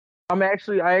I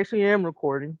actually am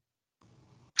recording.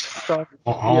 So I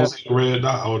yeah, don't see the red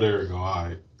dot. Oh, there we go. All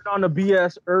right. on the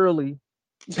BS early.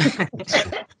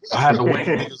 I had to wake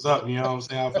niggas up. You know what I'm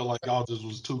saying? I feel like y'all just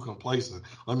was too complacent.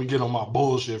 Let me get on my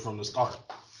bullshit from the start.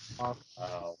 Uh,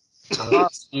 Wow. I'm the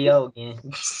CEO again.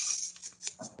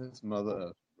 This mother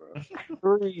up,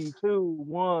 bro. 3, 2,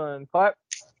 1, clap.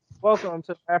 Welcome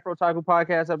to the Afro Taku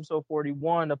Podcast, episode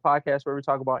 41, the podcast where we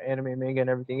talk about anime, manga, and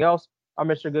everything else. I'm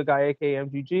Mr. Good Guy, aka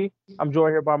MGG. I'm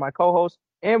joined here by my co-host,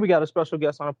 and we got a special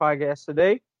guest on the podcast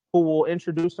today who will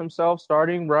introduce himself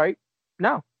starting right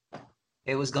now.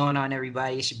 Hey, what's going on,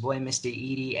 everybody? It's your boy, Mr.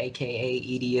 Edie, aka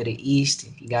Edie of the East.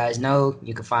 If you guys know,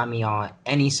 you can find me on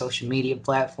any social media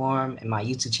platform, and my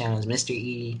YouTube channel is Mr.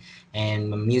 Edie, and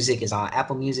my music is on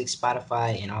Apple Music,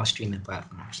 Spotify, and all streaming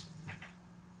platforms.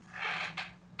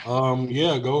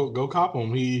 Yeah, go cop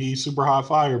him. He's super hot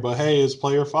fire. But hey, it's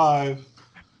player 5.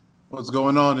 What's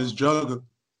going on? It's Jugga.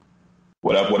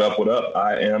 What up, what up, what up?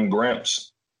 I am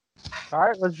Gramps. All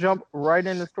right, let's jump right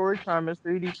into story time.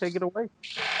 Mr. Edie, take it away.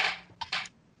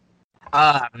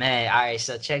 Man, all right,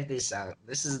 so check this out.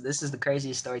 This is the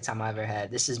craziest story time I ever had.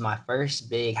 This is my first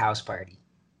big house party.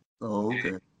 Oh,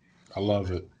 okay. I love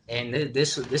it. And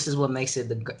this is what makes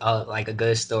it like a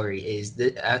good story is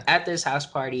at this house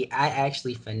party I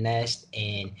actually finessed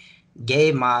and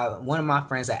gave one of my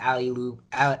friends an alley-oop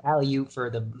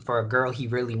for a girl he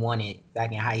really wanted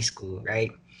back in high school,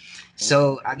 right?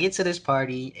 So I get to this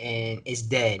party and it's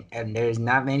dead and there's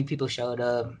not many people showed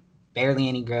up, barely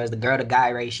any girls. The girl to guy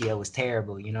ratio was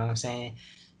terrible, you know what I'm saying?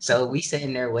 So we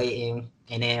sitting there waiting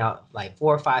and then like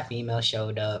 4 or 5 females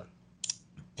showed up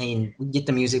and we get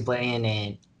the music playing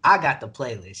and I got the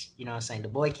playlist, you know what I'm saying? The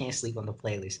boy can't sleep on the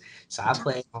playlist. So I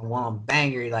played on one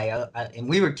banger, like, and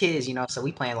we were kids, you know, so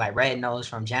we playing like Red Nose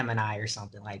from Gemini or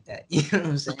something like that. You know what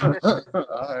I'm saying? All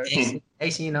right.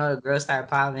 Next thing you know, the girls started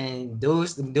popping.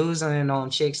 Dudes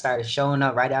and chicks started showing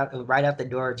up right out the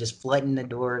door, just flooding the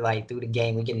door like through the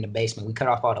game. We get in the basement. We cut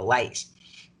off all the lights.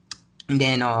 And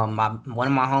then one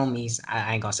of my homies,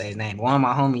 I ain't gonna say his name. One of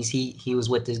my homies, he was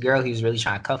with this girl. He was really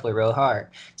trying to cuff her real hard.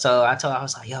 So I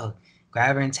was like, yo,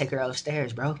 grab her and take her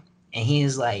upstairs, bro. And he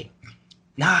was like,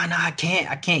 nah, I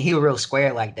can't. He was real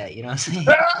square like that, you know what I'm saying?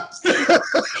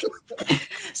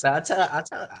 So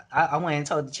I went and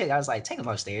told the chick, I was like, take him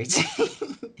upstairs.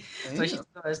 So she took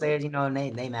upstairs, you know, and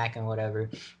they macking whatever.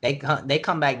 They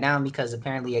come back down because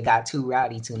apparently it got too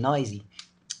rowdy, too noisy.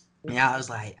 And I was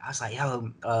like,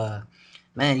 yo,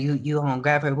 man, you gonna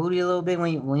grab her booty a little bit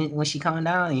when she coming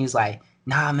down? And he was like,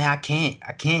 nah, man, I can't.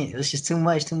 It's just too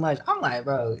much. I'm like,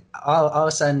 bro. All of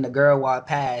a sudden, the girl walked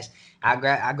past. I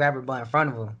grab her butt in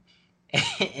front of him,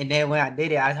 and then when I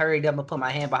did it, I hurried up and put my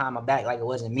hand behind my back like it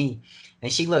wasn't me.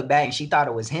 And she looked back and she thought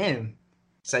it was him.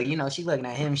 So you know, she looking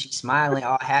at him, she smiling,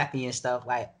 all happy and stuff,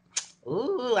 like,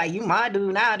 ooh, like you my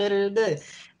dude now. Da, da, da.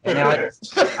 And I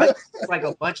like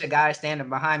a bunch of guys standing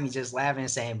behind me just laughing and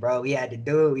saying, bro, we had to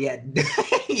do it.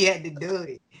 He had to do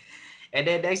it. And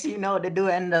then next thing you know, the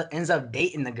dude ends up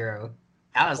dating the girl.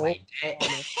 I was like,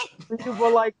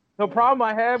 But like the problem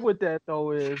I have with that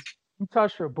though is you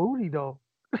touched her booty though.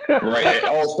 Right. It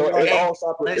all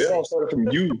started from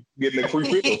you getting the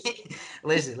free pills.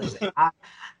 Listen.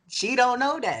 She don't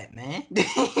know that, man.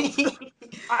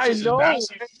 I know.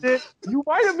 You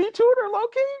might have me too, low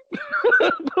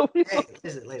key. Hey,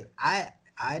 listen.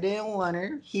 I didn't want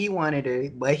her. He wanted her,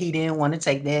 but he didn't want to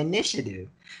take the initiative.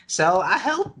 So I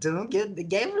helped him, gave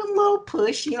him a little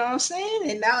push, you know what I'm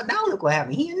saying? And now look what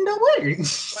happened. He ended up with her.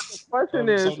 The question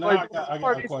is, so now I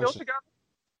got a question.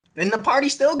 And the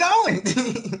party's still going.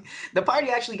 The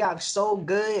party actually got so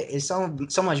good. It's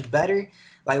so much better.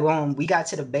 Like when we got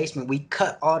to the basement, we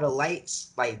cut all the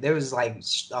lights. Like there was like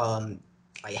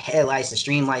headlights and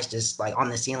stream lights just like on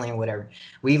the ceiling or whatever.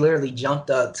 We literally jumped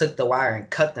up, took the wire and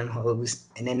cut them hose.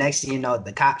 And then next thing you know,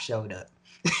 the cop showed up.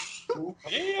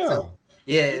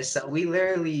 Yeah. So we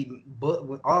literally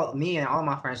me and all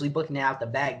my friends, we booking it out the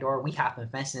back door. We hopping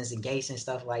fences and gates and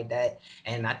stuff like that.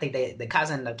 And I think the cops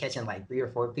ended up catching like 3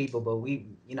 or 4 people, but we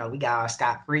got our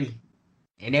scot free.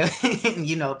 And then,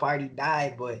 party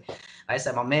died. But like I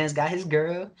said, my man's got his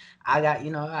girl. I got,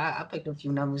 I picked a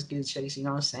few numbers, good chicks, you know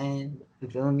what I'm saying? You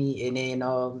feel me? And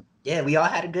then, we all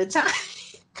had a good time.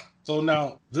 So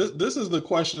now this is the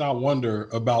question I wonder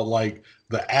about, like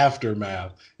the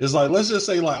aftermath. It's like, let's just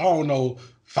say, like, I don't know,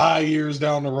 5 years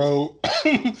down the road,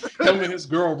 him and his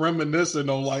girl reminiscing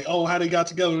on like, oh, how they got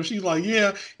together. And she's like,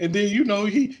 yeah. And then,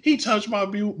 he touched my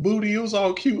booty. It was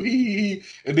all cute. He.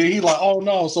 And then he like, oh,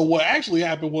 no. So what actually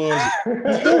happened was,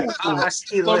 so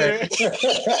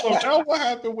now what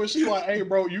happened was she like, hey,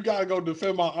 bro, you got to go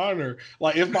defend my honor.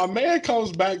 Like, if my man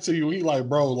comes back to you, he like,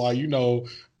 bro, like,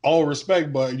 all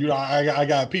respect, but, I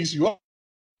got to piece you up.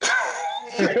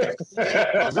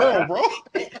 Girl, bro.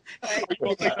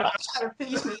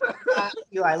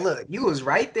 You're like, look, you was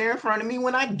right there in front of me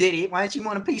when I did it. Why don't you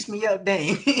want to piece me up,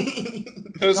 dang?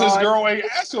 Because his girl ain't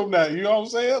asked him that. You know what I'm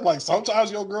saying? Like,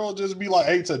 sometimes your girl just be like,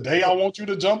 hey, today I want you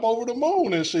to jump over the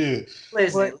moon and shit.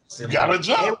 Listen, you gotta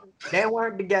jump. They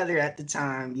weren't together at the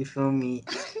time. You feel me?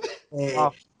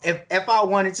 If I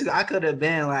wanted to, I could have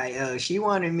been like, she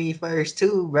wanted me first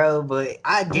too, bro. But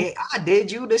I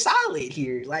did you the solid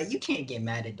here. Like, you can't get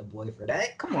mad at the boy for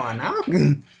that. Come on now.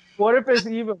 What if it's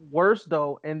even worse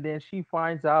though, and then she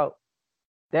finds out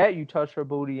that you touched her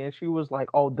booty, and she was like,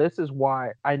 "Oh, this is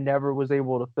why I never was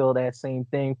able to feel that same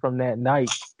thing from that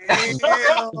night."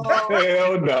 Hell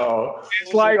no!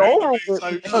 It's like over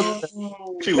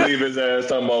with. She leave his ass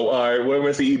talking about, all right,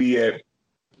 where's the ED at?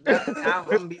 I'm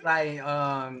gonna be like,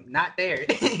 not there.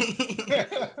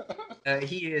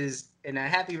 He is in a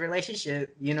happy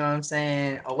relationship, you know what I'm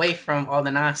saying, away from all the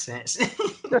nonsense.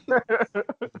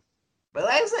 But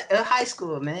like I said, high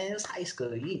school, man. It was high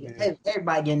school.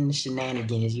 Everybody getting the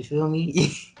shenanigans, you feel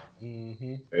me?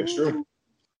 Mm-hmm. It's true.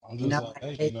 I'm just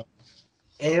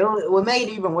what made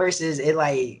it even worse is it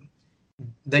like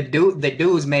the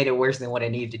dudes made it worse than what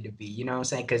it needed to be. You know what I'm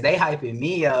saying? Because they hyping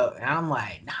me up, and I'm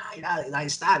like, nah, like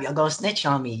stop, y'all gonna snitch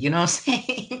on me. You know what I'm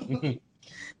saying?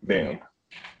 Damn.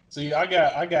 See, I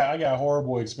got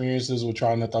horrible experiences with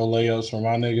trying to throw layups for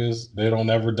my niggas. They don't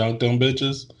ever dunk them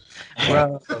bitches.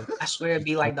 Bro, I swear it'd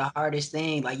be like the hardest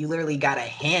thing. Like you literally got a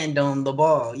hand on the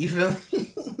ball. You feel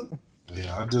me?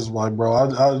 Yeah, I just like, bro.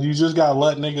 You just gotta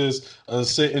let niggas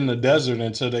sit in the desert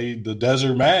until the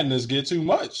desert madness get too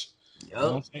much. Yep. You know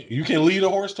what I'm saying? You can lead a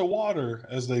horse to water,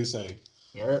 as they say.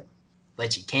 Yep.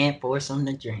 But you can't force them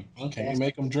to drink. Can't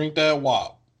make them drink that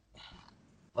wop.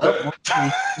 Well,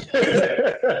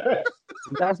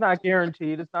 That's not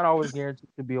guaranteed. It's not always guaranteed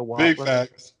to be a wild. Big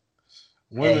facts.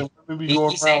 Women be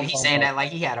going around. He's saying that like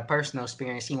he had a personal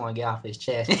experience he want to get off his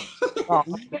chest. Oh,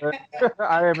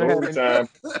 I haven't had time.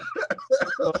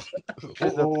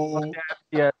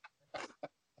 yet.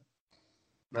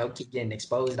 Bro, keep getting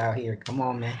exposed out here. Come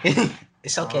on, man.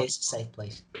 It's okay. It's a safe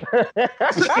place.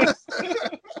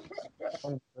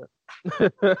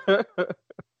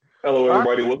 Hello,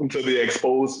 everybody. Welcome to the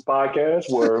Exposed podcast,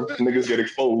 where niggas get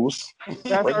exposed.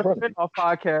 That's our spinoff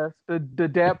podcast, the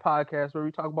Dad podcast, where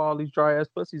we talk about all these dry ass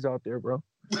pussies out there, bro.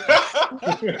 Hey,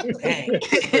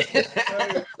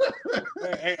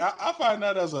 I find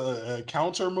that as a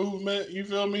counter movement. You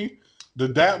feel me? The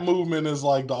DAP movement is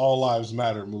like the All Lives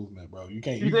Matter movement, bro. You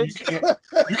can't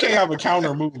have a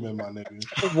counter movement, my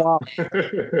nigga. Wow.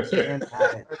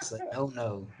 It's like, oh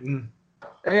no.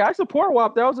 Hey, I support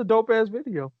WAP. That was a dope ass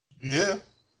video. Yeah.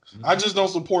 I just don't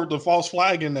support the false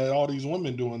flagging that all these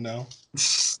women doing now.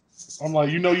 I'm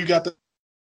like, you got the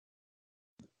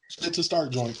shit to start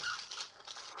joint.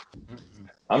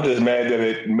 I'm just mad that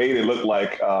it made it look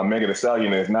like Megan Thee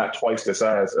Stallion is not twice the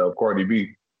size of Cardi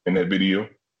B in that video.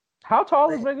 How tall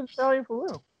is Megan Thee Stallion for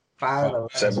real?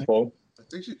 7'4". I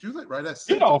think she was like right at 6.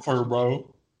 Get off her,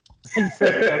 bro.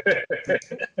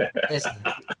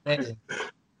 Listen.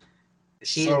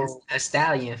 She is a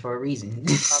stallion for a reason.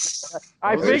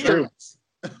 I figured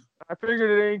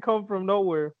it ain't come from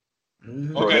nowhere.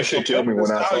 Mm-hmm. Bro, that shit killed me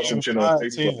when I saw some shit on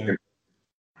Facebook.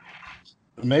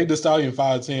 Meg Thee Stallion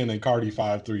 5'10" and Cardi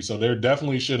 5'3", so there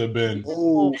definitely should have been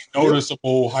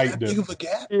noticeable height difference.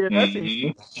 Yeah, that's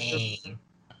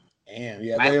Damn,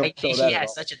 yeah. I think she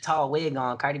had such a tall wig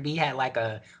on. Cardi B had like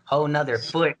a whole nother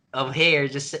foot of hair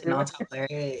just sitting on top of her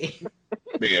head.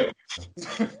 Yeah.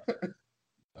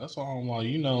 That's why I'm like,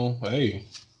 hey,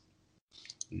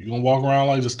 you gonna walk around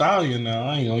like the stallion now?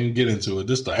 I ain't gonna even get into it.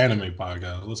 This is the anime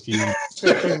podcast. Let's keep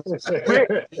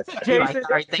Jason,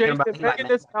 Megan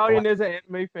Thee Stallion is an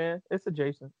anime fan. It's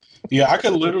adjacent. Yeah, I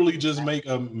could literally just make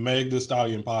a Meg Thee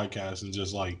Stallion podcast and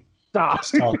just like stop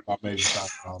talk about Meg Thee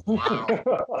Stallion. Wow.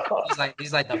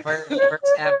 He's like the first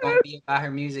half gonna be about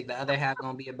her music, the other half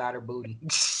gonna be about her booty.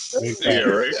 Yeah,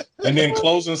 right. And then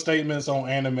closing statements on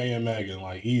anime and Megan,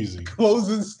 like easy.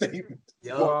 Closing statement.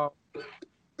 Yo. Wow.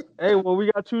 Hey, well,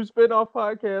 we got 2 spinoff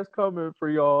podcasts coming for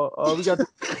y'all. We got the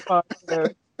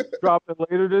podcast dropping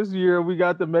later this year. We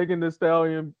got the Megan Thee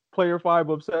Stallion Player 5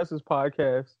 Obsesses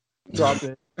podcast Dropped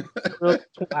in early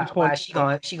Why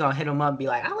 2020. she gonna hit him up and be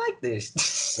like, I like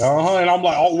this. And I'm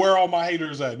like, oh, where are all my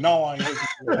haters at? No, I ain't hitting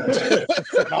you.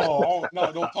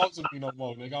 No, don't talk to me no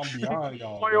more, nigga. I'm beyond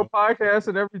y'all. On your podcast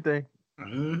and everything.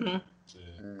 Mm-hmm.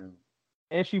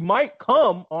 And she might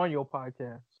come on your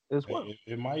podcast as well.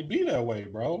 It might be that way,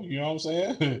 bro. You know what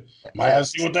I'm saying? Might have to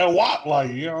see what that walk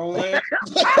like. You know what I'm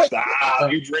saying?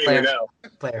 Stop, you dreaming now.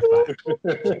 Player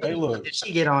 5. Hey, look, If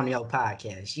she get on your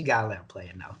podcast, you gotta let her play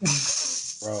it know.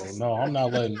 bro. No, I'm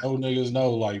not letting no niggas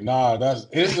know. Like, nah, that's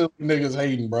instantly niggas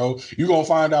hating, bro. You gonna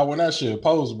find out when that shit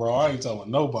posts, bro. I ain't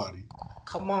telling nobody.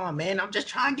 Come on, man. I'm just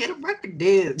trying to get a record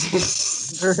deal.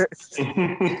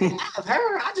 I've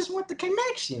heard. I just want the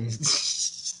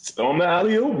connections. Throw him the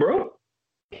alley-oop, bro.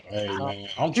 Hey, man,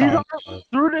 I'm trying to.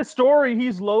 Through this story,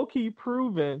 he's low-key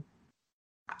proven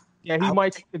he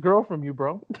might take the girl from you,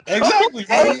 bro. Exactly,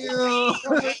 bro.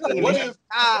 What if?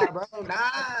 Bro.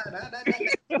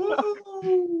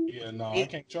 Yeah, no, I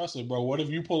can't trust it, bro. What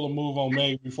if you pull a move on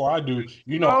Meg before I do?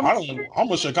 You know,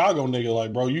 I'm a Chicago nigga.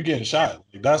 Like, bro, you getting shot.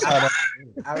 Like, that's how that.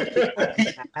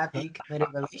 After you committed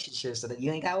a relationship, so that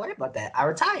you ain't gotta worry about that. I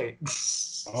retired.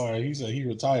 All right, he said he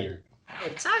retired. I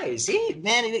retired. See,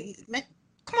 man,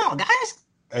 come on, guys.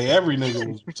 Hey, every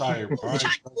nigga was retired, bro.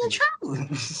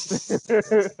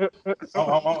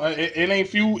 It ain't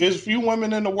few. It's few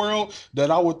women in the world that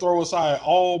I would throw aside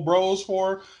all bros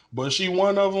for, but she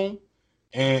one of them.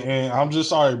 And I'm just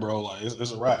sorry, bro. Like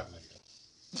it's a wrap,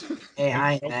 nigga. Hey,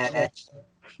 I ain't mad at you.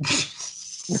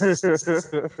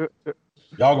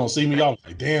 Y'all gonna see me? Y'all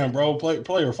like, damn, bro.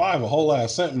 Player 5 a whole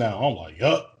ass simp now. I'm like,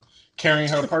 yup. Carrying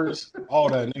her purse, all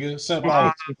that, nigga. Simp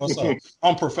out. What's up?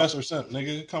 I'm Professor Simp,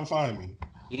 nigga. Come find me.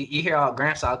 You hear all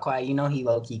Gramps all quiet, you know he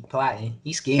low-key plotting.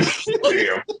 He's scared.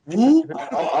 Damn.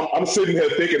 I'm sitting here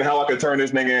thinking how I could turn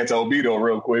this nigga into Obito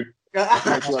real quick. That's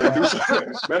trying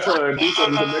to do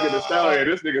something to Megan Thee Stallion.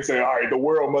 This nigga say, all right, the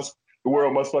world must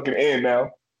fucking end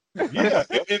now. Yeah,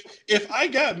 if I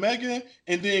got Megan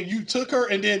and then you took her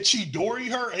and then Chidori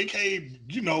her, aka,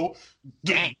 you know,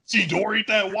 Chidori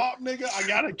that wop, nigga, I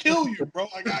gotta kill you, bro.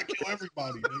 I gotta kill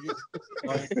everybody, nigga.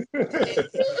 Like,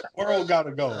 world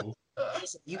gotta go.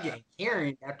 You get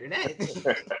Karen after that.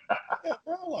 Yeah,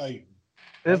 bro, like.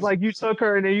 It's like you took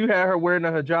her and then you had her wearing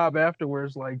a hijab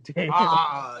afterwards. Like, damn.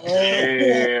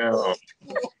 Damn.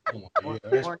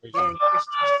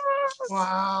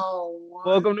 Wow.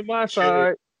 Welcome to my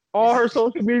side. All her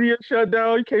social media shut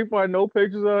down. You can't find no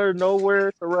pictures of her nowhere.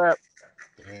 It's a wrap.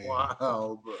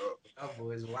 Wow, bro. That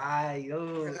boy's wild.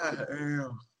 Yo.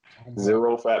 Damn.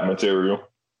 Zero fat material.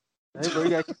 Hey, bro, you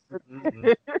got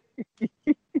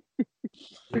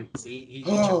See,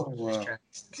 wow.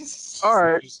 all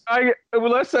right.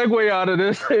 Well, let's segue out of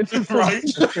this. Right?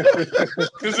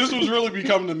 Because this was really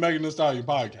becoming the Megan Thee Stallion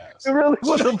podcast. It really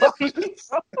was about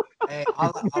Hey,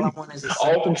 all I want is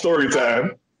All from story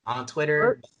time. On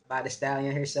Twitter by the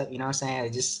Stallion herself. You know what I'm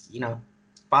saying? Just,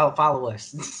 follow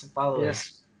us. Follow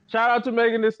us. Shout out to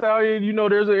Megan Thee Stallion. You know,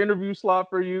 there's an interview slot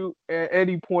for you at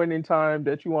any point in time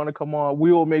that you want to come on.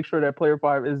 We will make sure that Player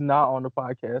 5 is not on the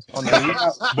podcast.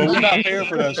 But we're not paying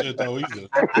for that shit, though, either.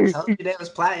 I told you that was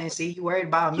plotting. See, you worried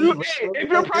about me. If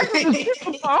your price is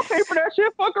I'll pay for that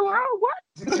shit. Fuck around. What?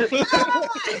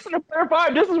 Player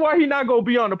 5, this is why he's not going to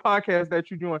be on the podcast that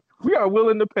you're doing. We are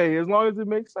willing to pay as long as it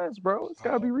makes sense, bro. It's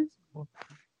got to be reasonable.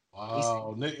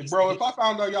 Wow, bro! If I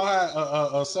found out y'all had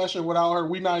a session without her,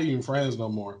 we not even friends no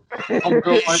more. I'm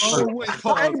real like her. Wait,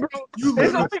 pause. You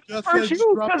literally just said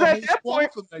you dropped the whole squad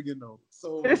for Megan, though.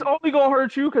 So it's only gonna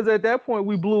hurt you because at that point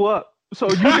we blew up. So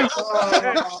you just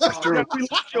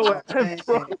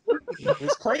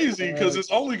It's crazy because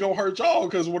it's only gonna hurt y'all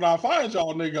because when I find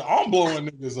y'all, nigga, I'm blowing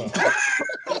niggas up.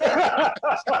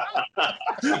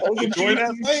 Enjoy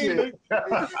that thing.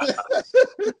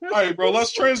 All right, bro.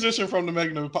 Let's transition from the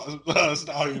Megan Thee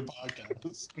Stallion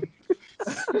podcast.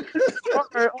 All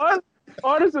right,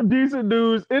 on to some decent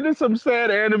news. Into some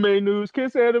sad anime news.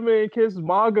 Kiss Anime and Kiss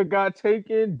Manga got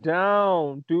taken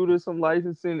down due to some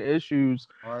licensing issues.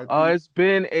 It's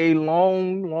been a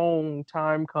long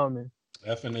time coming.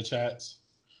 F in the chats.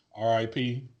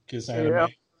 R.I.P. Kiss Anime. Yeah.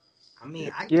 I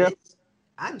mean, I get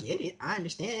it. I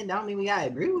understand. Don't mean we gotta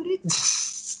agree with it.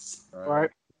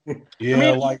 Right.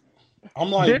 Yeah,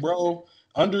 I'm like, bro,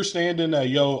 understanding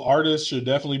that artists should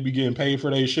definitely be getting paid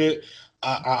for their shit.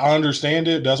 I understand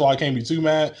it. That's why I can't be too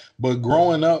mad. But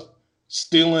growing up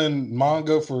stealing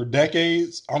manga for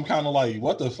decades, I'm kind of like,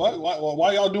 what the fuck?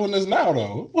 Why y'all doing this now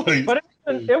though? But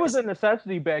it was a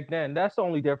necessity back then. That's the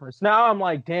only difference. Now I'm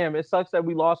like, damn, it sucks that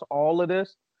we lost all of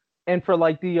this. And for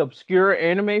like the obscure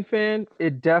anime fan,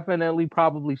 it definitely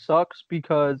probably sucks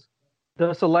because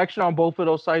the selection on both of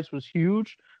those sites was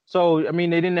huge. So I mean,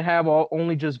 they didn't have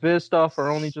only just Viz stuff or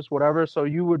only just whatever. So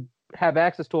you would have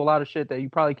access to a lot of shit that you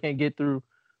probably can't get through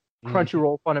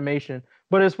Crunchyroll, Funimation.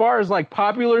 But as far as like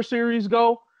popular series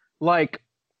go, like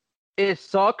it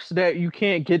sucks that you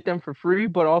can't get them for free,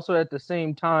 but also at the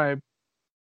same time,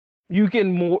 you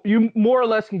more or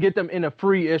less can get them in a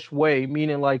free-ish way,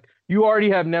 meaning like you already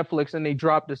have Netflix and they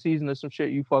dropped a season of some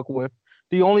shit you fuck with.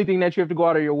 The only thing that you have to go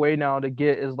out of your way now to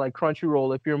get is like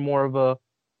Crunchyroll if you're more of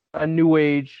a new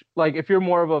age, like if you're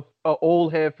more of a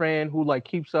old head fan who like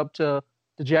keeps up to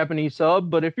the Japanese sub.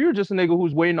 But if you're just a nigga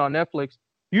who's waiting on Netflix,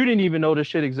 you didn't even know this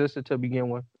shit existed to begin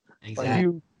with. Exactly. Like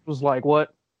you was like,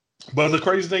 what? But the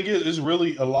crazy thing is, there's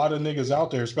really a lot of niggas out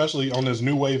there, especially on this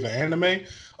new wave of anime,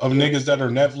 of niggas that are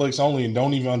Netflix only and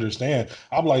don't even understand.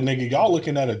 I'm like, nigga, y'all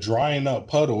looking at a drying up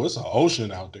puddle. It's an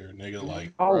ocean out there, nigga.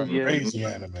 Like, crazy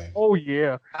anime. Oh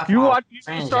yeah. You watch? You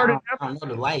started. I don't know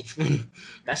the life.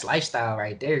 That's lifestyle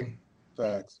right there.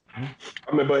 Facts.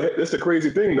 I mean, but that's the crazy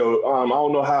thing though. I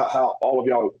don't know how all of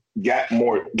y'all got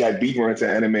deeper into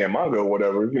anime and manga or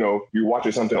whatever. You know, you're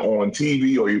watching something on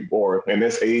TV or in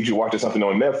this age you're watching something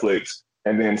on Netflix,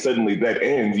 and then suddenly that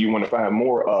ends. You want to find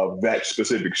more of that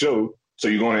specific show, so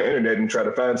you go on the internet and try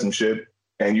to find some shit,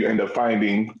 and you end up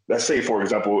finding, let's say for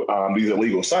example, these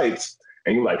illegal sites,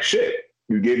 and you're like, shit.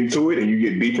 You get into it, and you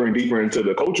get deeper and deeper into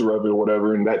the culture of it or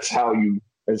whatever, and that's how you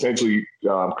essentially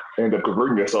end up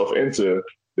converting yourself into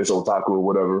this otaku or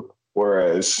whatever.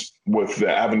 Whereas with the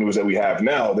avenues that we have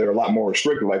now, they're a lot more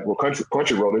restricted. Like with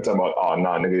Crunchyroll, they're talking about, oh,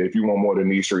 nah, nigga, if you want more than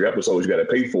these 3 episodes, you got to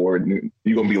pay for it. And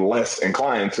you're going to be less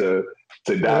inclined to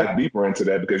dive deeper into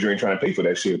that because you ain't trying to pay for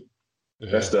that shit.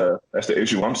 Yeah. That's the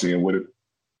issue I'm seeing with it.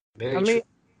 Very I true. mean,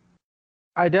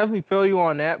 I definitely feel you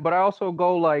on that, but I also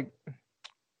go like,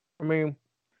 I mean,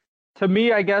 to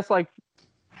me, I guess like,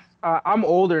 I'm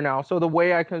older now, so the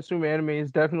way I consume anime is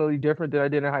definitely different than I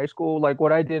did in high school. Like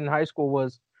what I did in high school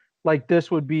was like this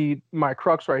would be my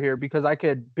crux right here because I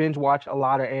could binge watch a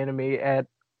lot of anime at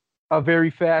a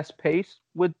very fast pace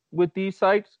with these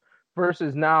sites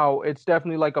versus now it's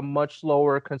definitely like a much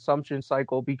slower consumption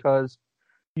cycle because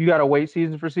you got to wait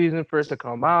season for season for it to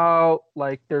come out.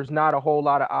 Like there's not a whole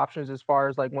lot of options as far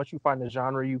as like once you find the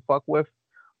genre you fuck with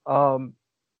on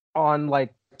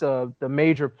like the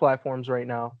major platforms right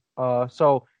now.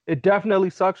 So it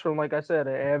definitely sucks from, like I said,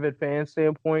 an avid fan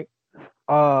standpoint.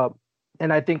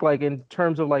 And I think like in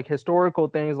terms of like historical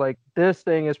things, like this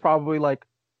thing is probably like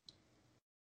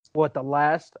I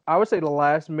would say the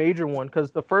last major one,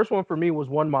 because the first one for me was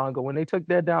one manga. When they took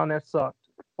that down, that sucked.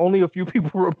 Only a few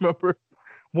people remember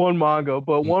one manga,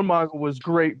 but one manga was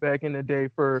great back in the day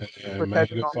for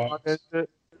catching on manga and shit.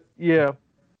 Yeah.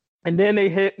 And then they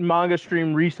hit Manga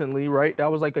Stream recently, right?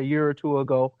 That was like a year or two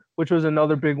ago, which was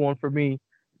another big one for me.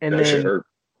 And that shit hurt.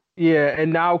 Yeah,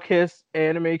 and now Kiss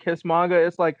Anime, Kiss Manga.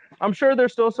 It's like I'm sure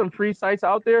there's still some free sites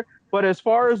out there, but as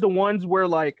far as the ones where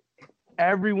like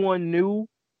everyone knew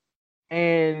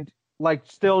and like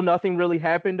still nothing really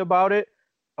happened about it,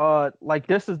 like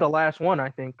this is the last one. I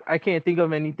think I can't think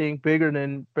of anything bigger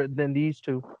than these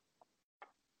two.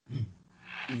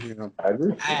 Yeah, I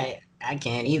agree. I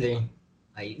can't either.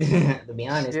 Like to be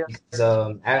honest, Yeah. because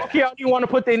I don't even want to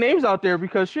put their names out there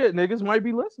because shit, niggas might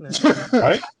be listening.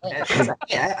 Right?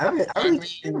 I really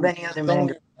think of any other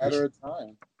manga. Matter of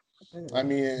time. I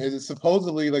mean, it's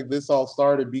supposedly like this all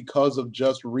started because of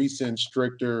just recent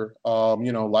stricter,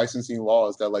 licensing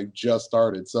laws that like just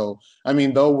started. So, I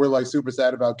mean, though we're like super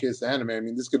sad about Kiss Anime, I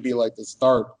mean, this could be like the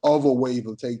start of a wave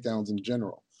of takedowns in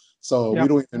general. So we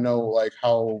don't even know like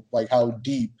how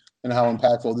deep and how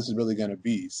impactful this is really going to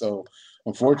be. So,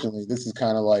 unfortunately, this is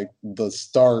kind of like the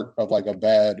start of like a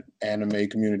bad anime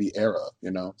community era,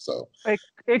 So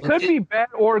it could be bad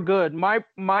or good.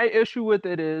 My issue with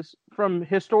it is from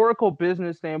historical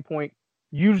business standpoint,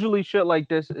 usually shit like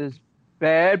this is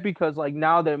bad because like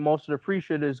now that most of the free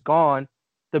shit is gone,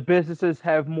 the businesses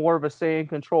have more of a say and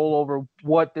control over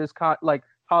what this like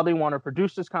how they want to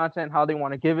produce this content, how they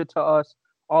want to give it to us,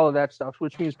 all of that stuff,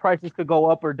 which means prices could go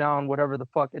up or down, whatever the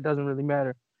fuck, it doesn't really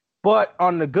matter. But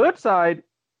on the good side,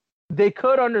 they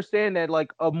could understand that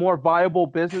like a more viable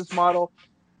business model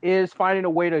is finding a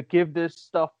way to give this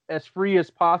stuff as free as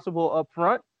possible up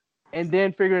front and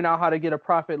then figuring out how to get a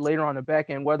profit later on the back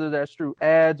end, whether that's through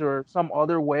ads or some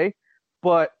other way.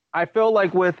 But I feel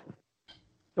like with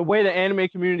the way the anime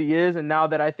community is, and now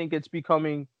that I think it's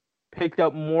becoming picked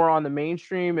up more on the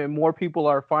mainstream and more people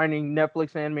are finding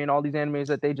Netflix anime and all these animes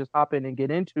that they just hop in and get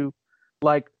into,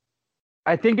 like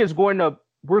I think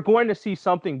we're going to see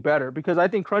something better because I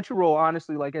think Crunchyroll,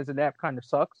 honestly, like as an app, kind of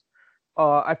sucks.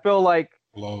 I feel like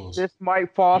this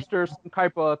might foster some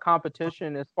type of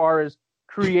competition as far as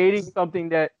creating something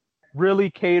that really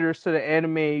caters to the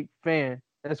anime fan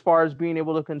as far as being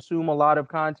able to consume a lot of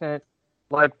content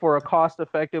like for a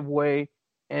cost-effective way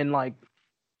and like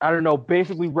I don't know,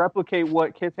 basically replicate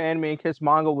what Kiss Anime and Kiss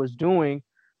Manga was doing,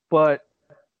 but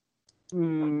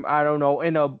I don't know,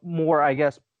 in a more, I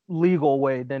guess, legal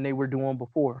way than they were doing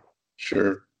before.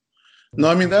 Sure. No,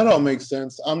 I mean, that all makes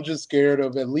sense. I'm just scared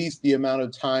of at least the amount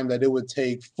of time that it would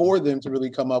take for them to really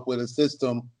come up with a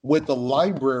system with a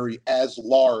library as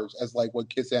large as like what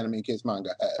Kiss Anime and Kiss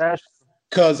Manga had.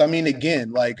 Because, I mean,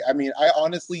 again, I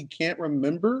honestly can't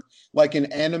remember like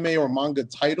an anime or manga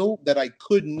title that I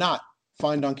could not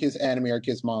find on Kiss Anime or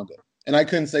Kiss Manga. And I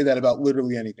couldn't say that about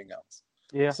literally anything else.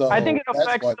 Yeah. So I think it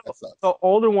affects the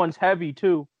older ones heavy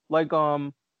too. Like,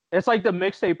 it's like the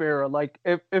mixtape era. Like,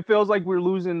 it feels like we're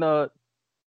losing that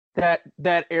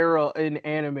era in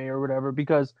anime or whatever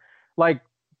because, like,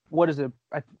 what is it?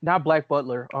 Not Black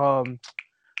Butler.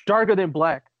 Darker Than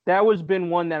Black. That was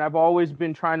been one that I've always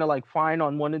been trying to like find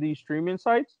on one of these streaming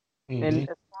sites. Mm-hmm. And as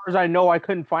far as I know, I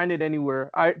couldn't find it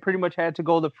anywhere. I pretty much had to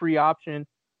go the free option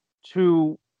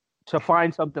to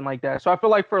find something like that. So I feel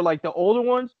like for like the older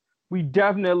ones, we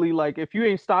definitely like if you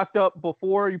ain't stocked up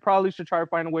before, you probably should try to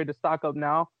find a way to stock up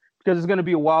now because it's gonna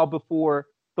be a while before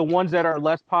the ones that are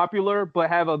less popular but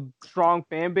have a strong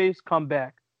fan base come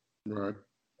back. Right.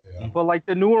 Yeah. But like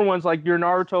the newer ones, like your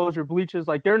Naruto's, your Bleaches,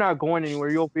 like they're not going anywhere.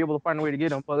 You'll be able to find a way to get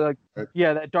them. But like,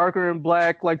 yeah, that Darker Than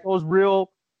Black, like those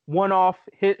real one-off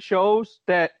hit shows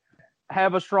that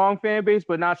have a strong fan base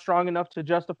but not strong enough to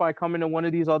justify coming to one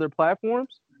of these other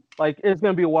platforms. Like it's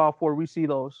gonna be a while before we see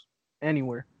those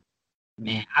anywhere.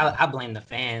 Man, I blame the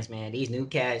fans, man. These new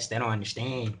cats, they don't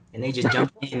understand, and they just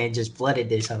jumped in and just flooded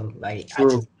this whole. Like,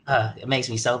 it makes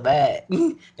me so bad.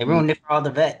 They ruined it for all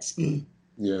the vets.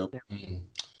 Yeah.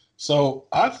 So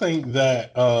I think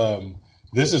that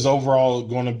this is overall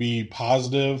going to be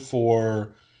positive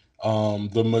for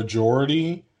the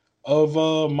majority of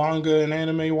manga and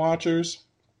anime watchers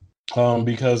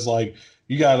because like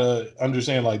you got to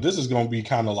understand like this is going to be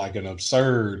kind of like an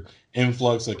absurd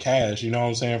influx of cash, you know what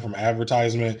I'm saying, from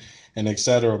advertisement and et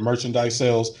cetera, merchandise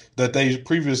sales that they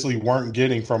previously weren't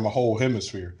getting from a whole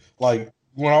hemisphere. Like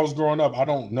when I was growing up, I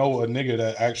don't know a nigga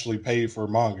that actually paid for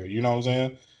manga, you know what I'm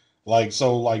saying? Like,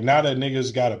 so like now that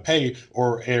niggas got to pay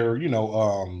or you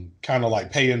know, kind of like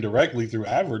pay indirectly through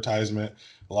advertisement,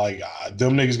 like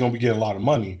them niggas going to be getting a lot of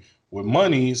money. With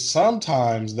money,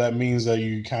 sometimes that means that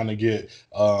you kind of get,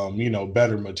 you know,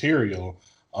 better material.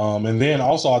 And then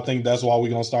also, I think that's why we're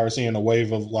going to start seeing a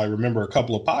wave of like, remember a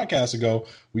couple of podcasts ago,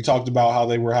 we talked about how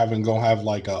they were going to have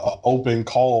like a open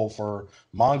call for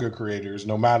manga creators,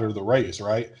 no matter the race,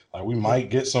 right? Like we might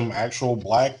get some actual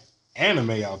black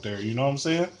anime out there. You know what I'm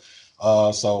saying?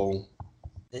 So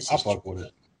I fuck with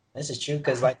it. This is true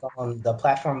because like the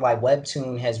platform like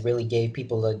Webtoon has really gave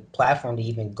people a platform to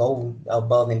even go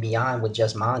above and beyond with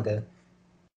just manga.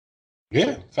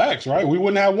 Yeah, facts, right? We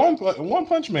wouldn't have One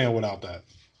Punch Man without that.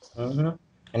 Mm-hmm.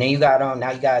 And then you got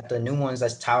now you got the new ones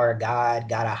that's Tower of God,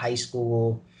 got a high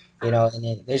school, you know, and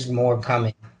then there's more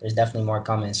coming. There's definitely more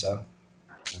coming. So.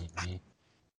 Mm-hmm.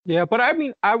 Yeah, but I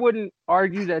mean, I wouldn't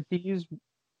argue that these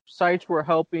sites were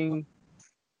helping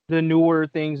the newer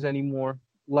things anymore.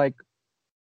 Like,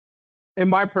 in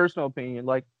my personal opinion,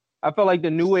 like I felt like the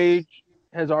new age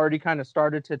has already kind of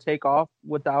started to take off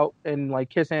without, and like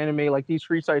Kiss Anime, like these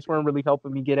free sites weren't really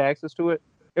helping me get access to it.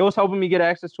 It was helping me get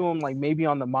access to them, like maybe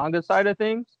on the manga side of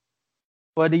things,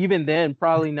 but even then,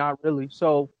 probably not really.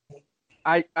 So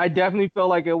I definitely felt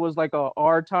like it was like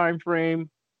our time frame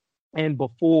and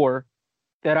before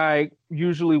that I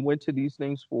usually went to these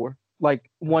things for. Like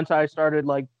once I started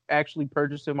like actually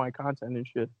purchasing my content and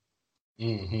shit.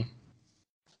 Mm-hmm.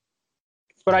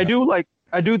 But I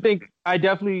do think I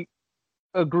definitely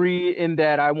agree in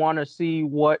that I want to see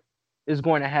what is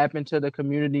going to happen to the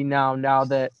community now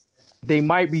that they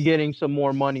might be getting some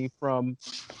more money from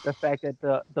the fact that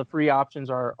the free options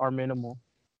are minimal.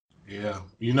 Yeah.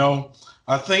 You know,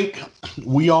 I think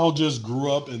we all just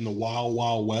grew up in the wild,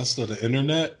 wild west of the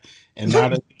internet. And now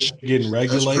that it's getting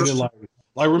regulated,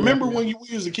 like remember when you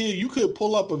was a kid, you could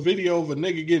pull up a video of a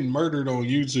nigga getting murdered on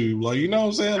YouTube. Like, you know what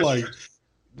I'm saying? Like,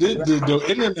 the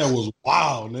internet was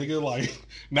wild, nigga. Like,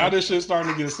 now this shit's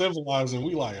starting to get civilized, and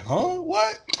we like, huh?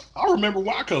 What? I remember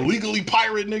when I could legally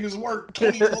pirate niggas' work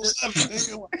 24/7,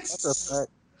 nigga. Like, that's a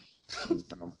fact.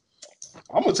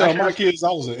 I'm gonna tell my kids I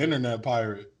was an internet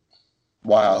pirate.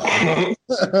 Wow.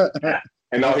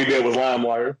 And all he did was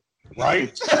LimeWire.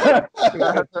 Right?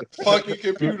 Fucking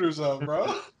computers up,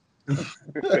 bro.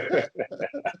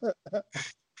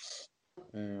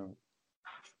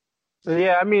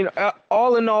 Yeah, I mean,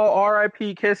 all in all,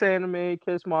 R.I.P. Kiss Anime,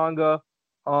 Kiss Manga.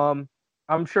 I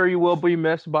I'm sure you will be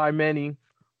missed by many.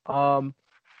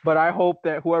 But I hope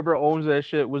that whoever owns that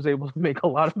shit was able to make a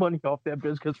lot of money off that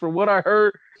bitch. Because from what I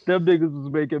heard, them niggas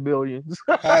was making millions.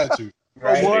 Had to. From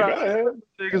what They I gotta heard, have. them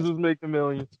niggas was making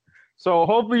millions. So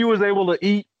hopefully you was able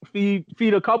to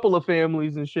feed a couple of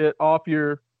families and shit off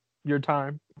your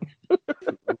time.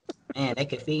 Man, they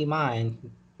could feed mine.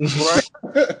 Right.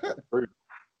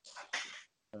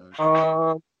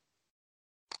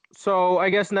 So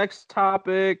I guess next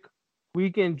topic we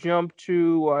can jump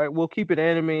to. We'll keep it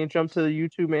anime and jump to the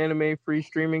YouTube anime free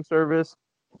streaming service.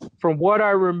 From what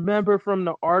I remember from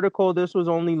the article, this was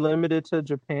only limited to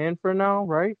Japan for now,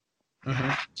 right?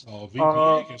 Oh,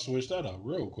 VPN can switch that up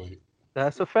real quick.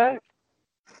 That's a fact.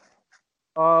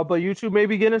 But YouTube may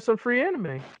be getting some free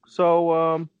anime.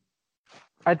 So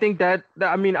I think that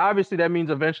I mean, obviously that means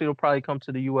eventually it'll probably come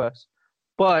to the US.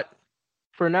 But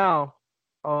for now,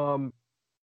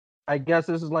 I guess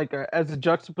this is like as a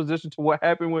juxtaposition to what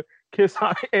happened with Kiss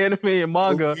Anime and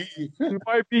manga. We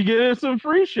might be getting some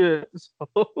free shit. So.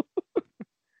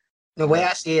 The way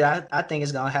I see it, I think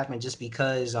it's gonna happen just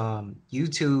because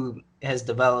YouTube has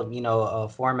developed, a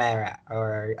format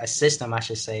or a system, I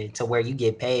should say, to where you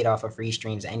get paid off of free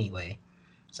streams anyway.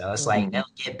 So it's like they'll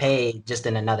get paid just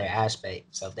in another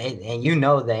aspect. So if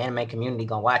the anime community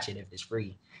gonna watch it if it's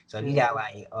free. So if you got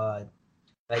like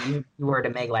you were to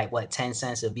make like 10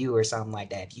 cents a view or something like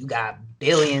that, if you got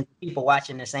billions of people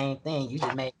watching the same thing, you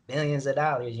just make billions of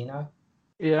dollars,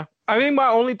 Yeah. I mean, my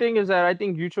only thing is that I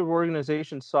think YouTube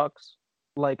organization sucks,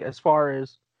 like as far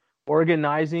as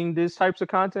organizing these types of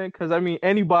content. Because I mean,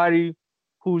 anybody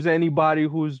who's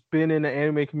been in the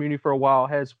anime community for a while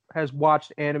has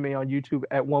watched anime on YouTube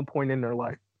at one point in their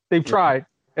life. They've tried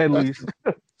at least.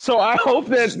 So I hope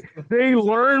that they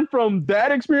learn from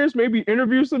that experience. Maybe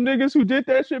interview some niggas who did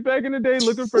that shit back in the day,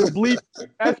 looking for the Bleep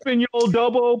Espanol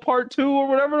Double Part 2 or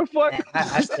whatever the fuck. Man,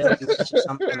 I still be watching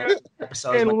some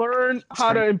episodes and learn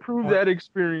how to improve that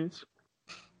experience.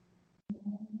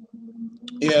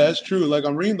 Yeah, that's true. Like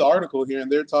I'm reading the article here,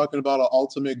 and they're talking about an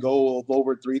ultimate goal of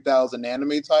over 3,000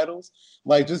 anime titles.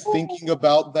 Like just thinking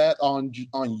about that on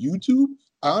YouTube,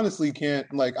 I honestly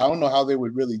can't. Like I don't know how they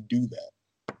would really do that.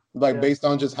 Like based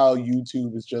on just how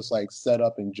YouTube is just like set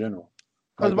up in general.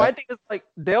 Because my thing is like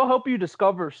they'll help you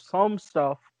discover some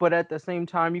stuff, but at the same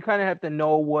time, you kind of have to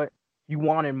know what you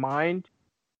want in mind.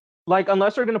 Like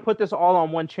unless they're gonna put this all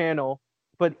on one channel,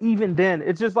 but even then,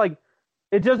 it's just like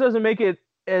it just doesn't make it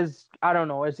as I don't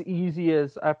know as easy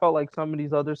as I felt like some of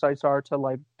these other sites are to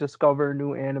like discover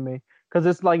new anime. Because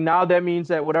it's like now that means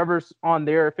that whatever's on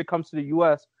there, if it comes to the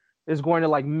US, is going to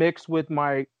like mix with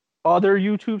my other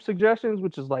YouTube suggestions,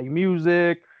 which is like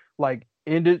music, like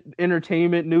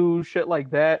entertainment news, shit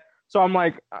like that. So I'm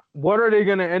like, what are they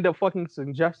gonna end up fucking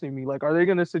suggesting me? Like, are they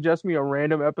gonna suggest me a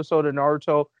random episode of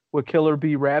Naruto with Killer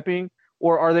Bee rapping,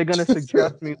 or are they gonna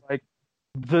suggest me like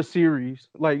the series?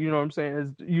 Like, you know what I'm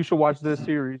saying? You should watch this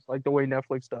series, like the way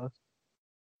Netflix does.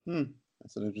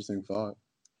 That's an interesting thought.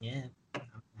 Yeah,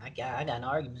 I got no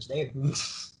arguments there. No,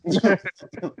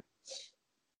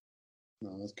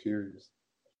 that's curious.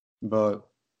 But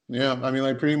yeah, I mean,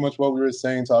 like pretty much what we were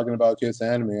saying, talking about Kiss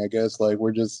Anime. I guess like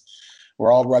we're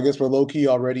low key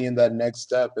already in that next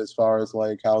step as far as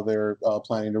like how they're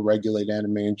planning to regulate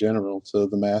anime in general to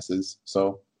the masses.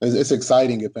 So it's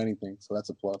exciting, if anything. So that's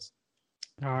a plus.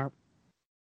 All right.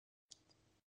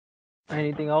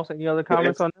 Anything else? Any other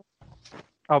comments on this?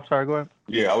 Oh, sorry. Go ahead.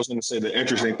 Yeah, I was going to say the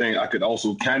interesting thing I could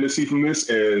also kind of see from this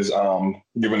is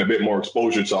giving a bit more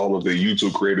exposure to all of the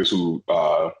YouTube creators who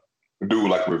do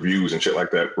like reviews and shit like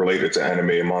that related to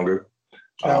anime and manga.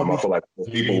 I feel like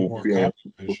people.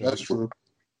 That's true.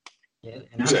 Yeah,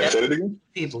 you said it again?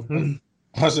 People.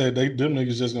 I said them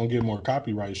niggas just gonna get more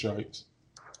copyright strikes.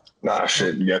 Nah,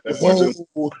 shit. Yeah, that's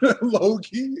low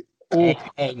key. Hey,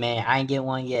 man, I ain't get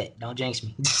one yet. Don't jinx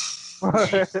me.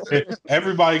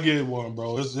 Everybody get one,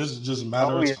 bro. This is just a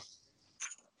matter of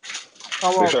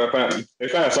time. They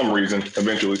find some reason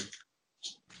eventually.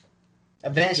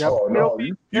 Eventually. Oh no,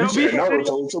 you said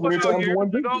Naruto so many times in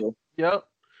one video. Yep.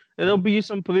 It'll be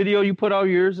some video you put out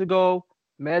years ago.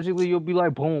 Magically, you'll be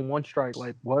like, boom, 1 strike.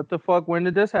 Like, what the fuck? When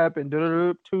did this happen?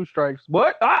 2 strikes.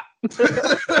 What? Ah! Time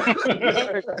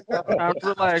to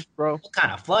relax, bro. What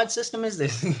kind of flood system is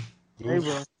this? Hey,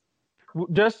 bro.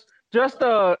 Just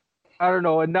I don't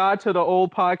know, a nod to the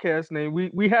old podcast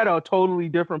name. We had a totally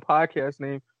different podcast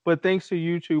name, but thanks to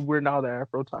YouTube, we're now the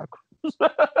Afro Taco.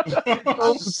 It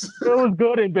was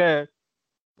good and bad.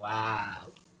 Wow.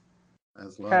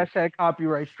 Hashtag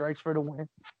copyright strikes for the win.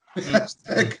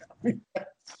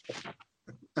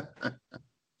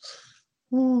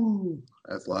 Ooh,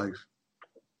 that's life.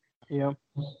 Yeah.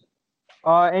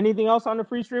 Anything else on the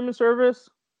free streaming service?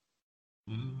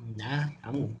 Nah,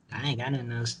 I ain't got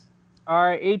nothing else. All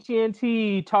right,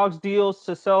 AT&T talks deals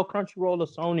to sell Crunchyroll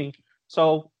to Sony.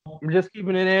 So I'm just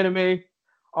keeping it anime.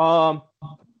 I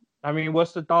mean,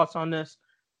 what's the thoughts on this?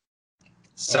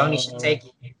 Sony should take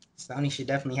it. Sony should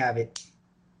definitely have it.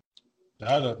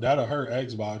 That'll hurt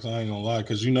Xbox. I ain't gonna lie,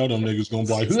 because you know them niggas gonna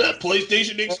be like, that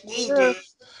PlayStation exclusive.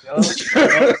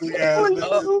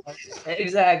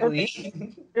 Exactly.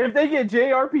 If they get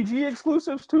JRPG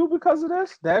exclusives too because of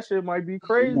this, that shit might be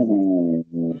crazy.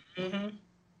 Mm-hmm.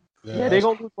 Yeah, they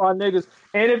gonna lose my niggas.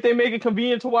 And if they make it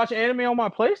convenient to watch anime on my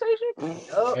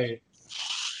PlayStation, hey,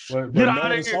 but get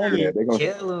out of here. Sony, yeah, they gonna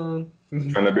kill them.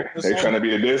 they trying to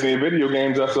be the Disney video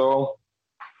games. That's all.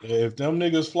 If them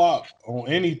niggas flop on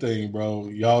anything, bro,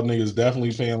 y'all niggas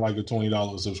definitely paying like a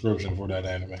 $20 subscription for that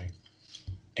anime.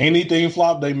 Anything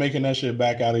flop, they making that shit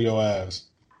back out of your ass.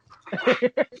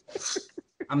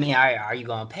 I mean, are you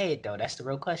gonna pay it though? That's the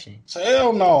real question.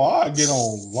 Hell no, I get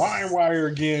on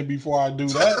LimeWire again before I do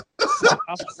that.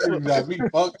 You got me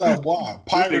fucked up. Why?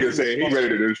 Pirate nigga saying he ready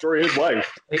to destroy his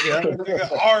wife.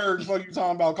 Nigga, Arg, fuck you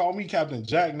talking about? Call me Captain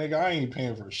Jack, nigga. I ain't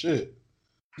paying for shit.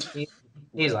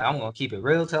 He's like, I'm gonna keep it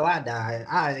real till I die.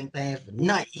 I ain't paying for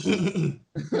nothing.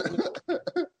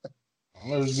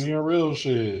 I'm just being real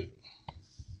shit.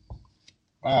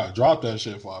 Drop that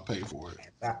shit before I pay for it.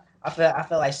 I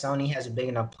feel like Sony has a big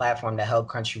enough platform to help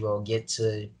Crunchyroll get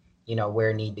to, where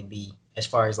it need to be as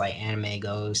far as like anime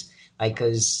goes. Like,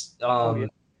 cause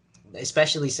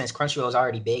especially since Crunchyroll is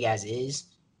already big as is,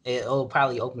 it'll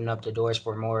probably open up the doors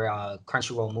for more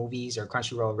Crunchyroll movies or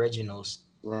Crunchyroll originals.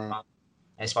 Right.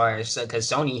 As far as, because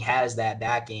Sony has that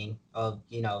backing of,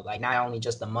 like not only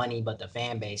just the money but the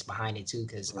fan base behind it too,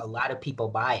 because a lot of people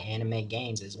buy anime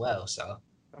games as well. So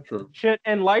True. Shit,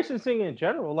 and licensing in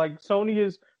general, like Sony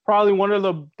is probably one of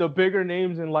the bigger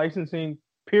names in licensing.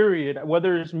 Period.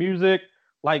 Whether it's music,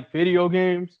 like video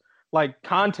games, like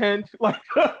content, like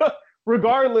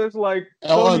regardless, like.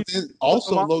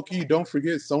 Also, low key, don't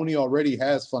forget Sony already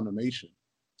has Funimation,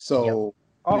 so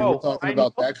we're talking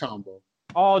about that combo.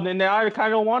 Oh, then I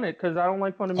kind of want it because I don't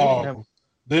like Funimation.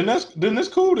 Then that's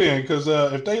cool then, because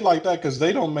if they like that, because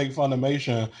they don't make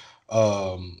Funimation,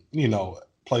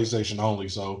 PlayStation only.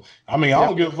 So I mean, I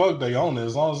don't give a fuck they own it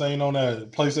as long as they ain't on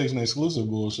that PlayStation exclusive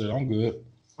bullshit. I'm good.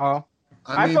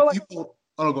 I mean, people.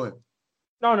 Oh, go ahead.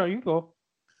 No, you go.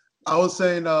 I was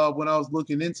saying when I was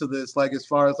looking into this, like as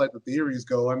far as like the theories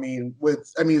go, I mean,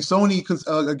 Sony, because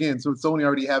again, so Sony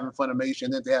already having Funimation,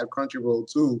 and then they have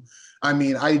Crunchyroll too. I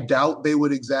mean, I doubt they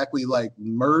would exactly like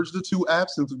merge the two apps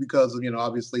simply because of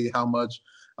obviously how much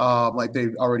like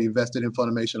they've already invested in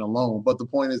Funimation alone. But the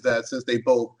point is that since they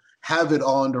both have it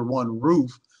all under one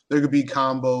roof, there could be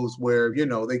combos where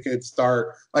they could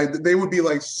start like they would be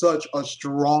like such a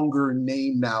stronger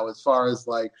name now as far as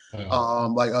like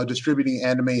distributing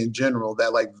anime in general,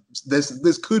 that like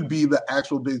this could be the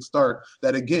actual big start.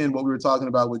 That again, what we were talking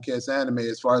about with Kiss Anime,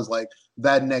 as far as like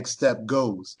that next step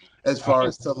goes, as far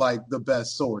as to like the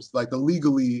best source, like the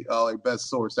legally like best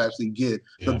source to actually get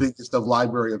the biggest of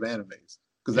library of animes,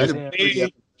 because that could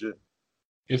be legit.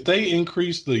 If they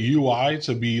increase the UI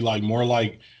to be like more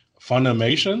like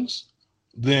Funimation's,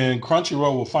 then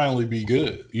Crunchyroll will finally be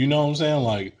good. You know what I'm saying?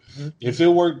 Like, if it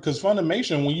worked, because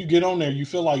Funimation, when you get on there, you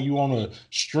feel like you on a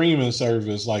streaming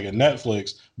service like a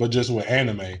Netflix, but just with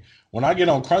anime. When I get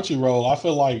on Crunchyroll, I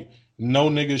feel like no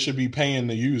nigga should be paying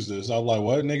to use this. I'm like,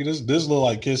 what, nigga? This look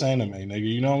like Kiss Anime, nigga.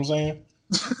 You know what I'm saying?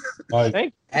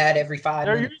 Like, add every 5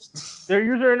 minutes. Their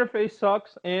user interface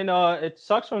sucks, and it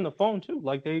sucks from the phone too.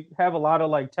 Like they have a lot of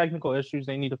like technical issues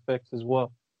they need to fix as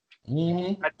well.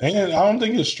 Mm-hmm. And I don't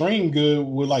think it's streamed good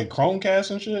with like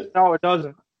Chromecast and shit. No, it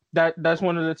doesn't. That's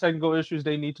one of the technical issues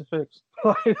they need to fix.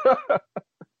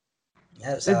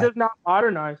 It's just not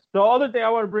modernized. The other thing I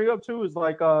want to bring up too is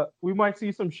like we might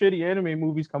see some shitty anime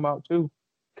movies come out too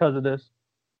because of this.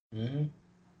 Mm-hmm.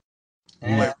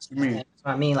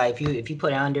 I mean, like if you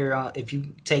put it under, if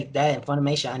you take that and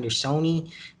Funimation under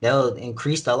Sony, they'll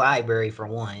increase the library for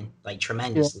one, like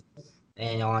tremendously. Yeah.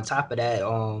 And on top of that,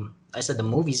 I said the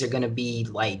movies are gonna be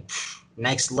like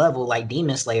next level, like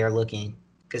Demon Slayer looking,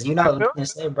 because Demon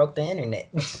Slayer broke the internet.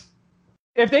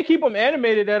 If they keep them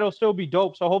animated, that'll still be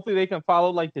dope. So hopefully they can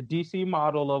follow like the DC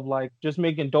model of like just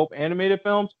making dope animated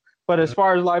films. But as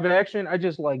far as live action, I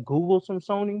just like Googled some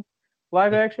Sony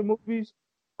live action movies.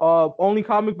 Only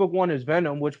comic book one is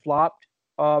Venom, which flopped.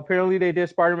 Apparently they did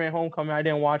Spider-Man Homecoming. I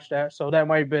didn't watch that, so that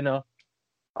might have been a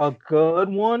good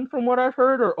one from what I've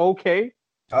heard, or okay.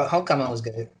 Homecoming was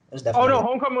good. It was definitely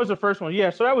Homecoming was the first one.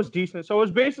 Yeah, so that was decent. So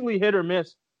it's basically hit or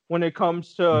miss when it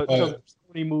comes to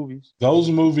Sony movies. Those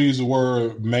movies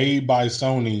were made by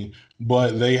Sony,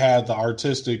 but they had the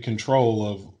artistic control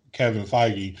of Kevin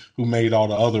Feige, who made all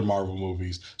the other Marvel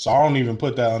movies. So I don't even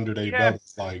put that under their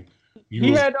belts. Like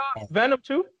he had Venom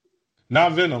too.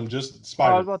 Not Venom, just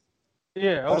Spider.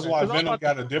 Yeah, that's okay. why Venom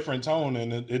got a different tone,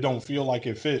 and it don't feel like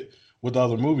it fit with the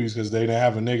other movies because they didn't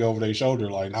have a nigga over their shoulder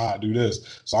like, nah, do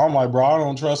this. So I'm like, bro, I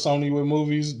don't trust Sony with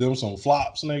movies. Them some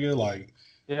flops, nigga. Like,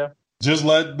 yeah. Just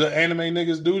let the anime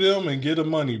niggas do them and get the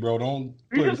money, bro. Don't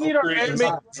we just need our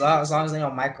anime. As long as they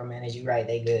don't micromanage, you right?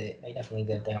 They good. They definitely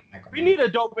good. They don't micromanage. We need a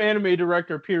dope anime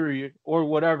director, period, or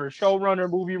whatever, showrunner,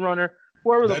 movie runner,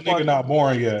 whoever that the nigga fuck. not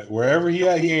born yet. Wherever he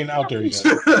at, he ain't out there yet.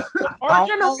 I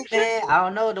don't know, man. I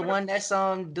don't know. The one that's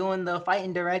doing the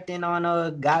fighting directing on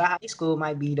God of High School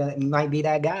might be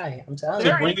that guy. I'm telling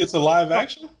you. To bring it to live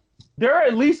action? They're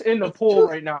at least in the pool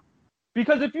right now.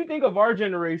 Because if you think of our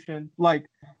generation, like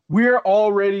we're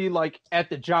already like at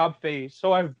the job phase.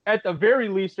 So at the very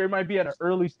least, they might be at an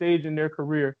early stage in their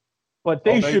career. But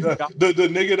they should the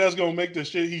nigga that's gonna make the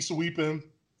shit he's sweeping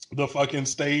the fucking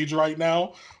stage right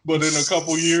now, but in a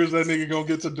couple years that nigga gonna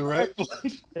get to direct.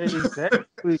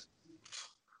 Exactly.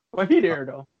 But he there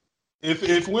though.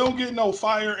 If we don't get no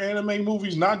fire anime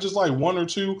movies, not just like one or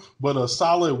two, but a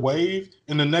solid wave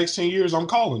in the next 10 years, I'm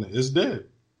calling it. It's dead.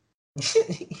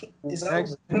 It's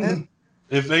over.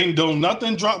 If they don't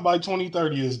nothing drop by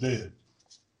 2030, it's dead.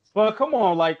 But come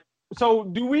on, like, so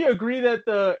do we agree that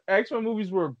the X-Men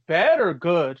movies were bad or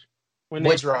good when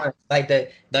they dropped? Like the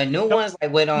new ones,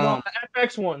 like with the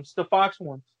FX ones, the Fox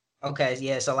ones. Okay,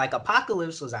 yeah. So like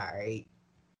Apocalypse was alright.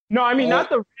 No, I mean not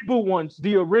the reboot ones,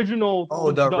 the original.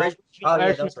 The original. Oh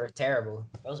yeah, those were terrible.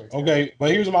 Okay,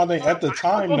 but here's my thing. At the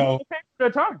time, though. Okay for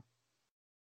the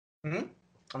time.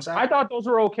 I'm sorry. I thought those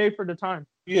were okay for the time.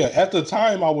 Yeah, at the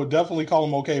time, I would definitely call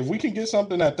them okay. If we can get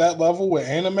something at that level with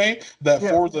anime that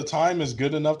for the time is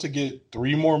good enough to get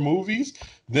 3 more movies,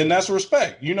 then that's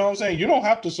respect. You know what I'm saying? You don't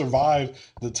have to survive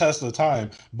the test of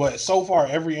time. But so far,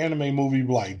 every anime movie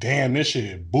be like, damn, this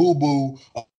shit boo-boo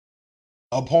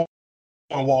upon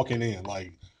walking in.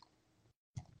 Like,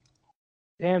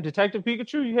 damn, Detective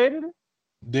Pikachu, you hated it?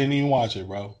 Didn't even watch it,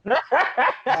 bro.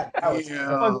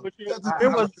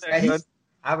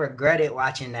 I regretted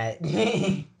watching that. I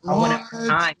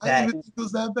didn't think it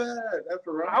was that bad.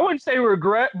 After I wouldn't say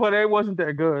regret, but it wasn't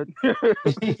that good.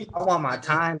 I want my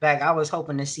time back. I was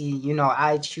hoping to see,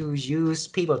 I choose use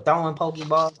people throwing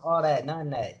Pokeballs, all that. None of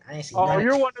that. I ain't see. Oh,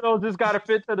 you're one of those that's got to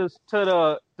fit to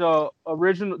the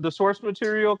original, the source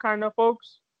material kind of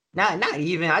folks. Not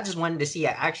even. I just wanted to see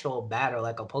an actual battle,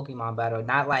 like a Pokemon battle,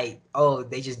 not like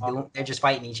they're just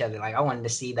fighting each other. Like I wanted to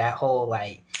see that whole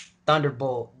like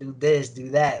Thunderbolt, do this, do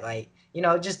that, like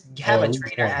just have a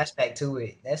trainer aspect to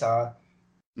it. That's all.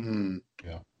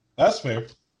 Yeah, that's fair.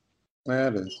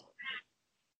 That is.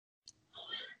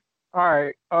 All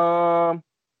right.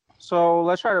 So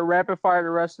let's try to rapid fire the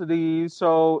rest of these.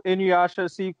 So Inuyasha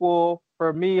sequel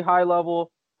for me, high level.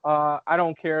 I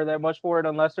don't care that much for it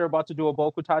unless they're about to do a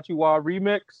Boku Tachiwa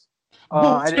remix.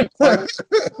 I didn't like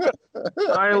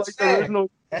the original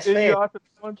Inuyasha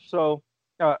one, so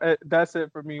that's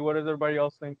it for me. What does everybody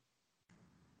else think?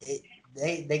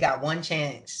 They got one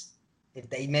chance. If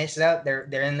they mess up, they're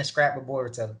in the scrap with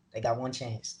Boruto. They got one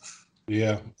chance.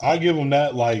 Yeah, I give them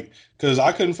that, like, because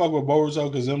I couldn't fuck with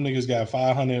Boruto because them niggas got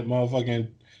 500 motherfucking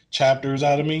chapters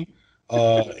out of me.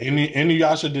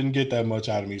 Inuyasha didn't get that much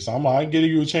out of me, so I'm like, I give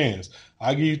you a chance.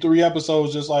 I give you 3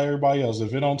 episodes just like everybody else.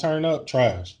 If it don't turn up,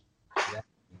 trash.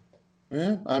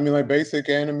 Yeah, I mean, like basic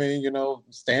anime,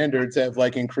 standards have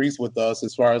like increased with us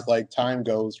as far as like time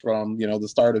goes from, the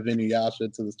start of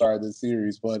Inuyasha to the start of the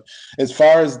series. But as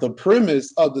far as the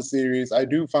premise of the series, I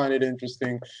do find it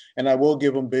interesting, and I will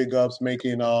give them big ups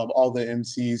making all the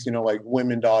MCs, like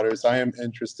women daughters. I am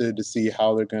interested to see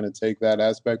how they're going to take that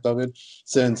aspect of it,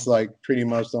 since like pretty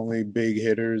much the only big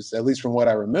hitters, at least from what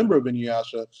I remember of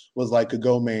Inuyasha, was like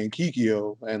Kagome and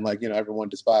Kikyo, and like everyone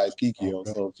despised Kikyo,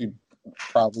 so she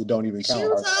probably don't even count. She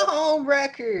was a home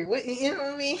record. You know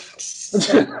what I mean?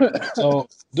 So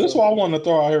this is what I want to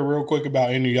throw out here real quick about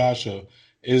Inuyasha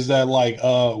is that like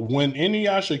when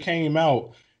Inuyasha came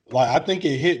out, like I think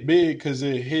it hit big because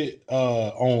it hit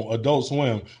on Adult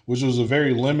Swim, which was a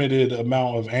very limited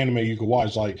amount of anime you could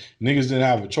watch. Like niggas didn't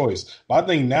have a choice. But I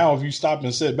think now if you stop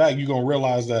and sit back, you're gonna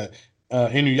realize that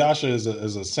Inuyasha is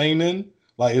a seinen,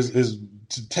 like is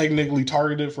technically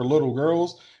targeted for little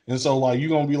girls. And so, like, you're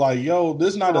going to be like, yo, this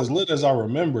is not as lit as I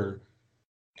remember.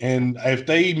 And if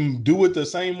they do it the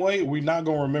same way, we're not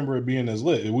going to remember it being as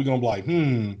lit. We're going to be like,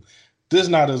 this is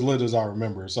not as lit as I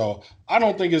remember. So I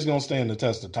don't think it's going to stand the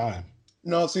test of time.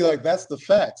 No, see, like that's the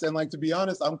facts. And like to be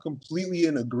honest, I'm completely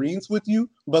in agreement with you.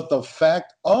 But the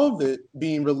fact of it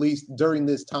being released during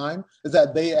this time is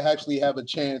that they actually have a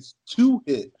chance to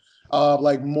hit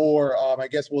like more I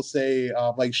guess we'll say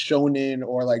like shonen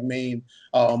or like main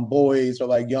boys or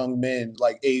like young men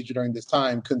like age during this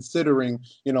time, considering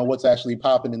what's actually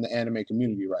popping in the anime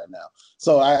community right now.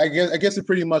 So I guess it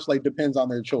pretty much like depends on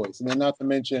their choice. And then not to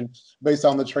mention, based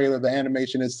on the trailer, the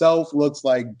animation itself looks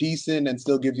like decent and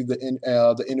still gives you the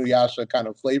Inuyasha kind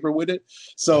of flavor with it.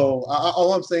 So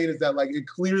all I'm saying is that like it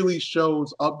clearly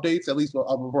shows updates, at least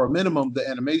for a minimum, the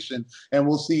animation, and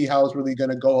we'll see how it's really going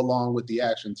to go along with the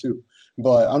action too.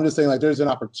 But I'm just saying like there's an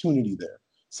opportunity there.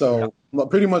 So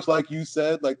pretty much like you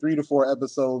said, like 3 to 4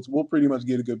 episodes, we'll pretty much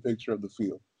get a good picture of the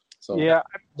field. So yeah,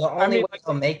 The only way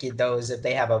they'll make it though is if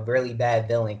they have a really bad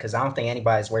villain, because I don't think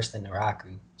anybody's worse than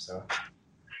Naraku. So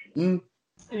you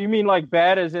mean like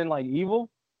bad as in like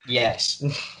evil? yes.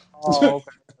 Oh, okay.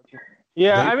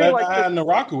 Yeah, They I mean like had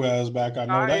Naraku ass back. I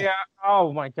know that. yeah.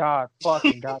 Oh my god,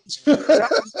 fucking god. That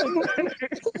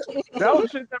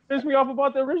was shit that pissed me off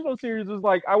about the original series. Was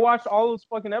like I watched all those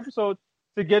fucking episodes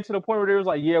to get to the point where they was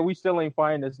like, yeah, we still ain't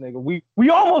finding this nigga. We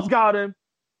almost got him,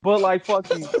 but like fuck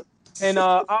you. And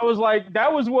I was like,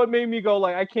 that was what made me go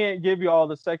like, I can't give y'all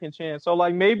the second chance. So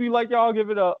like maybe like y'all give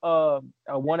it a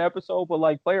one episode, but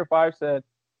like Player 5 said,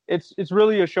 it's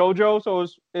really a shoujo, so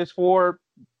it's for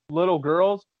little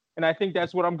girls. And I think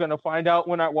that's what I'm gonna find out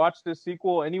when I watch this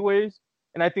sequel, anyways.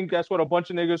 And I think that's what a bunch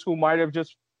of niggas who might have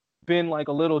just been like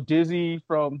a little dizzy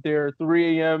from their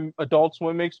 3 a.m. Adult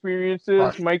Swim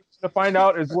experiences might find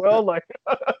out as well. Like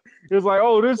it's like,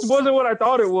 oh, this wasn't what I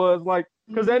thought it was. Like,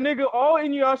 because that nigga, all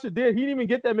Inuyasha did, he didn't even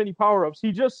get that many power ups.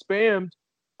 He just spammed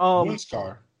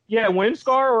Windscar. Yeah,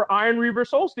 Windscar or Iron Reaver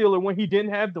Soul Stealer when he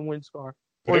didn't have the Windscar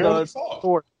or the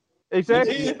sword.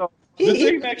 Exactly. The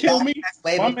thing that killed me,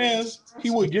 my man's,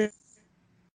 he would get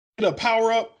a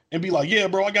power up and be like, yeah,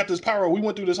 bro, I got this power up. We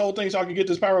went through this whole thing so I could get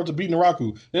this power up to beat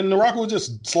Naraku. Then Naraku would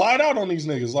just slide out on these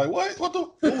niggas. Like, what? What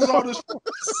was all this for?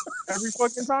 Every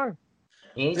fucking time.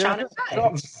 He ain't trying to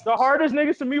die. The hardest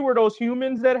niggas to me were those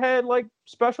humans that had like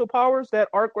special powers. That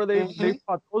arc where they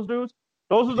fought those dudes.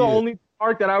 Those are the only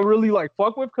arc that I really like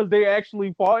fuck with because they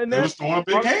actually fought in that. They was throwing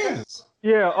big hands.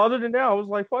 Yeah. Other than that, I was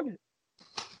like, fuck it.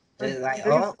 Like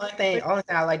only thing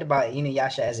I liked about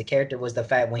Inuyasha as a character was the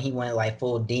fact when he went like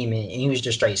full demon and he was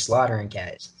just straight slaughtering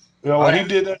cats. Yeah, well, he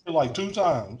did that like 2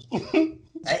 times.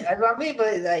 That's what I mean,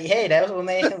 but like, hey, that's what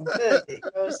made him good. You know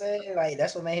what I'm saying? Like,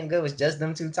 that's what made him good was just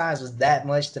them 2 times was that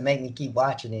much to make me keep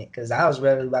watching it because I was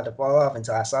really about to fall off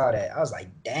until I saw that. I was like,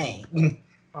 dang.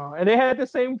 And they had the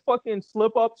same fucking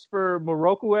slip ups for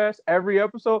Moroku ass every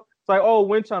episode. It's like, oh,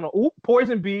 wind tunnel, oop,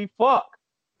 poison bee, fuck.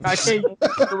 I can't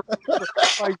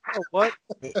like what?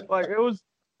 Like it was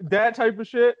that type of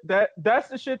shit. That's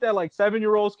the shit that like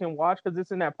 7-year-olds can watch because it's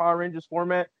in that Power Rangers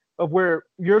format of where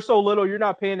you're so little, you're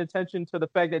not paying attention to the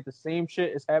fact that the same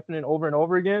shit is happening over and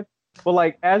over again. But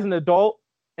like as an adult,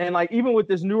 and like even with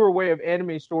this newer way of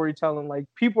anime storytelling, like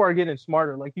people are getting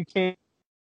smarter. Like you can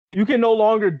no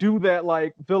longer do that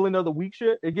like villain of the week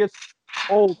shit. It gets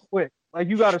old quick. Like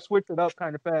you got to switch it up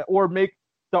kind of fast or make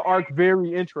the arc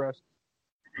very interesting.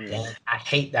 Yeah, I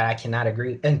hate that I cannot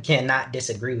agree and cannot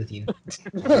disagree with you.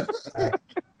 It's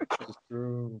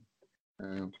true.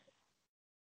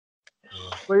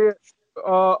 But yeah,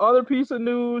 other piece of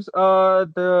news, I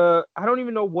don't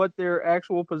even know what their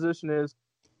actual position is,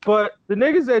 but the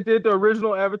niggas that did the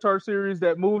original Avatar series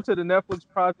that moved to the Netflix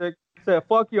project said,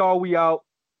 fuck y'all, we out.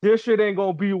 This shit ain't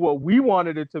gonna be what we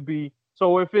wanted it to be.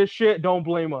 So if it's shit, don't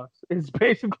blame us. It's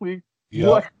basically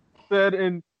what said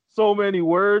in so many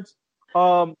words.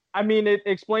 I mean, it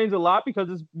explains a lot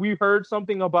because we heard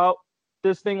something about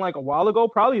this thing like a while ago,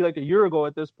 probably like a year ago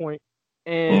at this point,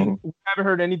 and we haven't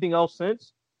heard anything else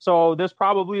since. So this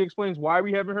probably explains why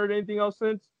we haven't heard anything else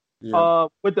since. Yeah.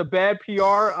 With the bad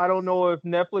PR, I don't know if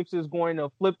Netflix is going to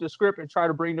flip the script and try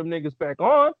to bring them niggas back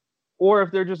on, or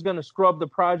if they're just going to scrub the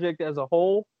project as a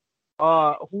whole.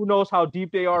 Who knows how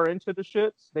deep they are into the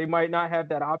shits? They might not have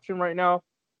that option right now.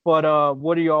 But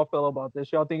what do y'all feel about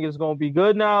this? Y'all think it's going to be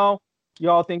good now?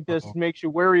 Y'all think this makes you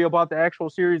worry about the actual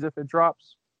series if it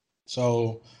drops?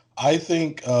 So I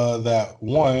think that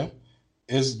one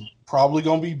is probably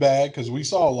going to be bad because we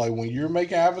saw like when you're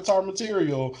making Avatar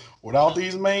material without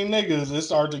these main niggas, it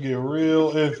started to get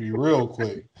real iffy real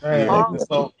quick.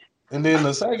 And then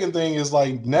the second thing is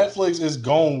like Netflix is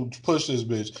going to push this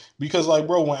bitch because like,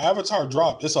 bro, when Avatar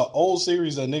dropped, it's an old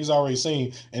series that niggas already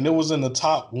seen and it was in the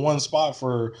top 1 spot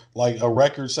for like a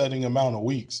record setting amount of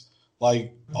weeks.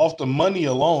 Like off the money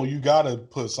alone, you got to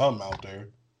put something out there.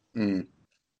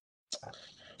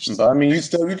 But I mean,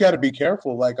 you got to be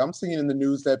careful. Like I'm seeing in the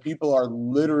news that people are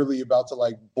literally about to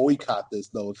like boycott this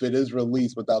though if it is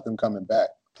released without them coming back.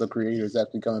 The creators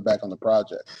actually coming back on the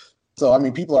project. So I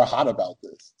mean, people are hot about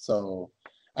this. So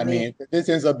I mean, if this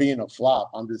ends up being a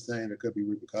flop, I'm just saying there could be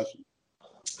repercussions.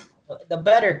 The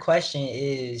better question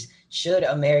is, should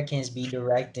Americans be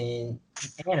directing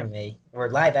anime or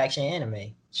live action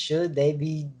anime? Should they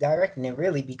be directing it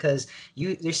really? Because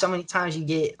there's so many times you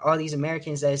get all these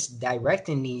Americans that's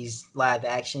directing these live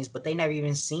actions, but they never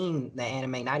even seen the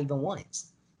anime, not even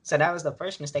once. So that was the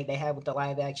first mistake they had with the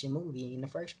live action movie in the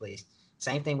first place.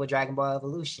 Same thing with Dragon Ball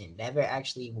Evolution. Never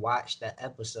actually watched the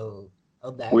episode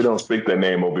of that. We don't speak that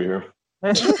name over here.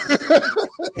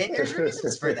 There's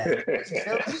reasons for that.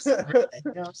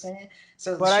 You know what I'm saying?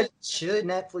 So should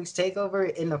Netflix take over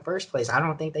in the first place? I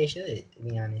don't think they should, to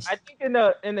be honest. I think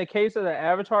in the case of the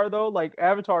Avatar though, like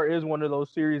Avatar is one of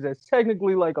those series that's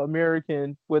technically like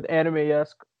American with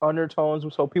anime-esque undertones,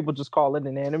 so people just call it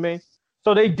an anime.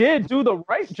 So they did do the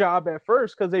right job at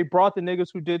first because they brought the niggas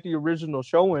who did the original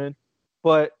show in,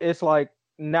 but it's like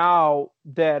now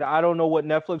that I don't know what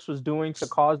Netflix was doing to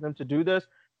cause them to do this.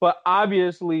 But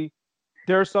obviously,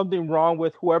 there's something wrong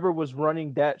with whoever was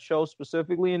running that show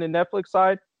specifically in the Netflix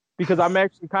side, because I'm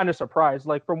actually kind of surprised.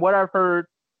 Like from what I've heard,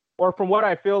 or from what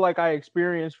I feel like I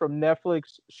experienced from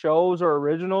Netflix shows or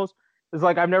originals, is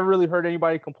like I've never really heard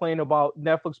anybody complain about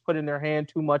Netflix putting their hand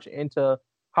too much into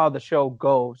how the show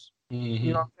goes. Mm-hmm.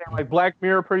 You know what I'm saying? Like Black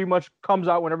Mirror pretty much comes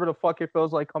out whenever the fuck it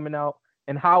feels like coming out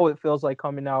and how it feels like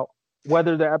coming out,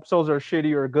 whether the episodes are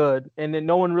shitty or good. And then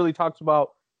no one really talks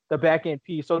about the back end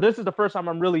piece. So this is the first time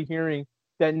I'm really hearing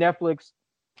that Netflix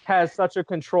has such a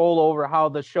control over how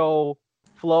the show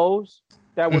flows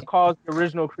that would cause the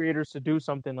original creators to do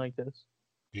something like this.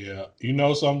 Yeah, you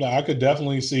know something, I could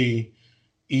definitely see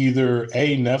either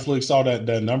Netflix saw that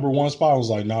number one spot, was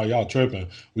like, nah, y'all tripping.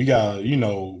 We gotta,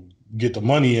 get the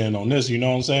money in on this, you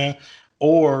know what I'm saying?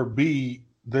 Or B,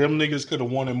 them niggas could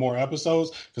have wanted more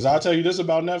episodes. Because I'll tell you this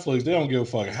about Netflix, they don't give a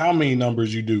fuck how many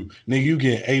numbers you do. Nigga, you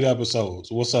get 8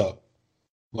 episodes. What's up?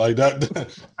 Like that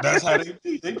that's how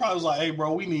they probably was like, hey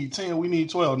bro, we need 10, we need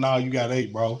 12. Now you got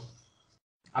 8, bro.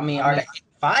 I mean, are they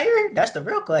fire? That's the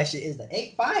real question. Is the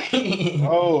 8 fire?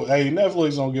 Oh, hey,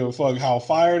 Netflix don't give a fuck how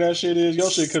fire that shit is.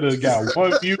 Your shit could have got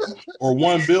 1 view or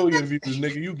 1 billion views,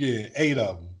 nigga. You get 8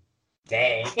 of them.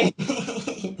 Dang. It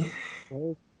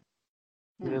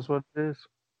is what it is.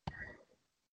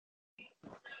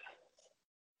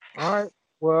 All right.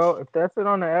 Well, if that's it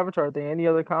on the Avatar thing, any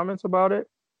other comments about it?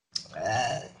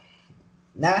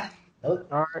 Nah. Nope.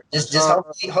 All right. Just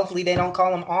hopefully they don't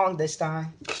call him Ong this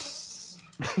time.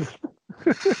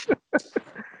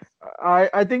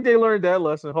 I think they learned that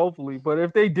lesson, hopefully. But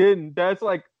if they didn't, that's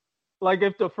like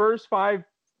if the first 5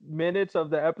 minutes of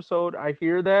the episode I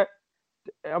hear that,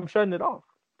 I'm shutting it off.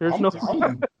 I'm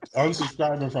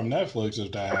unsubscribing from Netflix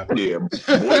if that happens. Yeah,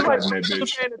 paying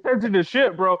attention to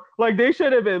shit, bro. Like they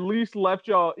should have at least left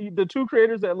y'all. The 2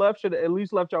 creators that left should have at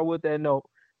least left y'all with that note.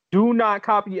 Do not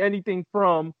copy anything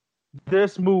from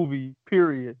this movie.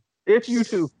 Period. If you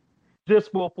do,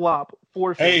 this will flop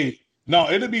for sure. Hey,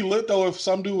 no, it'd be lit though if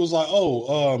some dude was like,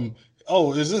 "Oh,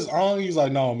 is this on?" He's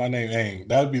like, "No, my name ain't."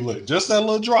 That'd be lit. Just that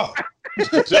little drop.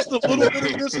 Just a little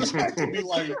bit of disrespect to be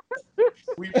like,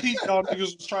 we peeped y'all niggas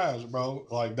was trash, bro.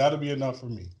 Like that'd be enough for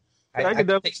me. I can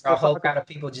picture a whole crowd of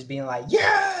people just being like,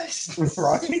 "Yes!"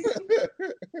 Right.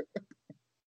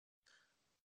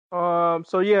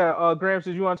 So yeah, Gramps,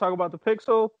 did you want to talk about the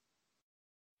Pixel?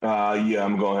 Yeah,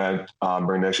 I'm going to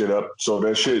bring that shit up. So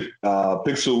that shit, the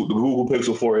Google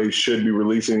Pixel 4a should be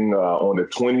releasing on the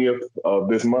 20th of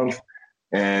this month.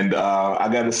 And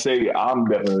I got to say, I'm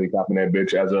definitely copying that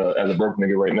bitch as a broke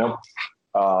nigga right now.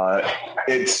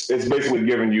 It's basically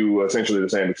giving you essentially the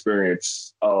same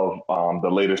experience of the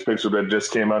latest Pixel that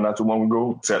just came out not too long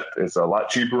ago, except it's a lot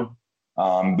cheaper.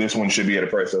 This one should be at a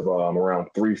price of around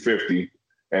 $350,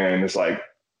 and it's like,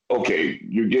 okay,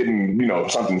 you're getting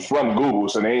something from Google,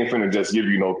 so they ain't finna just give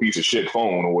you a piece of shit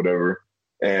phone or whatever.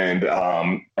 And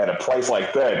at a price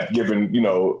like that, given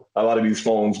a lot of these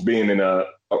phones being in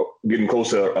getting close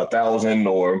to 1,000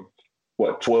 or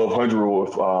 1,200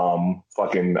 with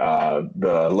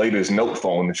the latest Note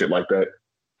phone and shit like that.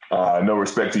 No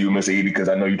respect to you, Miss Edie, because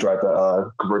I know you tried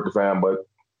to convert the fam, but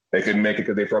they couldn't make it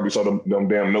because they probably saw them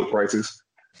damn Note prices.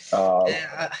 I'm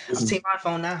Team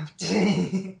iPhone now.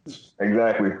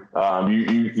 Exactly.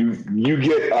 You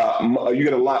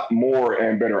get a lot more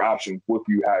and better options with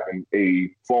you having a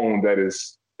phone that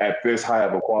is at this high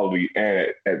of a quality and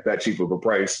at that cheap of a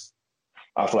price.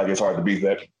 I feel like it's hard to beat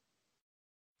that.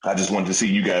 I just wanted to see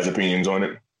you guys' opinions on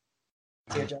it.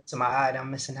 Teardrop to my eye,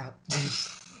 I'm missing out.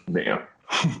 Damn.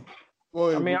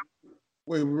 Wait, I mean,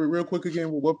 wait, real quick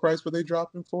again. What price were they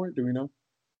dropping for it? Do we know?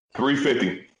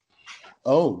 $350.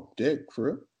 Oh, dick, for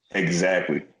real?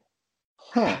 Exactly.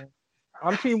 Huh.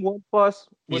 I'm Team OnePlus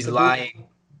with He's the lying.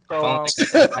 So,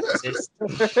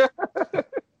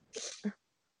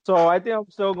 so I think I'm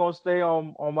still gonna stay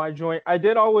on my joint. I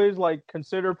did always like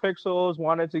consider Pixels,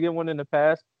 wanted to get one in the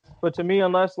past, but to me,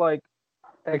 unless like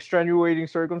extenuating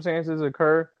circumstances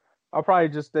occur, I'll probably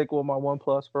just stick with my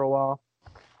OnePlus for a while.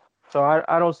 So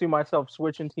I don't see myself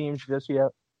switching teams just yet.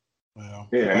 Yeah,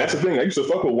 and that's the thing. I used to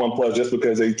fuck with OnePlus just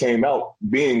because they came out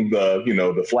being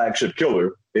the flagship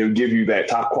killer. It would give you that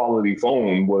top quality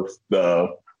phone with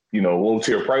the low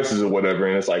tier prices or whatever.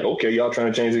 And it's like, okay, y'all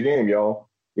trying to change the game, y'all.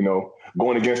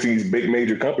 Going against these big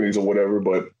major companies or whatever.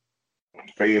 But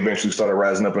they eventually started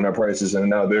rising up in their prices, and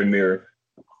now they're near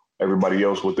everybody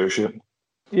else with their shit.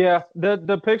 Yeah,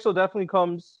 the Pixel definitely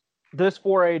comes. This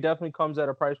 4A definitely comes at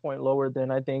a price point lower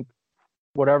than I think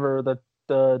whatever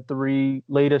the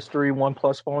latest three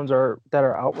OnePlus phones are that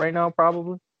are out right now,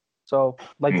 probably. So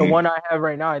like the one I have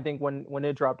right now, I think when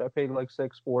it dropped, I paid like $6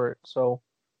 for it. So,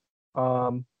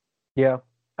 yeah,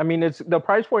 I mean it's the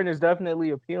price point is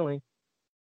definitely appealing.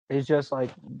 It's just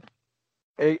like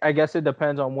I guess it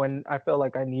depends on when I feel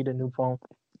like I need a new phone.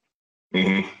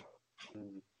 Mm-hmm.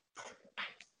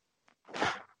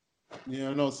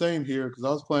 Yeah, no, same here. Because I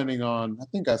was planning on. I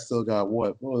think I still got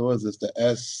what was this? The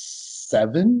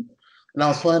S7, and I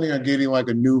was planning on getting like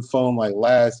a new phone like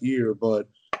last year. But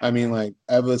I mean, like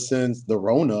ever since the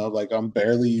Rona, like I'm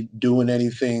barely doing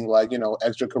anything like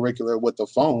extracurricular with the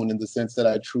phone in the sense that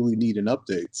I truly need an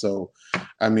update. So,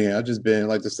 I mean, I've just been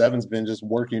like the seven's been just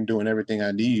working, doing everything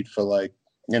I need for like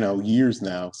years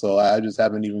now. So I just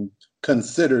haven't even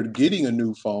considered getting a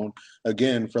new phone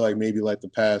again for like maybe like the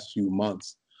past few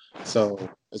months. So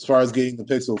as far as getting the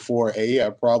Pixel 4a, I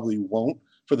probably won't,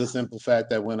 for the simple fact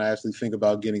that when I actually think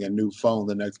about getting a new phone,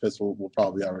 the next Pixel will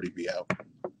probably already be out.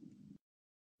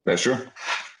 That's true.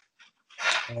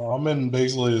 I'm in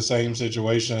basically the same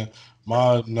situation.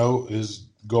 My Note is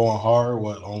going hard,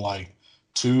 on like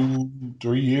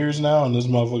 2-3 years now, and this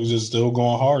motherfucker's just still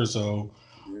going hard. So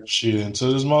shit,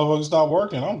 until this motherfucker stop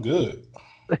working, I'm good.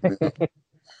 Yeah.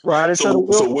 Right into the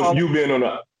wheel. So with you being on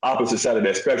the opposite side of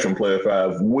that spectrum, Player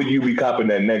 5, would you be copping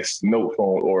that next Note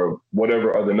phone or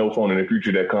whatever other Note phone in the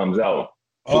future that comes out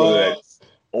for that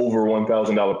over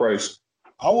 $1,000 price?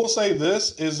 I will say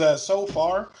this is that so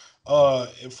far,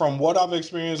 from what I've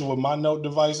experienced with my Note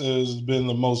device, it has been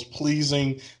the most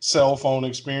pleasing cell phone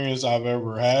experience I've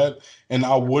ever had, and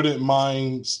I wouldn't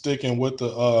mind sticking with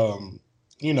the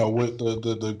with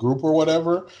the group or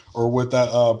whatever, or with that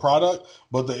product.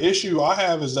 But the issue I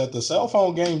have is that the cell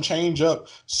phone game change up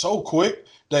so quick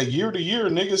that year to year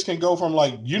niggas can go from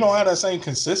like you don't have that same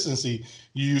consistency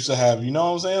you used to have. You know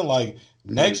what I'm saying? Like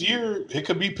next year it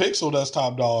could be Pixel that's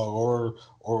top dog, or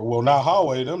well, not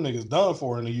Huawei. Them niggas done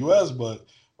for in the US, but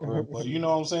you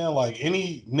know what I'm saying? Like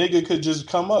any nigga could just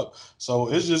come up.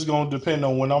 So it's just gonna depend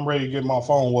on when I'm ready to get my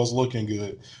phone, what's looking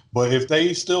good. But if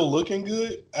they still looking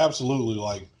good, absolutely,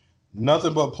 like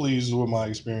nothing but pleased with my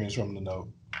experience from the Note.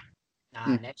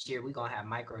 Nah, next year we gonna have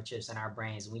microchips in our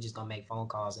brains and we just gonna make phone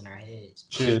calls in our heads.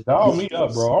 Shit, dial me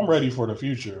up, bro. I'm ready for the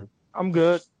future. I'm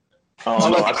good. I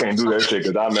don't know. I can't do that shit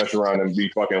because I mess around and be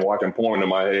fucking watching porn in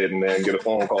my head and then get a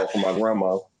phone call from my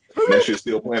grandma. And that shit's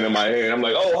still playing in my head. I'm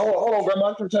like, oh, hold on,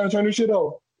 grandma. I'm trying to turn this shit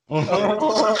off. Hey,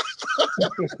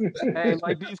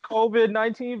 like these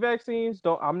COVID-19 vaccines,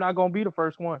 I'm not gonna be the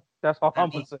first one. That's all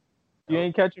I'm gonna say. You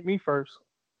ain't catching me first.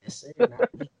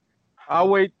 I'll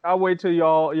wait till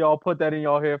y'all put that in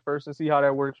y'all head first and see how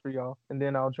that works for y'all, and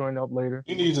then I'll join up later.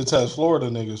 You need to test Florida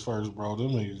niggas first, bro. Them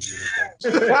niggas.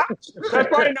 That's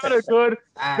probably not a good.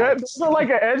 That's not like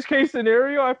an edge case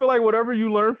scenario. I feel like whatever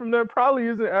you learn from them probably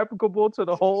isn't applicable to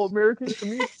the whole American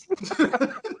community.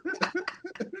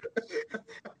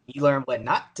 You learn what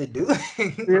not to do.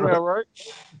 Yeah,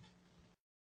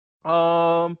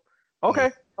 right.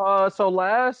 Okay. So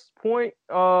last point.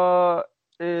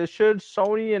 Is should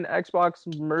Sony and Xbox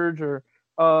merger?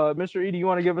 Mr. E, do you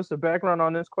want to give us the background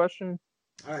on this question?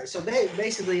 All right, so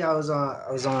basically, I was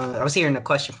hearing a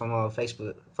question from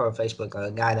Facebook, a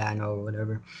guy that I know or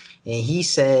whatever, and he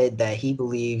said that he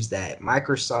believes that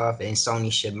Microsoft and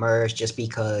Sony should merge just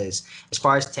because, as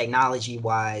far as technology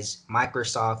wise,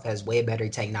 Microsoft has way better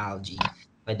technology,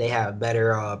 but they have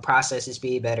better processing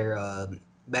speed, better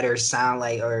sound,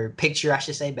 like, or picture, I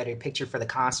should say, better picture for the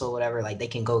console, whatever. Like they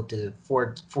can go to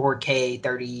 4K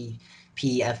 30.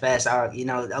 PFS.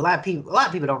 A lot of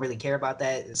people don't really care about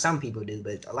that. Some people do,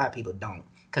 but a lot of people don't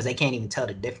because they can't even tell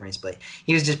the difference. But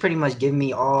he was just pretty much giving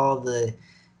me all the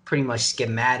pretty much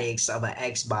schematics of an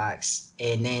Xbox,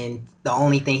 and then the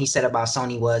only thing he said about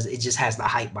Sony was it just has the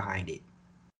hype behind it,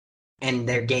 and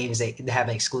their games that have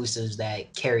exclusives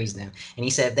that carries them. And he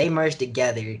said if they merge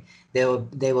together, they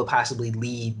will possibly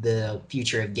lead the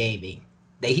future of gaming.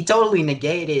 He totally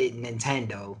negated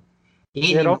Nintendo. He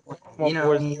didn't don't even, come on, you know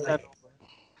what I boys. mean? Like,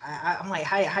 I'm like,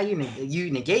 how you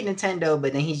negate Nintendo,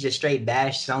 but then he just straight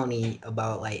bashed Sony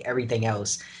about like everything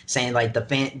else, saying like the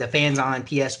fans on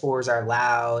PS4s are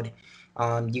loud.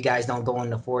 You guys don't go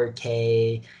into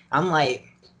 4K. I'm like,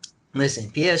 listen,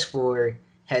 PS4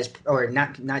 has, or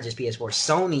not just PS4,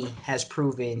 Sony has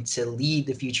proven to lead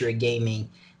the future of gaming.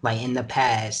 Like in the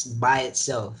past, by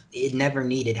itself, it never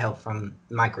needed help from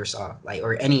Microsoft, like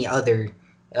or any other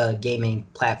gaming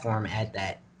platform at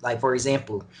that. Like for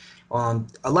example, how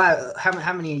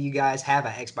many of you guys have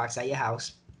an Xbox at your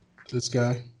house? This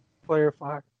guy. Player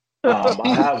 5. I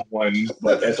have one,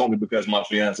 but that's only because my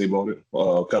fiance bought it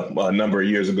a number of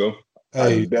years ago. I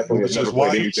Hey, definitely have which is never why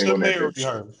played you anything should on that marry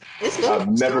bitch. her. I've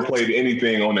never played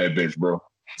anything on that bitch, bro.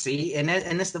 See, and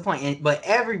that's the point. But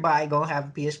everybody gonna have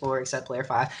a PS4 except Player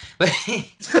 5.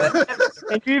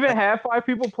 And you even have 5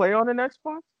 people play on an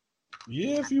Xbox?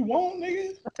 Yeah, if you want,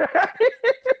 nigga.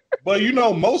 But you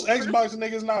know, most Xbox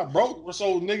niggas not broke,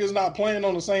 so niggas not playing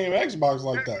on the same Xbox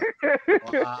like that.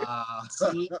 Wow.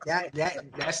 See,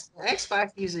 that's Xbox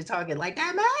usually talking like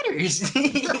that matters.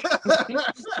 You know what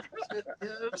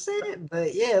I'm saying?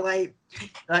 But yeah, like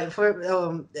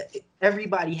for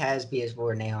everybody has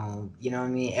PS4 now. You know what I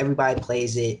mean? Everybody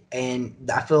plays it, and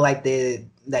I feel like that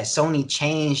Sony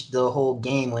changed the whole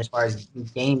game as far as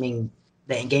gaming.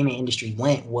 The gaming industry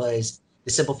went was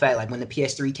the simple fact, like when the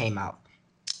PS3 came out.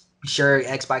 Sure,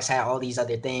 Xbox had all these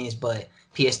other things, but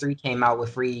PS3 came out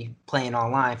with free playing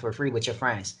online for free with your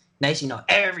friends. Next, you know,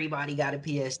 everybody got a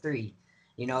PS3.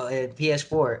 You know,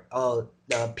 PS4,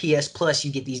 the PS Plus,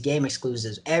 you get these game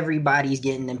exclusives. Everybody's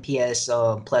getting them PS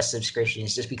Plus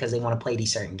subscriptions just because they want to play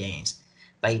these certain games.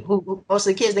 Like most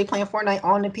of the kids, they playing Fortnite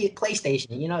on the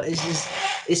PlayStation. You know,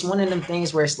 it's one of them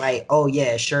things where it's like, oh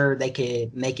yeah, sure, they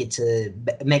could make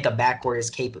a backwards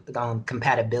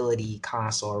compatibility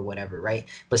console or whatever, right?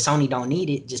 But Sony don't need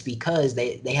it just because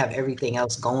they have everything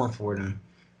else going for them,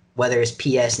 whether it's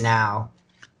PS Now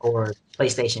or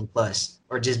PlayStation Plus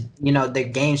or just their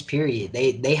games. Period.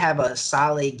 They have a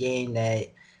solid game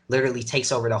that literally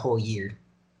takes over the whole year.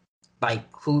 Like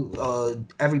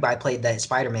everybody played that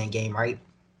Spider-Man game, right?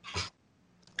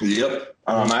 Yep.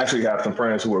 I actually have some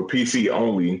friends who are PC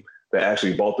only that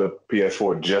actually bought the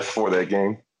PS4 just for that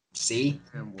game. See,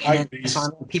 and that's why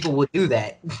people would do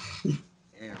that.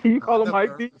 Can you call them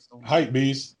hype beast? Hype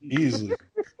beast, easily.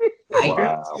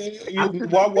 Wow.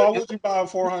 Why would you buy a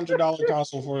 $400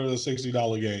 console for a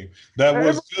 $60 game? That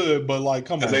was good, but like,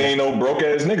 come on. Because they ain't no broke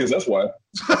ass niggas. That's why.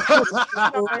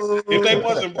 If they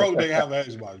wasn't broke, they have an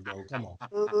Xbox, bro. Come on.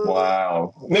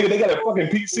 Wow. Nigga, they got a fucking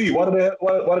PC. Why do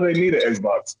they need an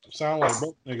Xbox? Sound like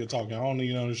broke nigga talking. I don't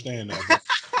even understand that.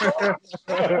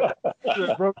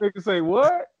 Broke nigga say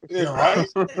what? Yeah, right.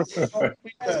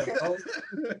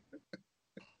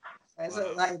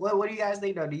 So, like, what do you guys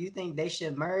think though? Do you think they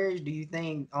should merge? Do you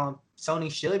think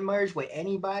Sony should merge with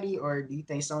anybody, or do you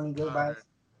think Sony goodbye?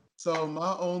 So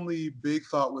my only big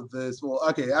thought with this, well,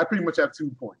 okay, I pretty much have 2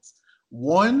 points.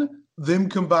 One, them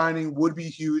combining would be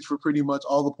huge for pretty much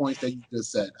all the points that you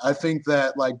just said. I think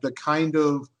that like the kind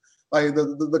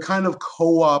of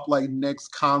co-op like next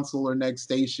console or next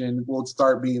station will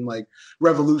start being like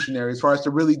revolutionary as far as to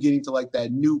really getting to like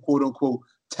that new quote unquote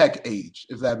tech age,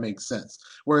 if that makes sense.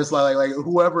 Where it's like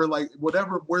whoever, like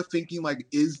whatever we're thinking like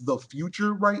is the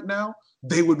future right now,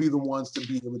 they would be the ones to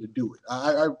be able to do it.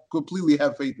 I completely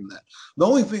have faith in that. The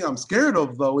only thing I'm scared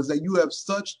of, though, is that you have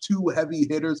such 2 heavy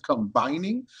hitters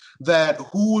combining that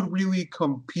who would really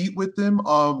compete with them,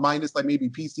 minus like maybe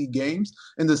PC games,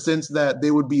 in the sense that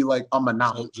they would be like a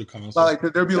monopoly. Like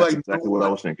there'd be like exactly what I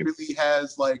was thinking. Really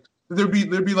has like there'd be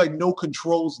like no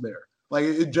controls there. Like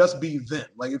it'd just be them.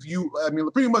 Like if you, I mean,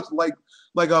 pretty much like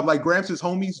Gramps'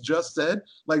 homies just said,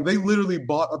 like they literally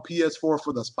bought a PS4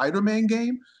 for the Spider-Man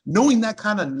game. Knowing that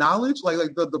kind of knowledge, like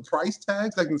the price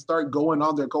tags that can start going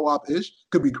on their co-op-ish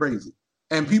could be crazy,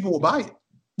 and people will buy it.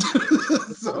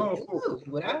 So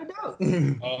without a doubt.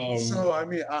 So I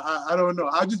mean, I don't know.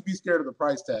 I'd just be scared of the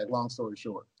price tag. Long story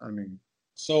short, I mean.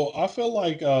 So I feel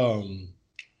like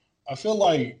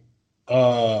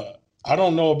I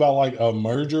don't know about like a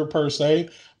merger per se,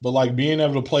 but like being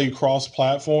able to play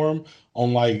cross-platform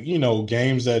on like,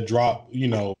 games that drop,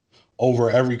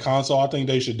 over every console, I think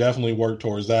they should definitely work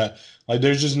towards that. Like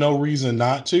there's just no reason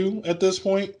not to at this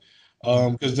point.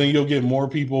 Because then you'll get more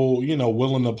people,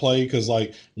 willing to play. Because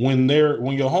like when your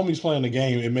homies playing the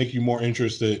game, it make you more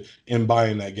interested in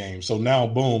buying that game. So now,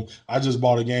 boom, I just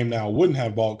bought a game now I wouldn't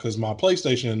have bought because my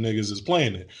PlayStation niggas is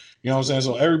playing it. You know what I'm saying?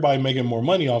 So everybody making more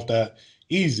money off that,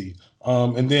 easy.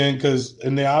 And then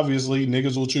obviously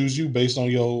niggas will choose you based on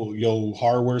your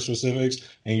hardware specifics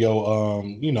and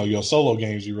your solo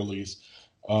games you release.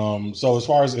 So as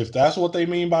far as if that's what they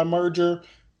mean by merger,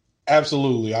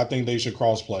 absolutely, I think they should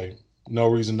crossplay. No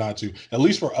reason not to. At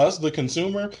least for us, the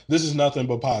consumer, this is nothing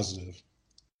but positive.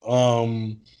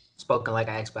 Spoken like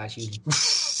an Xbox user.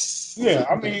 Yeah,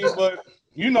 I mean, but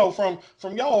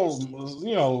from y'all,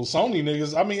 Sony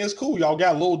niggas, I mean, it's cool. Y'all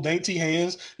got little dainty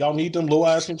hands. Y'all need them little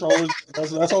ass controllers.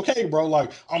 That's okay, bro.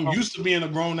 Like, I'm used to being a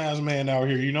grown ass man out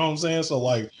here. You know what I'm saying? So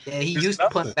like, yeah, he used to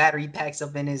put battery packs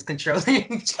up in his controller.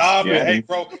 Stop it, hey,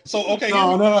 bro. So okay,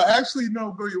 no. Actually,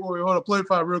 no. Wait, hold on. Play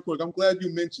five real quick. I'm glad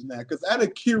you mentioned that because out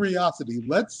of curiosity,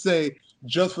 let's say,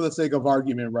 just for the sake of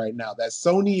argument, right now, that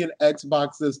Sony and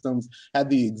Xbox systems had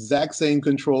the exact same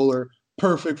controller,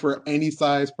 perfect for any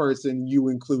size person, you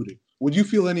included. Would you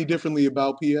feel any differently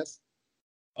about PS?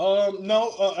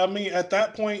 No. I mean, at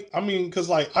that point, because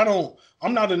like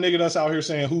I'm not a nigga that's out here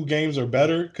saying who games are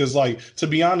better. Because like, to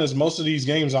be honest, most of these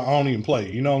games I don't even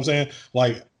play. You know what I'm saying?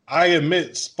 Like, I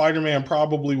admit Spider-Man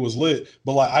probably was lit,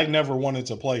 but like I never wanted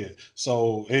to play it,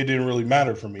 so it didn't really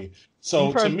matter for me.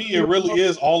 So to me, it really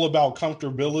is all about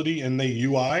comfortability and the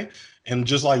UI and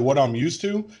just like what I'm used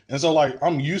to. And so like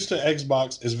I'm used to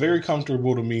Xbox. It's very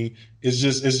comfortable to me. It's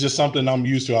just something I'm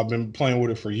used to. I've been playing with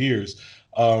it for years.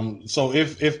 So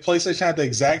if PlayStation had the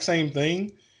exact same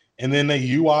thing, and then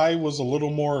the UI was a little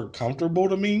more comfortable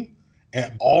to me,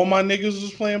 and all my niggas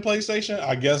was playing PlayStation,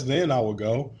 I guess then I would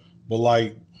go. But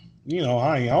like, I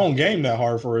don't game that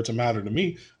hard for it to matter to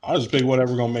me. I'll just pick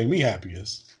whatever gonna make me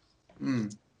happiest.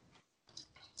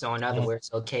 So in other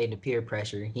words, okay, the peer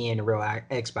pressure. He ain't a real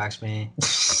Xbox fan.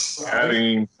 I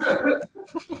mean,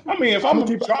 if I'm gonna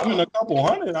be dropping a couple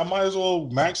hundred, I might as well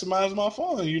maximize my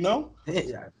fun, I hear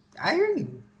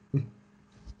you.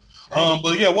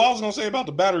 But yeah, what I was gonna say about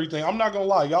the battery thing, I'm not gonna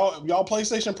lie, y'all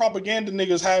PlayStation propaganda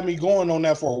niggas had me going on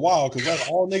that for a while because that's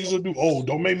all niggas would do. Oh,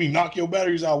 don't make me knock your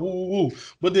batteries out, woo woo woo.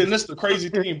 But then this is the crazy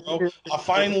thing, bro. I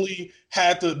finally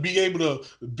had to be able to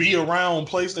be around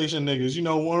PlayStation niggas.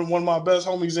 One of my best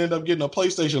homies ended up getting a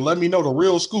PlayStation. Let me know the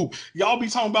real scoop. Y'all be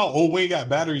talking about, oh, we ain't got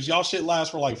batteries. Y'all shit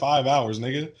lasts for like 5 hours,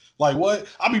 nigga. Like what?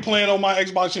 I be playing on my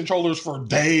Xbox controllers for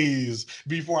days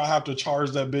before I have to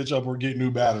charge that bitch up or get new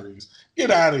batteries.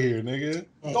 Get out of here, nigga.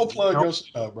 Go plug your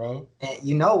shit up, bro.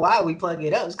 You know why we plug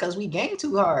it up? It's because we game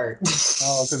too hard.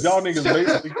 Oh, because y'all niggas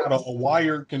basically got a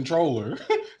wired controller.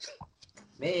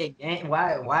 Man,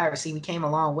 wire. See, we came a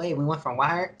long way. We went from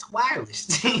wired to wireless.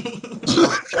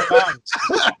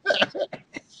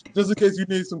 Just in case you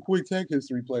need some quick tech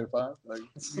history, Play 5. Like,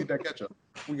 you need that catch up.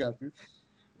 We got you.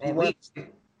 Man,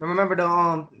 remember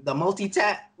the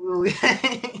multi-tap? When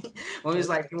it was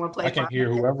like, you want to play? I can hear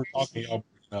whoever talking y'all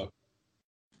up.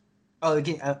 Oh,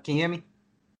 can you hear me?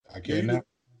 I can now.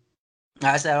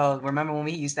 I said, remember when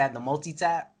we used to have the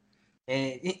multi-tap?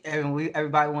 And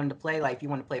everybody wanted to play. Like, if you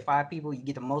want to play 5 people, you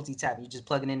get the multi-tap. You just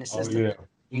plug it in the system. Oh, yeah.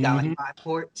 You got like 5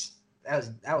 ports.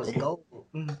 That was gold.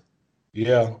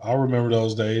 Yeah, I remember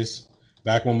those days.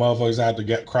 Back when motherfuckers had to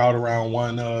get crowd around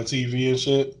one TV and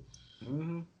shit.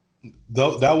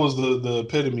 That was the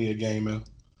epitome of gaming.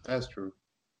 That's true.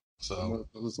 So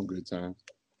those are some good times.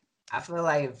 I feel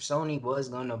like if Sony was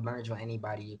going to merge with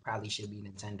anybody, it probably should be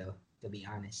Nintendo, to be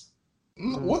honest.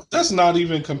 What? That's not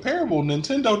even comparable.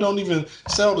 Nintendo don't even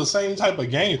sell the same type of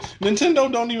game.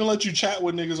 Nintendo don't even let you chat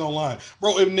with niggas online.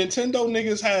 Bro, if Nintendo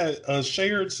niggas had a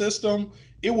shared system,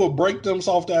 it would break them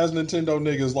soft ass Nintendo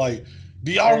niggas. Like,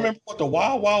 do y'all remember what the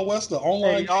Wild Wild West, the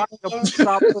online y'all game need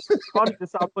to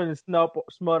stop putting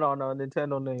smut on a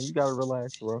Nintendo name. You gotta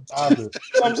relax, bro. Stop it.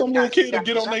 Some little kid to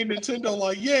get on their Nintendo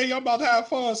like, yeah, y'all about to have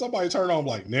fun. Somebody turn on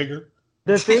like, nigger.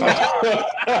 The thing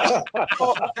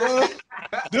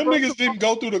them niggas didn't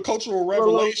go through the cultural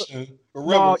revolution.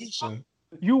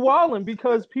 You wildin'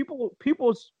 because people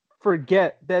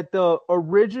forget that the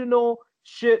original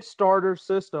shit starter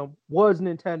system was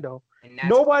Nintendo.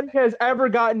 Nobody has ever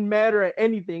gotten madder at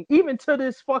anything, even to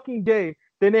this fucking day,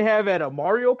 than they have at a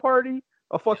Mario Party,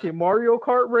 a fucking Mario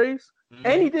Kart race,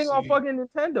 anything on fucking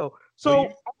Nintendo.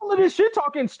 So all of this shit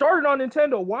talking started on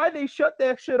Nintendo. Why they shut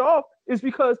that shit off is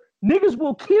because niggas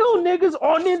will kill niggas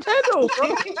on Nintendo,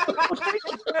 bro.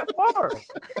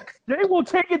 They will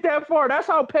take it that far. That's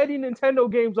how petty Nintendo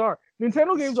games are.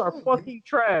 Nintendo games are fucking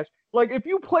trash. Like, if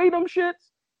you play them shits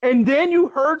and then you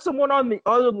heard someone on the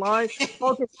other line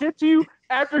talking shit to you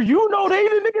After you know they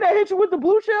the nigga that hit you with the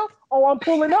blue shell, oh, I'm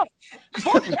pulling up.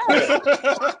 Fuck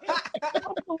that.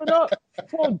 I'm pulling up.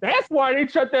 Well, that's why they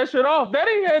shut that shit off. That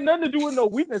ain't had nothing to do with no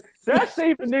weakness. That's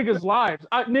saving niggas' lives.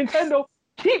 Nintendo,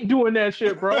 keep doing that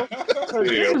shit, bro.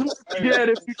 Niggas will be dead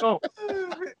if you don't.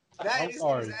 I'm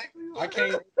sorry. Exactly I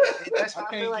can't. That's why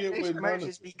I feel like get they with should none merge of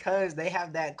is because they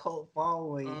have that cult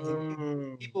following.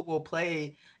 Mm. People will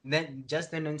play just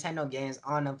the Nintendo games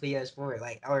on the PS4,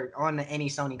 like or on any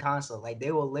Sony console. Like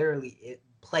they will literally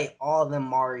play all them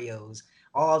Marios,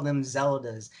 all them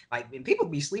Zeldas. Like and people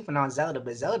be sleeping on Zelda,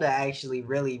 but Zelda actually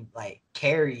really like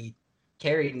carried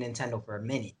Nintendo for a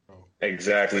minute.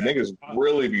 Exactly. Niggas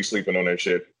really be sleeping on that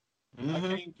shit. I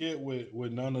can't get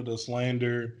with none of the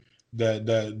slander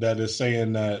that is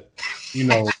saying that, you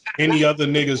know, any other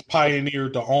niggas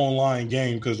pioneered the online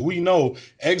game, because we know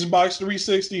Xbox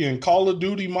 360 and Call of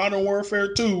Duty Modern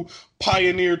Warfare 2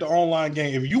 pioneered the online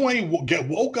game. If you ain't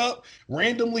woke up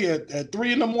randomly at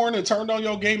 3 in the morning, turned on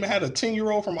your game and had a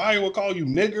 10-year-old from Iowa call you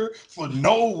nigger for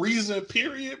no reason,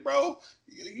 period, bro,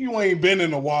 you ain't been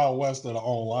in the Wild West of the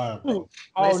online, bro.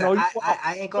 Oh, Listen, no,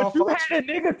 I ain't gonna but you fault had a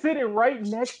nigga sitting right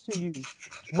next to you,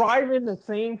 driving the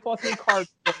same fucking car.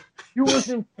 You was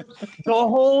in the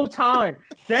whole time.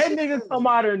 That nigga come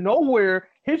out of nowhere,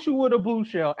 hit you with a blue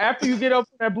shell. After you get up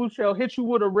in that blue shell, hit you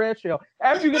with a red shell.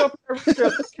 After you get up in that red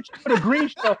shell, hit you with a green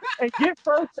shell, and get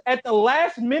first at the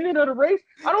last minute of the race.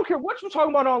 I don't care what you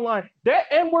talking about online. That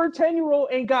N-word 10-year-old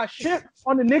ain't got shit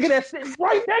on the nigga that's sitting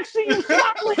right next to you,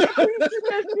 smiling after you did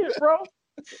that shit, bro.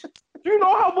 Do you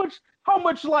know how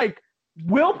much like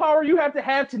willpower you have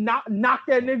to knock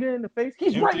that nigga in the face?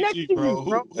 He's right next to you,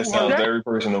 bro. That sounds very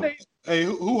personal. Hey,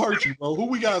 who hurt you, bro? Who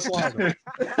we got slaughtered?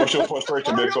 What's your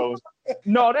frustration, big fellas?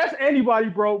 No, that's anybody,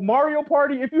 bro. Mario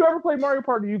Party. If you ever play Mario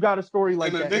Party, you got a story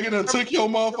like and that. the nigga done took your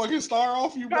motherfucking star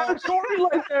off you, bro. Got a story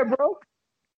like that, bro.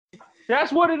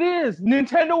 That's what it is.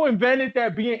 Nintendo invented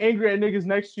that being angry at niggas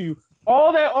next to you.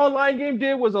 All that online game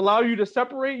did was allow you to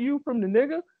separate you from the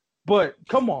nigga. But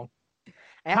come on.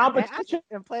 And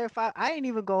Player 5, I ain't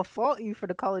even gonna fault you for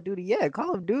the Call of Duty. Yeah,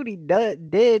 Call of Duty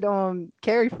did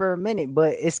carry for a minute,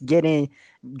 but it's getting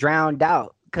drowned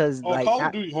out because Call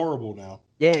of Duty horrible now.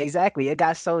 Yeah, exactly. It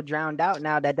got so drowned out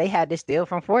now that they had to steal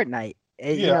from Fortnite.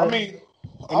 I mean,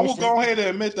 I will go ahead and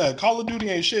admit that Call of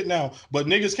Duty ain't shit now, but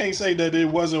niggas can't say that it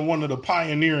wasn't one of the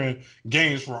pioneering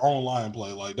games for online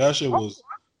play. Like that shit was.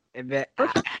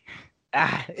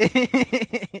 I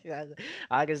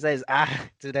can say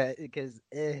to that because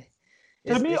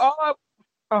to me, all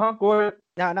go ahead.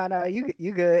 No,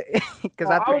 you good because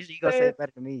I'm pretty sure you gonna say it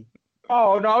better than me.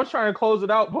 Oh no, I was trying to close it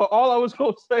out, but all I was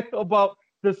gonna say about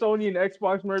the Sony and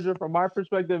Xbox merger, from my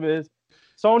perspective, is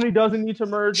Sony doesn't need to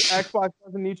merge, Xbox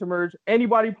doesn't need to merge.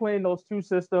 Anybody playing those two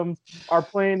systems are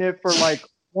playing it for like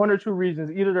one or two reasons.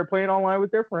 Either they're playing online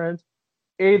with their friends,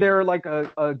 A, they're like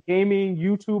a gaming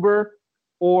YouTuber,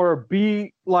 or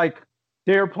B, like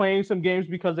they're playing some games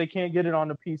because they can't get it on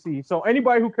the PC. So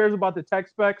anybody who cares about the tech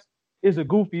specs is a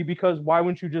goofy, because why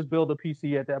wouldn't you just build a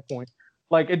PC at that point?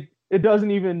 Like it doesn't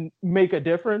even make a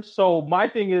difference. So my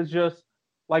thing is just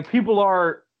like people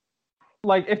are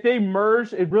like, if they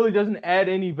merge, it really doesn't add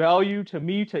any value to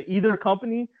me to either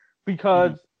company,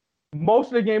 because most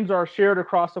of the games are shared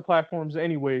across the platforms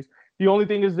anyways. The only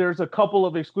thing is there's a couple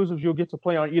of exclusives you'll get to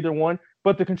play on either one,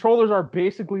 but the controllers are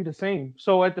basically the same.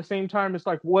 So at the same time, it's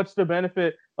like, what's the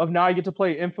benefit of now I get to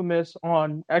play Infamous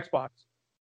on Xbox?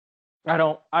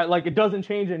 It doesn't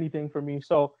change anything for me.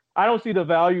 So I don't see the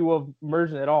value of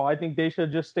merging at all. I think they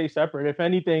should just stay separate. If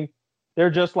anything,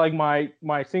 they're just like my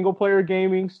single player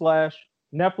gaming /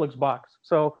 Netflix box.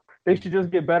 So they should just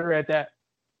get better at that.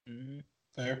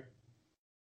 Fair.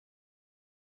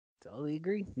 Totally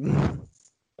agree.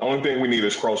 The only thing we need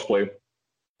is crossplay.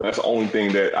 That's the only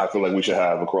thing that I feel like we should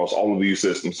have across all of these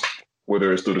systems,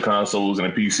 whether it's through the consoles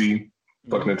and the PC.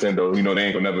 Fuck Nintendo, they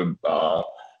ain't gonna never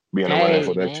be in the running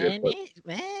for that shit. But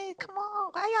Man, come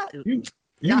on, why y'all?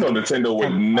 You know Nintendo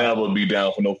would never be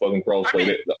down for no fucking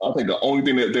crossplay. I think the only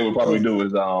thing that they would probably do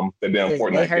is the damn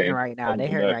Fortnite They hurting game. right now. They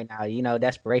hurting right now.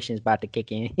 Desperation is about to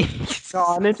kick in.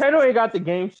 No, Nintendo ain't got the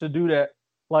games to do that.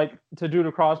 Like, to do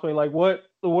the crossplay. Like, what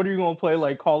are you gonna play?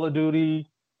 Like Call of Duty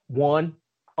 1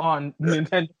 on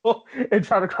Nintendo and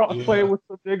try to crossplay with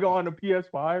the nigga on the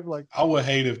PS5? Like, I would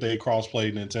hate if they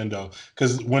crossplay Nintendo,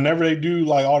 because whenever they do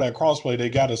like all that crossplay, they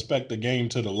gotta spec the game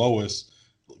to the lowest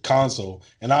console,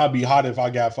 and I'd be hot if I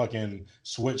got fucking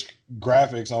Switch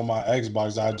graphics on my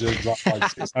Xbox. I just dropped like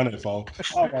 600 for.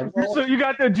 So you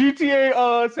got the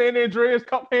GTA San Andreas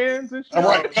Cup hands and shit.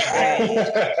 Right.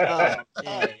 Oh,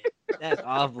 man. That's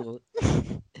awful.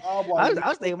 I'm like, I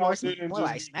was thinking more didn't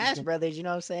like just Smash Brothers. You know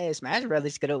what I'm saying? Smash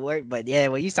Brothers could have worked, but yeah,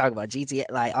 when you talk about GTA,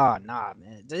 like, oh nah,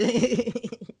 man.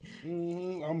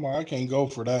 I'm like, I can't go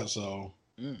for that. So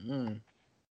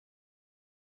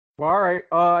Well, all right.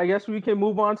 I guess we can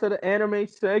move on to the anime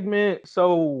segment.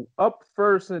 So up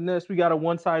first in this, we got a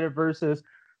one-sided versus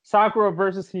Sakura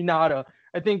versus Hinata.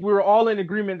 I think we were all in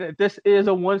agreement that this is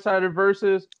a one-sided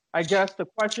versus. I guess the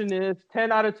question is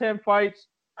 10 out of 10 fights.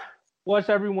 What's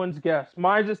everyone's guess?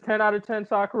 Mine's just 10 out of 10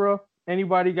 Sakura.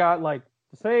 Anybody got like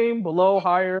the same, below,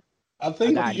 higher? I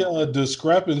think got the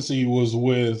discrepancy was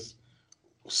with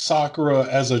Sakura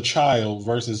as a child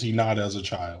versus Hinata as a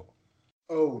child.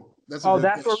 Oh, that's a Oh, good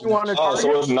that's what question. we want to Oh, target.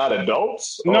 so it's not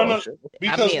adults? No, Oh, no, shit.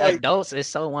 because like adults is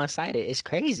so one-sided. It's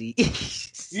crazy.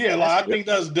 yeah, like I think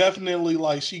that's definitely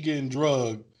like she getting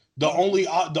drugged. The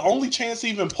only chance to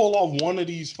even pull off one of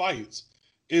these fights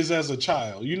is as a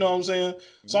child. You know what I'm saying?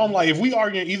 So I'm like, if we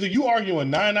arguing, either you arguing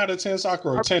 9 out of 10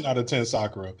 Sakura or 10 out of 10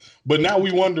 Sakura. But now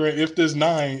we wondering if this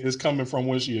 9 is coming from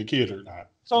when she a kid or not.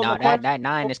 So No, the question, that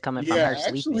 9 is coming from Yeah, her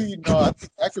actually, sleeping. no. I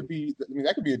think that could be. I mean,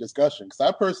 that could be a discussion because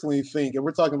I personally think if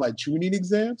we're talking like tuning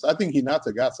exams, I think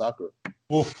Hinata got Sakura.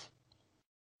 Oof.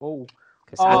 oh,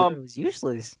 Because Sakura was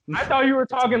useless. I thought you were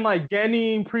talking like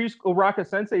Genin preschool, Raka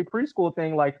Sensei preschool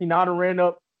thing. Like Hinata ran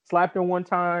up, slapped her one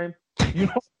time. You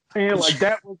know what I'm saying? Like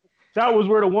that was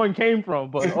where the one came from.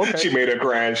 But okay, She made her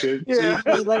cry and shit. yeah.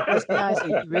 Let's be honest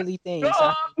here. You really think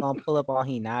Sakura gonna pull up on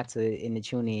Hinata in the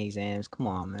tuning exams? Come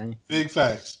on, man. Big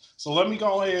facts. So let me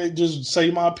go ahead and just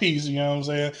say my piece, you know what I'm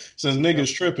saying? Since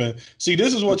niggas tripping. See,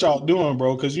 this is what y'all doing,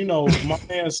 bro, because you know, my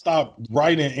man stopped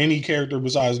writing any character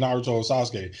besides Naruto or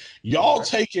Sasuke. Y'all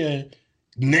taking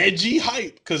Neji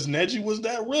hype, because Neji was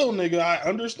that real nigga. I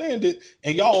understand it.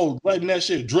 And y'all letting that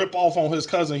shit drip off on his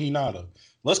cousin Hinata.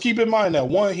 Let's keep in mind that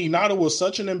one, Hinata was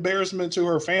such an embarrassment to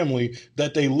her family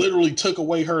that they literally took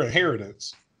away her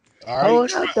inheritance. All right.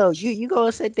 Hold up though, you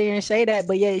gonna sit there and say that,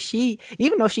 but yeah, she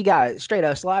even though she got straight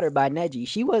up slaughtered by Neji,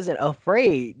 she wasn't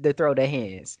afraid to throw the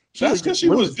hands. She That's was because just she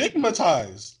was losing.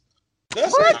 stigmatized.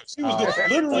 That's What? it. She was Oh,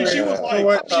 literally. She was You know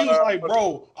what? like,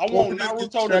 bro, I Well, want let's get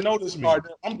Naruto to straight notice to me. our-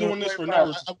 I'm no, doing this wait, for Brian,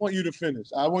 Naruto. I want you to finish.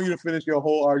 I want you to finish your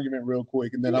whole argument real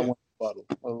quick, and then I Yeah. want to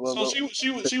rebuttal. So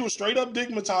she was straight up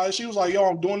stigmatized. She was like, yo,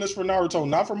 I'm doing this for Naruto,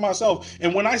 not for myself.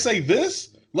 And when I say this,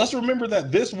 let's remember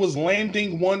that this was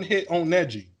landing one hit on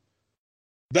Neji.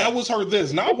 That was her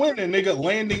this, not winning, nigga,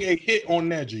 landing a hit on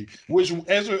Neji. Which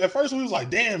at first we was like,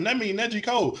 damn, that mean Neji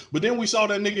cold. But then we saw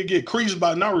that nigga get creased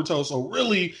by Naruto. So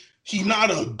really, he not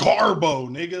a Garbo,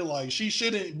 nigga. Like she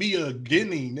shouldn't be a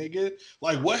guinea, nigga.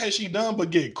 Like what has she done but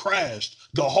get crashed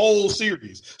the whole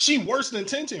series? She worse than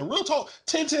Tenten. Real talk,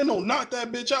 Tenten will knock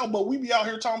that bitch out, but we be out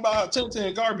here talking about how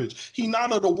Tenten garbage. He not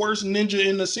the worst ninja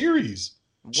in the series.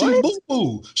 She what? boo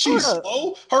boo. She's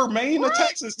slow. Her main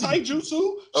attacks is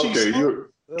taijutsu. She's Okay, slow. you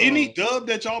Any dub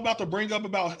that y'all about to bring up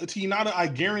about Hinata, I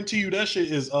guarantee you that shit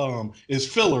is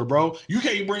filler, bro. You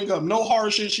can't bring up no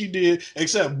hard shit she did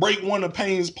except break one of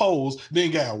Payne's poles, then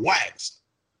got waxed.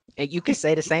 And you could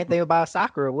say the same thing about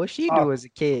Sakura. What she do as a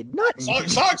kid? Nothing.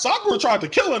 Sakura tried to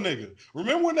kill a nigga.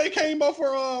 Remember when they came up for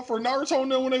Naruto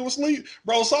and them when they was asleep?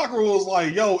 Bro, Sakura was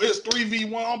like, yo, it's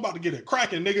 3v1. I'm about to get it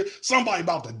cracking, nigga. Somebody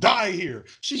about to die here.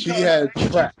 She had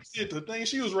traps. did the thing.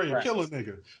 She was ready to kill a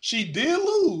nigga. She did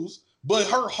lose, but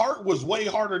her heart was way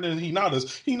harder than Hinata's.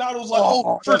 Hinata was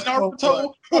like, for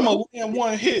Naruto, I'm going to land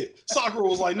one hit. Sakura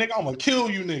was like, nigga, I'm going to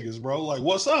kill you niggas, bro. Like,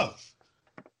 what's up?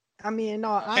 I mean, in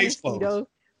all honesty, though,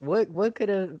 what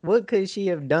could she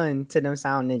have done to them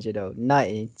Sound Ninja though?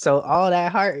 Nothing. So all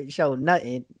that heart showed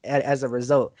nothing as a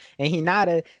result. And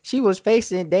Hinata, she was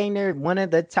facing dang near one of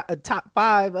the top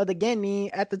 5 of the Genin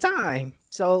at the time.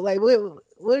 So like,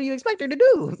 what do you expect her to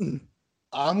do?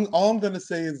 All I'm gonna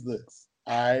say is this.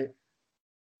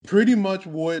 Pretty much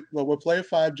what Player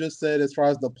 5 just said as far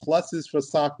as the pluses for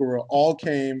Sakura all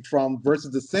came from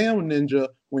versus the Sound Ninja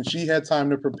when she had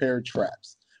time to prepare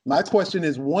traps. My question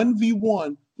is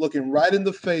 1v1 looking right in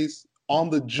the face on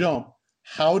the jump.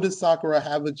 How does Sakura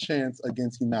have a chance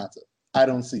against Hinata? I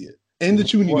don't see it. In the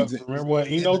tuning exams. Remember what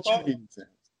Ino thought?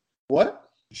 What?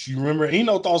 You remember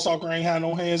Ino thought Sakura ain't had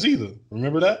no hands either.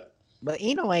 Remember that? But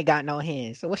Ino ain't got no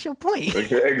hands. So what's your point?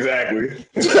 exactly.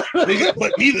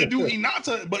 But neither do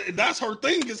Hinata. But that's her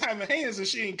thing is having hands and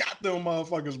she ain't got them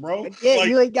motherfuckers, bro. Yeah, like,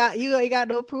 you ain't got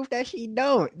no proof that she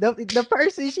don't. The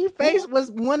person she faced was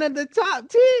one of the top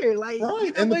tier. Like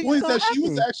right, and the point is that she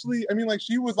was actually, I mean, like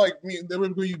she was like, I mean, there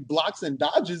would be blocks and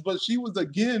dodges, but she was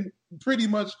again pretty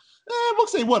much, we'll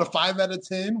say what, a 5 out of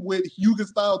 10 with Hyuga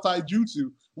style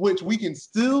taijutsu. which we can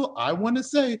still, I want to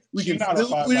say, we She can not a still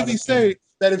 5 out clearly of 10. say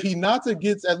that if Hinata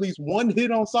gets at least one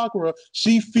hit on Sakura,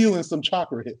 she feeling some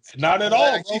chakra hits. Not at all.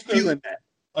 I keep feeling that.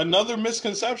 Another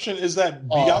misconception is that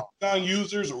Byakugan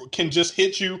users can just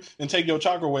hit you and take your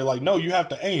chakra away. Like, no, you have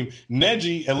to aim.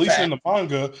 Neji, at least in the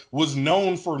manga, was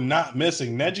known for not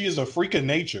missing. Neji is a freak of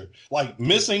nature. Like,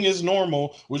 missing is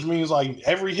normal, which means, like,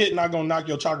 every hit not gonna knock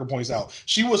your chakra points out.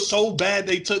 She was so bad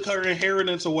they took her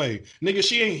inheritance away. Nigga,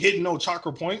 she ain't hitting no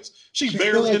chakra points. She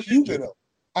barely a ninja. Though.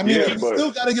 I mean, you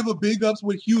still got to give a big ups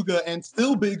with Hyuga and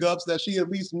still big ups that she at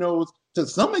least knows to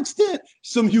some extent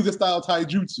some Hyuga style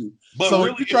taijutsu. But so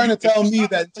really, you're trying to tell me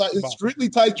that it's strictly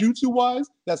taijutsu wise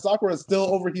that Sakura is still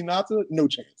over Hinata? No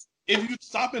chance. If you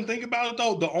stop and think about it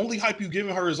though, the only hype you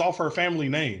giving her is off her family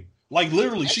name. Like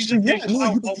literally, she just getting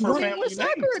off her family name.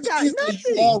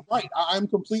 You are right. I'm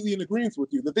completely in agreement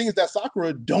with you. The thing is that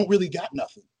Sakura don't really got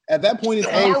nothing. At that point in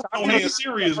time, being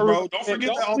serious, bro. Don't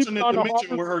forget the alternate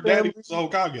dimension where her daddy was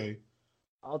Hokage.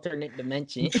 Alternate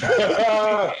dimension.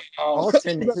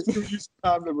 Alternate. Use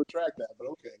time to retract that, but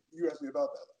okay. You asked me about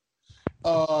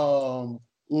that.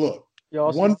 Look.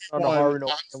 I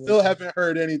still haven't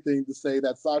heard anything to say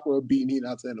that Sakura beat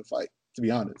Hinata in a fight, to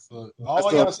be honest. All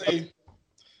I gotta say,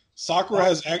 Sakura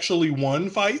has actually won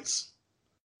fights.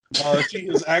 She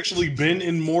has actually been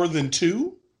in more than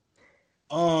 2.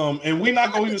 And we're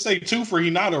not going to say 2 for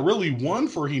Hinata, really 1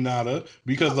 for Hinata,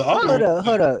 because the other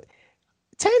Hold up.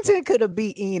 Tenten could have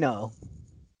beat Ino.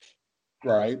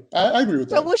 Right. I agree with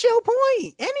that. So what's your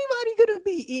point? Anybody could have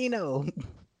beat Ino.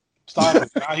 Stop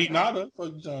it. Hinata.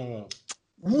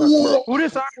 Who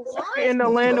did Sakura in the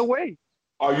land away?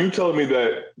 Are you telling me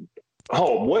that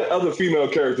what other female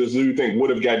characters do you think would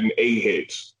have gotten a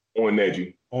hits on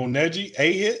Neji? On Neji?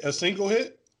 A hit? A single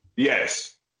hit?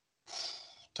 Yes.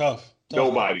 Tough.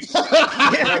 Nobody.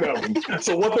 None of them.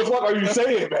 So what the fuck are you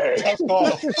saying, man? Tough call.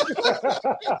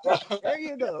 There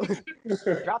you go.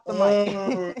 Drop the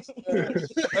mic.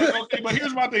 Okay, but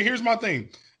here's my thing.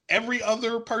 Every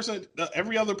other person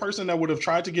that would have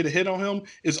tried to get a hit on him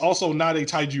is also not a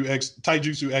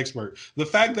taijutsu expert. The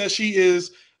fact that she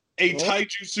is a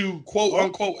taijutsu quote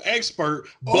unquote expert,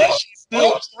 but she's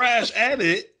still trash at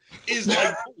it is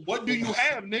like, what do you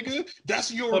have, nigga?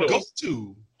 That's your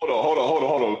go-to. Hold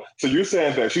on. So you're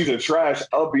saying that she's in trash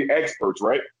of the experts,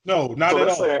 right? No, not at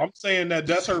all. I'm saying that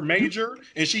that's her major,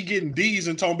 and she getting D's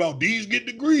and talking about D's get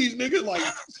degrees, nigga. Like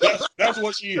that's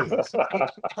what she is.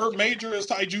 Her major is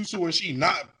taijutsu, and she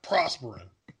not prospering.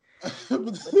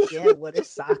 Yeah, what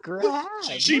is Sakura?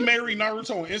 She married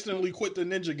Naruto and instantly quit the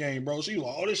ninja game, bro. She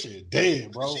like, this shit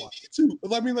dead, bro.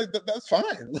 I mean, like that's fine.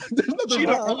 She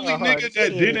the only nigga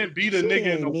that didn't beat a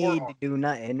nigga in the world. Need to do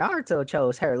nothing. Naruto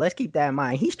chose her. Let's keep that in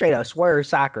mind. He straight up swerved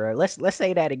Sakura. Let's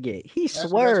say that again. He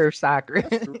swerved Sakura.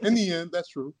 In the end, that's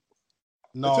true.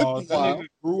 No, that nigga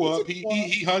grew up.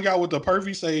 He hung out with the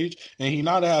perfect sage, and he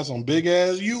not had some big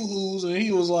ass yoo-hoos, and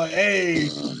he was like, "Hey,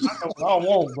 I know what I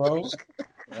want, bro."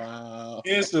 Wow.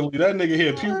 Instantly, that nigga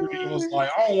hit puberty and was like,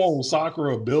 I don't want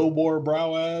Sakura billboard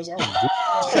brow ass.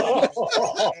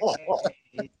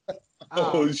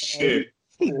 Shit.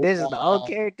 This is the old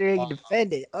character he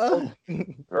defended.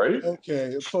 Right?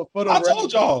 Okay. I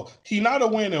told y'all, Hinata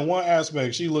win in one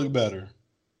aspect. She looked better.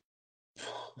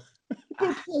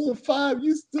 5,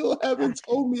 you still haven't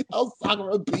told me how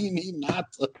Sakura beat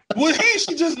Hinata. Well,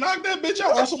 she just knocked that bitch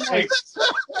out. Also, like,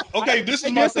 okay, this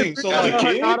is my thing. So, as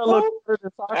like,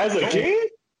 as a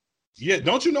kid? Yeah,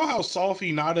 don't you know how soft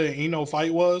Hinata and Ino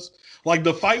fight was? Like,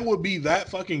 the fight would be that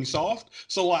fucking soft.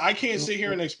 So, like, I can't sit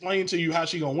here and explain to you how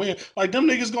she gonna win. Like, them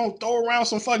niggas gonna throw around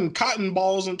some fucking cotton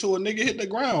balls until a nigga hit the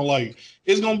ground. Like,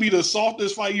 it's gonna be the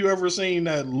softest fight you ever seen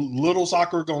that little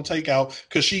Sakura gonna take out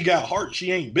because she got heart.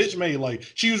 She ain't bitch made. Like,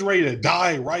 she was ready to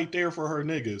die right there for her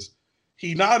niggas.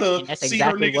 Hinata see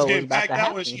her niggas getting packed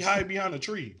out and she hide behind a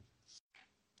tree.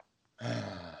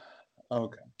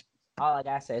 Okay. All I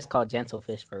gotta say is called Gentle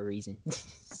Fish for a reason.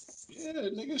 Yeah,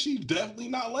 nigga, she definitely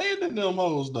not landing them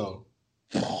hoes though.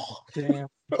 Damn.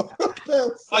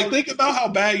 Like, think about how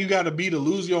bad you gotta be to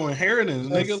lose your inheritance,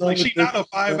 nigga. Like, she not a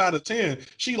 5 out of 10.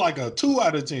 She like a 2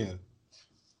 out of 10.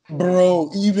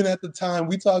 Bro, even at the time,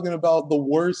 we talking about the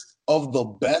worst of the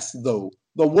best though.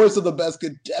 The worst of the best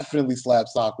could definitely slap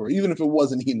Sakura, even if it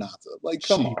wasn't Hinata. Like,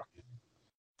 come on.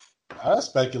 That's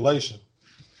speculation.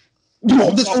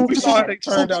 We saw how they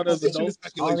turned out as adults.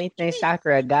 The only thing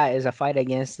Sakura got is a fight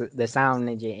against the Sound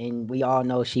Ninja, and we all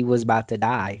know she was about to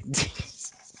die.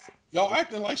 Y'all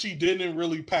acting like she didn't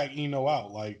really pack Ino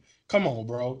out. Like, come on,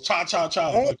 bro. Cha.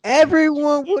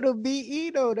 Everyone would have beat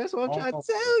Ino. That's what I'm trying to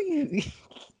tell you.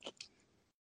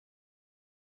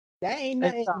 That ain't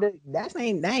nothing. That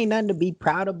ain't nothing to be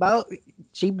proud about.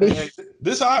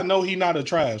 This how I know he not a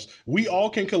trash. We all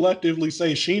can collectively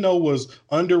say Shino was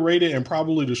underrated and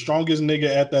probably the strongest nigga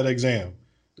at that exam.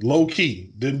 Low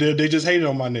key. They just hated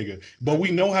on my nigga. But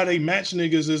we know how they match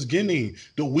niggas is getting.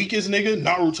 The weakest nigga,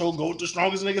 Naruto, go with the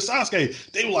strongest nigga,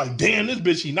 Sasuke. They were like, damn, this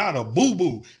bitch, he not a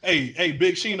boo-boo. Hey,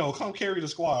 Big Shino, come carry the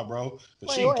squad, bro.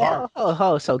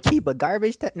 So keep a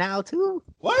garbage now too?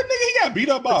 What, nigga? He got beat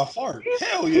up by a fart.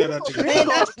 Hell yeah, that nigga. Man,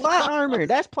 that's plot armor.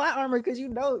 That's plot armor because you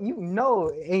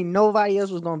know, ain't nobody else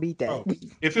was gonna beat that. Bro,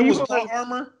 if it was plot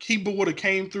armor, Kiba would have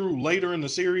came through later in the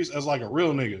series as like a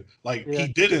real nigga. Like he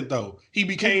didn't though. He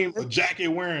became a jacket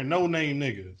wearing no name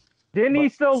nigga. Didn't he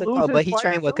still lose? But he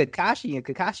trained with Kakashi, and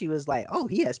Kakashi was like, "Oh,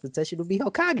 he has potential to be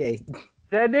Hokage."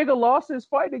 That nigga lost his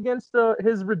fight against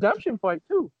his redemption fight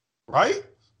too. Right?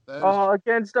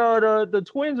 Against the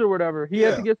twins or whatever. He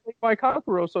had to get saved by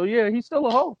Sakura. So yeah, he's still a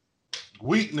hoe.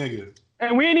 Weak nigga.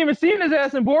 And we ain't even seen his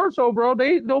ass in Boruto, bro.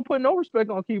 They don't put no respect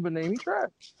on Kiba name. He trash.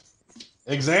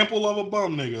 Example of a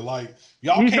bum nigga. Like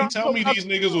y'all can't tell me these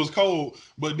niggas was cold,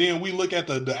 but then we look at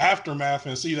the aftermath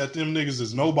and see that them niggas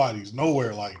is nobodies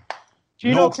nowhere. Like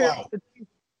no clout.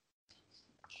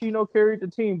 Shino carried the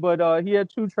team, but he had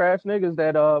two trash niggas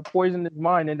that poisoned his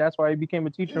mind, and that's why he became a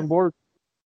teacher in Boruto.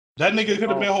 That nigga could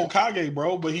have been Hokage,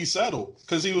 bro, but he settled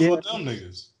because he was with them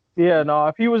niggas. Yeah, no.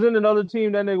 If he was in another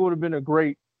team, that nigga would have been a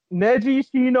great Neji,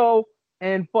 Shino,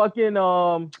 and fucking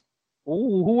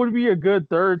who would be a good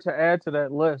third to add to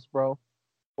that list, bro?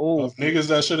 Of niggas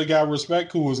that should have got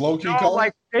respect, who was low key cold.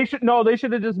 Like they should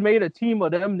have just made a team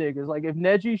of them niggas. Like if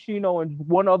Neji, Shino, and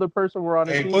one other person were on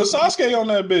a team. Put Sasuke on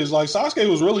that bitch. Like Sasuke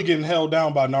was really getting held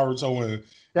down by Naruto and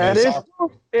that is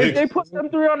true. If they put them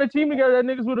three on the team together, that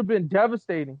niggas would have been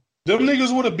devastating. Them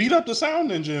niggas would have beat up the Sound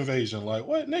Ninja invasion. Like,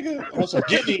 what, nigga? On some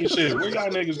getting shit. Where y'all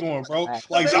niggas going, bro?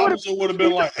 Like, Zabuza would have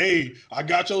been like, hey, I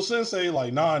got your sensei.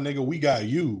 Like, nah, nigga, we got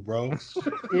you, bro.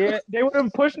 Yeah, they would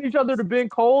have pushing each other to being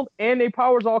cold, and their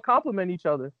powers all complement each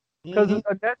other. Because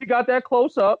Neji got that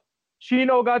close up.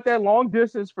 Shino got that long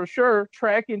distance for sure,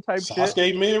 tracking type shit.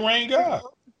 Sasuke mid-range guy.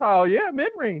 Oh, yeah,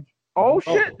 mid-range. Oh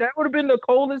shit, that would have been the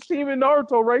coldest team in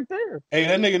Naruto right there. Hey,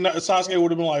 that nigga Sasuke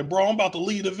would have been like, bro, I'm about to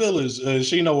leave the village.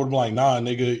 Shino would have been like, nah,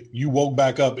 nigga, you woke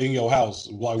back up in your house.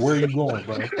 Like, where are you going,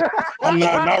 bro? I'm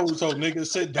not Naruto, nigga.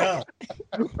 Sit down.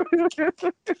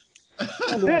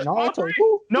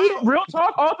 Real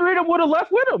talk, all three of them would have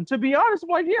left with him. To be honest, I'm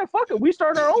like, yeah, fuck it. We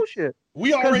start our own shit.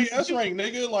 We already S-rank,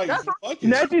 nigga. Like, fuck it.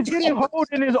 Neji's getting hold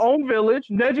in his own village.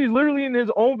 Neji's literally in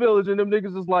his own village, and them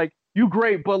niggas is like, you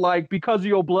great, but like because of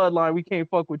your bloodline, we can't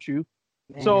fuck with you.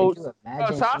 Man, so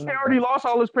Sasuke already lost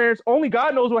all his parents. Only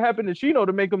God knows what happened to Shino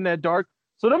to make him that dark.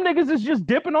 So them niggas is just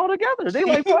dipping all together. They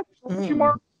like, fuck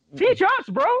you, teach us,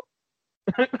 bro.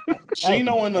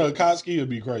 Shino and Akatsuki would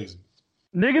be crazy.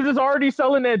 Niggas is already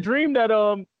selling that dream that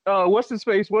what's his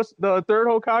face? What's the third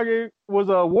Hokage was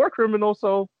a war criminal?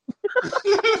 So that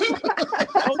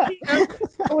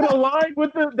would align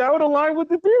with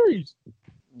the theories.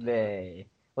 Man.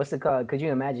 What's it called? Could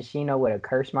you imagine Shino with a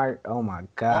curse mark? Oh my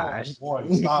gosh. Oh,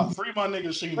 boy, stop. Free my nigga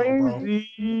Shino, bro.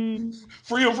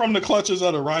 Free him from the clutches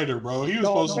of the writer, bro. He was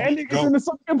supposed to be in the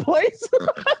second place.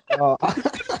 Shino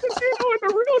in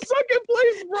the real second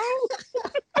place, bro.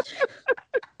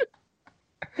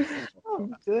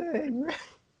 I'm good.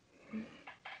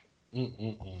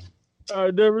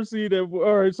 I never seen that.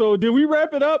 All right, so did we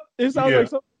wrap it up? It sounds like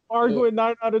something arguing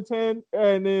 9 out of 10,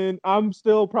 and then I'm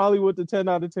still probably with the 10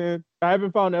 out of 10. I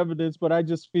haven't found evidence, but I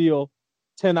just feel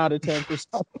 10 out of 10 for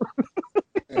stuff.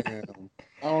 I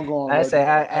don't go on. I say,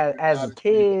 as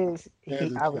kids,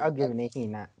 I'm giving it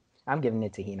Hinata. I'm giving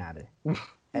it to Hinata.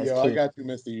 Yo, I got you,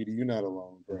 Mr. Edie. You're not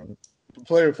alone, bro.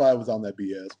 Player 5 was on that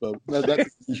BS, but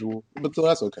that's usual. But so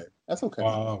that's okay. That's okay.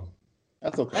 Wow.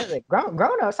 That's okay. Grown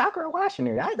up, Sakura watching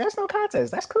her. That's no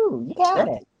contest. That's cool. You got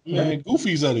it. Man,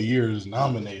 Goofy's of the Year is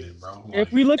nominated, bro. Like,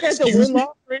 if we look at the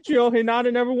win-loss ratio,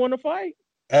 Hinata never won a fight.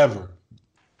 Ever.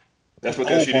 That's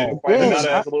because she didn't fight Hinata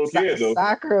as a little kid, though.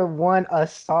 Sakura won a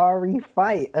sorry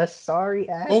fight. A sorry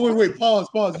ass. Oh, wait.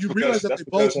 Pause. You realize that they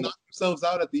both knocked themselves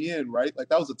out at the end, right? Like,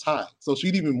 that was a tie. So she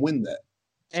didn't even win that.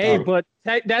 Hey, but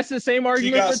that's the same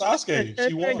argument. She got Sasuke.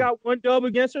 She won. Got one dub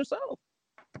against herself.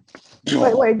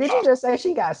 Wait, did you just say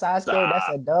she got Sasuke? That's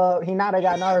a dub. Hinata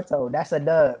got Naruto. That's a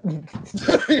dub.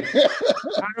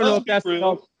 I don't know if that's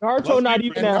real. Naruto not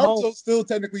even at home. Naruto's still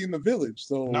technically in the village,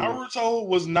 so Naruto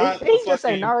was not. He just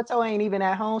say Naruto ain't even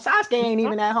at home. Sasuke ain't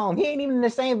even at home. He ain't even in the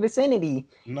same vicinity.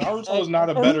 Naruto is not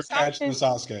a better catch than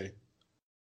Sasuke.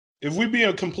 If we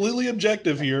being completely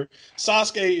objective here,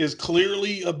 Sasuke is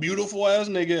clearly a beautiful ass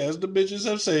nigga, as the bitches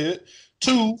have said.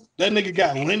 2, that nigga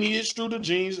got lineage through the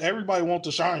genes. Everybody want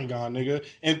the Sharingan, nigga.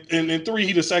 And 3,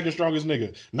 he the second strongest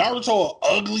nigga. Naruto, a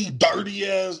ugly, dirty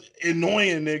ass,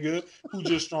 annoying nigga who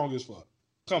just strong as fuck.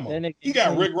 Come on. He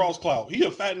got Rick Ross clout. He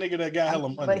a fat nigga that got hella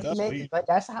money. But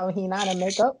that's how he not to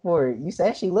make up for it. You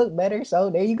said she looked better, so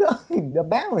there you go. The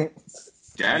balance.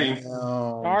 Daddy.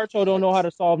 Naruto don't know how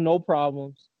to solve no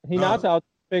problems. He not out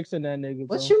fixing that nigga,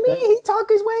 bro. What you mean? He talk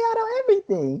his way out of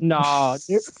everything. Nah,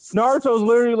 Naruto's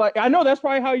literally like, I know that's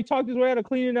probably how he talked his way out of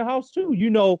cleaning the house too. You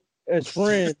know, as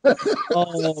friend,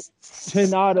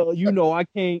 Hinata, you know, I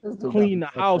can't clean the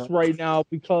house right now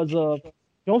because of.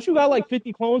 Don't you got like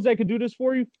 50 clones that could do this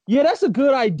for you? Yeah, that's a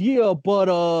good idea, but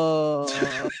clones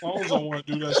don't want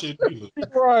to do that shit either.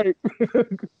 Right.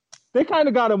 They kind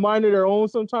of got a mind of their own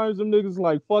sometimes. Them niggas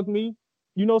like, fuck me.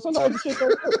 You know, sometimes the shit don't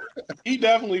work. He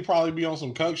definitely probably be on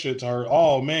some cuck shit to her.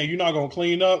 Oh, man, you're not going to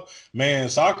clean up? Man,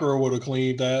 Sakura would have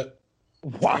cleaned that.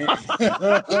 Wow.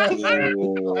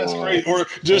 That's crazy. Or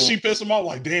just she piss him off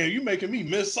like, damn, you making me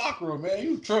miss Sakura, man.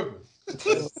 You tripping.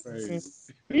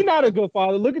 He's not a good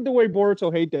father. Look at the way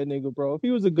Boruto hate that nigga, bro. If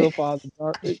he was a good father,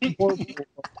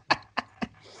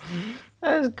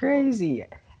 that's crazy.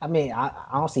 I mean, I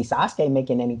don't see Sasuke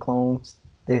making any clones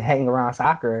that hang around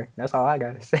Sakura. That's all I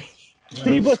gotta say.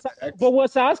 See, but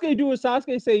what Sasuke do is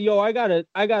Sasuke say, "Yo, I gotta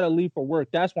leave for work.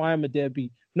 That's why I'm a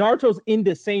deadbeat." Naruto's in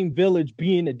the same village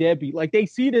being a deadbeat. Like they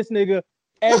see this nigga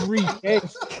every day,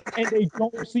 and they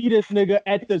don't see this nigga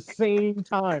at the same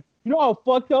time. You know how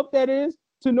fucked up that is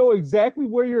to know exactly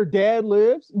where your dad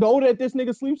lives, know that this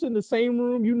nigga sleeps in the same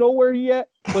room, you know where he at,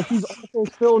 but he's also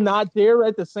still not there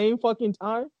at the same fucking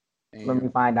time. Let me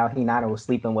find out Hinata was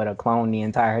sleeping with a clone the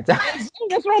entire time.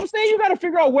 That's what I'm saying. You got to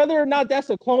figure out whether or not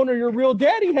that's a clone or your real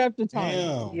daddy half the time.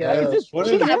 Damn. Yeah. What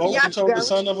if Boruto the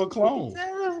son of a clone?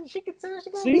 She could tell.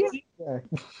 See?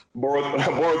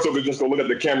 Boruto could just go look at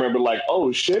the camera and be like,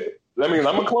 "Oh shit, that means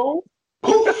I'm a clone."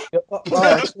 Roll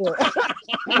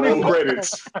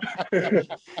credits. That'd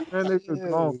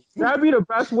be the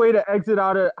best way to exit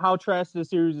out of how trash this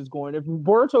series is going. If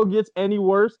Boruto gets any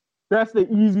worse, that's the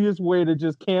easiest way to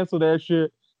just cancel that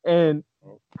shit and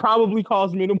probably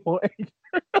cause minimal anger.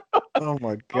 Oh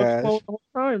my gosh. The whole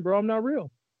time, bro. I'm not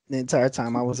real. The entire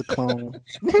time I was a clone.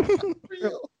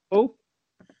 Oh.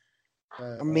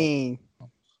 I mean,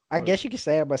 I guess you could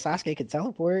say it, but Sasuke could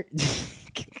teleport.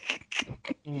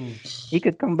 He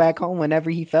could come back home whenever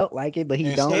he felt like it, but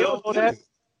he don't. Know that.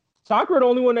 Sakura the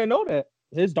only one that know that.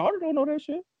 His daughter don't know that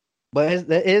shit. But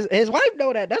his wife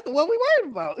know that. That's the one we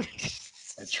worried about.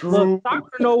 True. Look,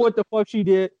 Sakura know what the fuck she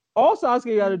did. All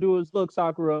Sasuke got to do is, look,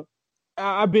 Sakura,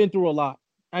 I've been through a lot.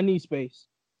 I need space.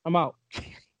 I'm out.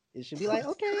 It should be like,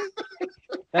 okay.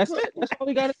 That's it. That's all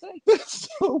he got to say.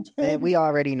 So and we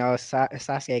already know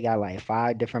Sasuke got like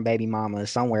 5 different baby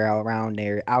mamas somewhere around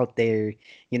there, out there,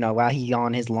 you know, while he's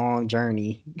on his long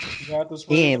journey.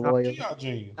 He ain't loyal.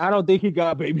 I don't think he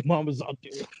got baby mamas out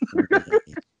there.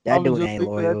 That dude ain't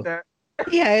loyal.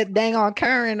 He had dang on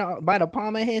Karen by the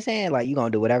palm of his hand. Like, you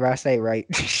gonna do whatever I say, right?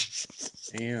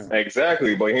 Damn.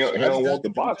 Exactly, but he don't want the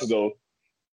box though.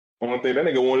 Only thing that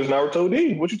nigga want is Naruto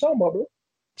D. What you talking about, bro?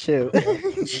 Chill.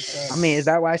 I mean, is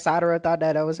that why Sakura thought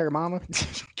that was her mama?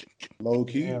 Low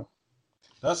key. Yeah.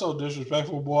 That's so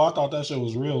disrespectful, boy. I thought that shit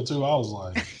was real too. I was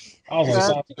like,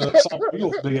 Sakura,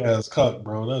 you a big ass cuck,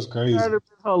 bro. That's crazy. That is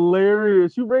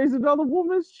hilarious. You raised another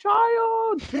woman's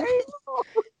child. Damn.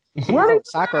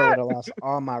 Sakura would have lost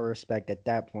all my respect at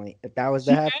that point. If that was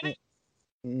to happen.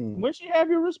 When she have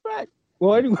your respect?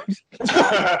 Well, anyways.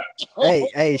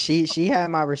 hey, she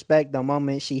had my respect the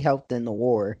moment she helped in the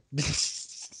war.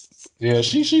 Yeah,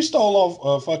 she stole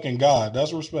off fucking God.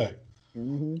 That's respect.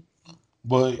 Mm-hmm.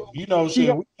 But you know,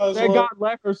 that God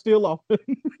let her steal off.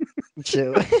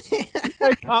 Chill.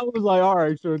 I was like, all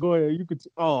right, sure, go ahead. You could.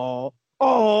 Oh.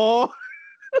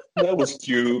 That was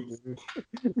cute.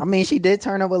 I mean, she did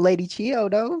turn up with Lady Chio,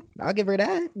 though. I'll give her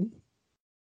that.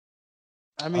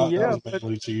 I mean, yeah.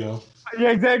 Chio.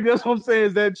 Yeah, exactly. That's what I'm saying.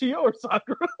 Is that Chio or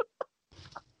Sakura?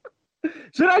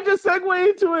 Should I just segue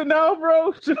into it now,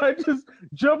 bro? Should I just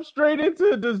jump straight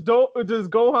into does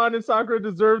Gohan and Sakura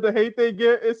deserve the hate they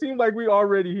get? It seemed like we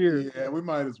already here. Yeah, we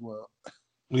might as well.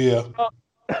 Yeah.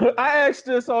 I asked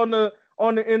this on the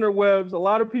interwebs. A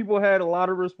lot of people had a lot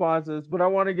of responses, but I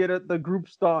want to get at the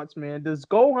group's thoughts, man. Does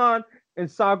Gohan and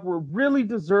Sakura really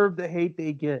deserve the hate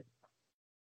they get?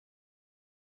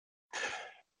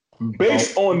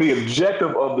 Based on the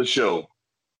objective of the show,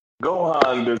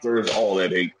 Gohan deserves all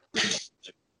that hate.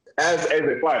 As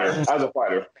a fighter, as a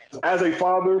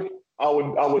father,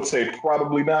 I would say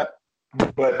probably not.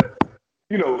 But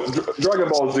you know, Dragon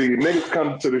Ball Z niggas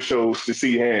come to the show to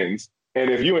see hands. And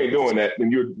if you ain't doing that,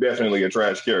 then you're definitely a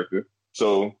trash character.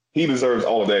 So he deserves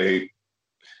all of that hate.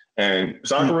 And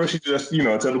Sakura, she's just,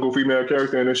 a typical female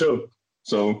character in the show.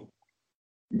 So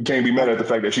you can't be mad at the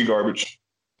fact that she garbage.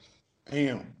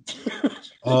 Damn.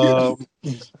 Play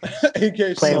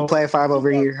 5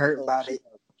 over here hurt about it.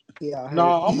 Yeah.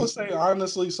 No, I'm gonna say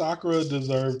honestly, Sakura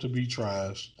deserved to be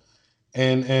trash.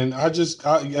 And I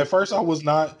at first I was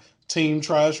not team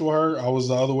trash with her. I was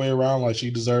the other way around, like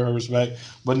she deserved her respect.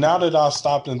 But now that I've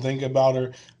stopped and think about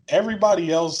her,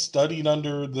 everybody else studied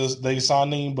under they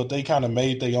Sanin, but they kind of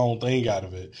made their own thing out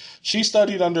of it. She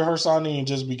studied under her Sanin and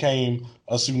just became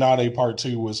a Tsunade Part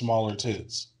 2 with smaller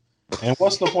tits. And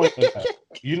what's the point of that?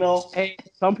 Hey,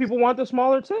 some people want the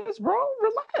smaller tits, bro.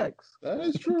 Relax. That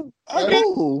is true. I guess,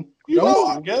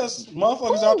 I guess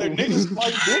motherfuckers out there, niggas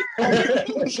like dick,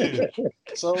 don't shit.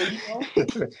 So,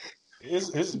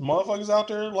 it's motherfuckers out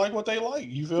there like what they like.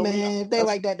 You feel me? Man, they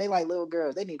like that. They like little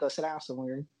girls. They need to go sit down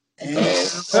somewhere. Hey,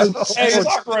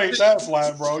 Sakura ain't that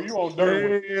flat, bro. You on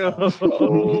dirt.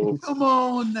 Oh, come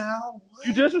on now.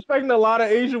 You disrespecting a lot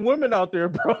of Asian women out there,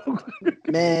 bro.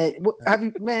 Man,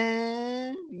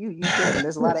 you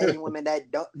there's a lot of Asian women that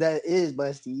is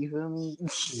busty. You feel me?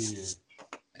 Shit.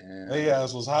 They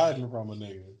ass was hiding from a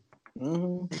nigga.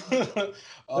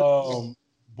 Mm-hmm.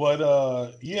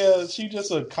 But she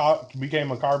just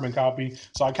became a carbon copy.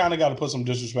 So I kind of got to put some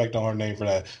disrespect on her name for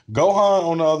that. Gohan,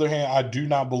 on the other hand, I do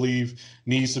not believe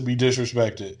needs to be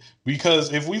disrespected,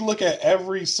 because if we look at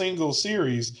every single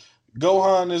series,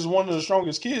 Gohan is one of the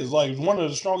strongest kids, like one of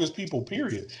the strongest people,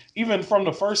 period. Even from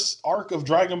the first arc of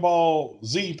Dragon Ball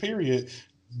Z, period,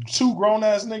 2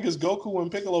 grown-ass niggas, Goku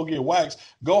and Piccolo, get waxed.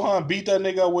 Gohan beat that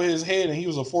nigga up with his head, and he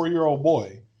was a 4-year-old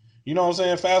boy. You know what I'm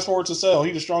saying? Fast forward to Cell.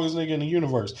 He the strongest nigga in the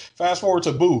universe. Fast forward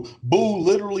to Boo. Boo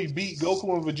literally beat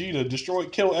Goku and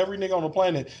Vegeta, killed every nigga on the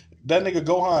planet. That nigga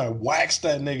Gohan waxed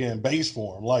that nigga in base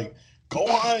form. Like,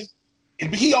 Gohan,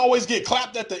 he always get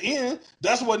clapped at the end.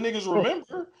 That's what niggas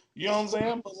remember. You know what I'm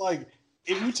saying? But, like,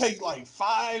 if you take,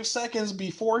 5 seconds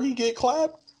before he get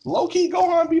clapped, low-key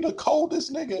Gohan be the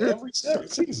coldest nigga every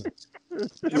season.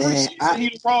 Every season he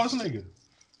the rawest nigga.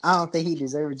 I don't think he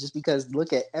deserves it, just because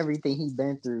look at everything he's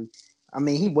been through. I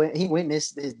mean, he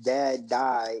witnessed his dad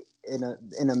die in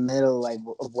the middle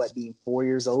of what, being 4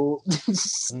 years old.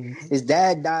 His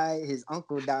dad died, his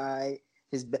uncle died,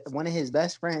 one of his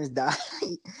best friends died.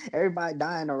 Everybody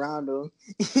dying around him.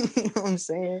 You know what I'm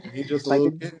saying? He's just a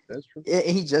little kid. That's true.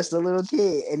 He's just a little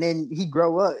kid, and then he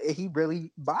grow up and he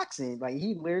really boxing. Like,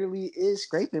 he literally is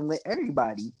scraping with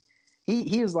everybody.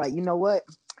 He was like, you know what?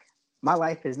 My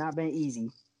life has not been easy.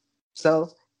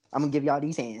 So I'm gonna give y'all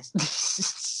these hands.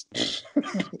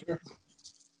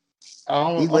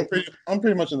 I'm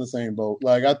pretty much in the same boat.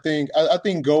 Like, I think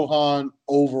Gohan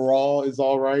overall is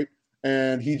all right,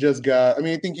 and he just got. I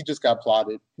think he just got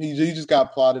plotted. He just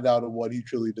got plotted out of what he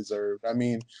truly deserved. I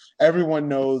mean, everyone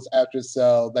knows after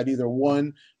Cell that either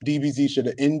 1, DBZ should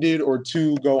have ended, or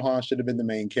 2, Gohan should have been the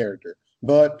main character.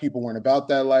 But people weren't about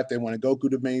that life. They wanted Goku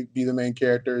to be the main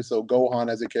character. So Gohan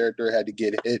as a character had to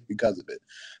get hit because of it.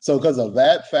 So because of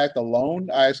that fact alone,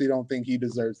 I actually don't think he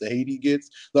deserves the hate he gets.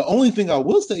 The only thing I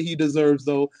will say he deserves,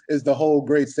 though, is the whole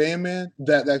Great Saiyaman.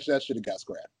 That should have got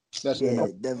scrapped.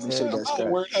 Definitely should have got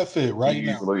scrapped. Where that fit right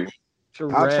now?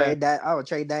 I'll trade that. I would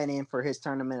trade that in for his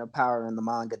Tournament of Power in the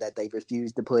manga that they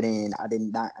refused to put in. I did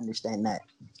not understand that.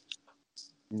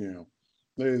 Yeah.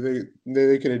 They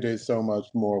could have did so much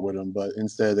more with him, but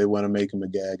instead they want to make him a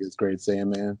gag as Great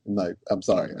Saiyaman. And I'm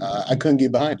sorry, I couldn't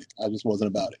get behind it. I just wasn't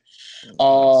about it.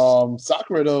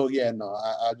 Sakura though,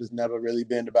 I just never really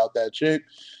been about that chick.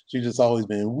 She just always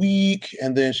been weak,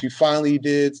 and then she finally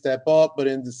did step up, but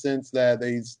in the sense that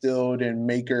they still didn't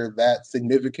make her that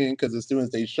significant, because as soon as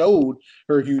they showed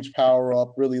her huge power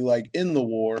up, really in the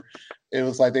war, it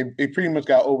was like they pretty much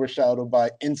got overshadowed by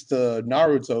Insta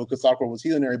Naruto, because Sakura was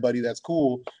healing everybody. That's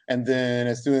cool. And then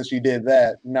as soon as she did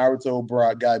that, Naruto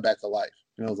brought Guy back to life.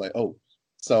 And I was like, oh,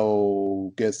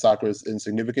 so guess Sakura's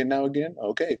insignificant now again?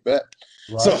 Okay, bet.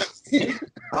 Right. So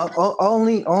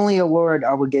only award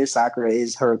I would give Sakura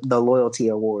is the loyalty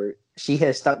award. She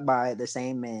has stuck by the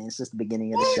same man since the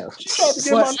beginning of the show. She tried to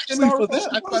get my for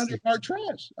that. I find her part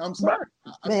trash. I'm sorry,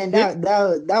 man.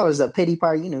 That was a pity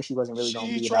part. You knew she wasn't really going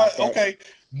to be about that. Okay,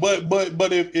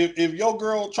 but if your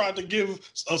girl tried to give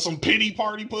some pity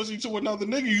party pussy to another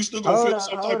nigga, you still gonna feel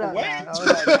some type of way.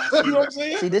 You know what I'm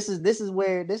saying? See, this is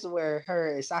where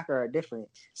her and Sakura are different.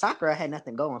 Sakura had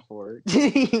nothing going for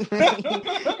her.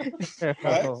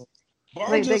 But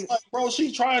I'm just like, bro,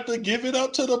 she tried to give it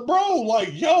up to the bro. Like,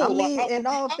 yo, I mean, in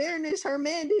all fairness, her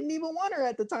man didn't even want her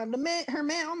at the time. Her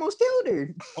man almost killed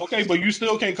her. Okay, but you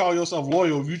still can't call yourself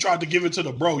loyal if you tried to give it to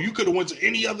the bro. You could have went to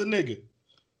any other nigga.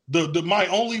 The my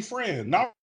only friend.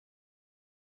 Now,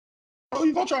 bro,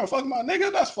 you gonna try to fuck my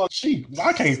nigga? That's fuck cheap.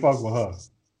 I can't fuck with her.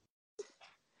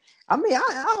 I mean,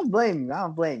 I don't blame you. I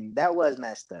don't blame you. That was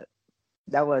messed up.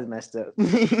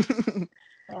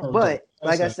 But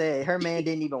like I said, her man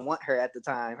didn't even want her at the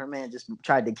time. Her man just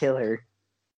tried to kill her.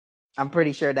 I'm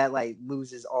pretty sure that like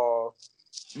loses all,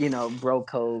 bro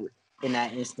code in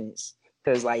that instance.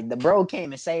 Because like the bro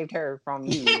came and saved her from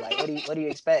you. Like, what do you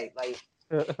expect? Like,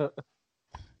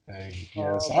 hey,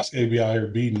 yeah, Sasuke be out here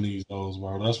beating these hoes,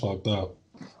 bro. That's fucked up.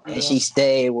 And she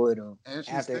stayed with him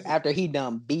after he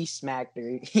done beast smacked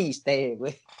her. He stayed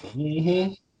with.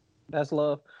 Mm-hmm. That's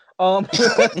love.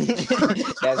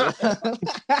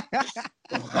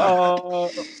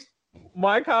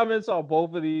 My comments on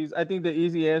both of these, I think the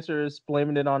easy answer is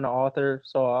blaming it on the author.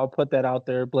 So I'll put that out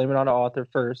there. Blame it on the author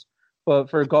first. But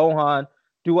for Gohan,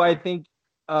 do I think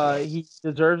he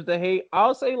deserves the hate?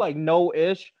 I'll say like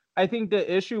no-ish. I think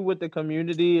the issue with the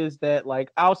community is that like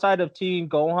outside of Teen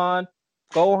Gohan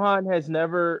has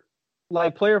never,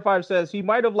 like Player 5 says, he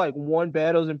might have like won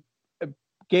battles and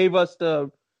gave us the,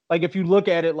 like if you look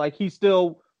at it, like he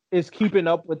still is keeping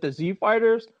up with the Z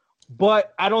fighters,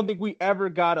 but I don't think we ever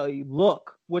got a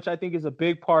look, which I think is a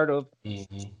big part of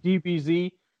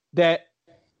DBZ that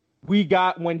we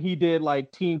got when he did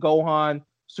like Teen Gohan,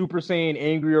 Super Saiyan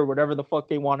Angry, or whatever the fuck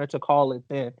they wanted to call it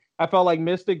then. I felt like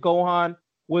Mystic Gohan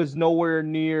was nowhere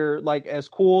near like as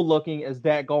cool looking as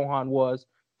that Gohan was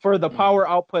for the power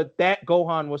output that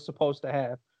Gohan was supposed to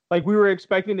have. Like we were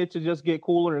expecting it to just get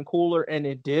cooler and cooler, and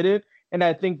it didn't. And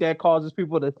I think that causes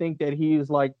people to think that he is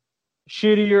like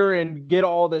shittier and get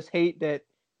all this hate that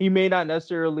he may not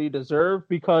necessarily deserve,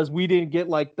 because we didn't get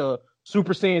like the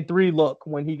Super Saiyan 3 look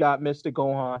when he got Mystic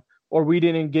Gohan, or we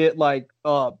didn't get like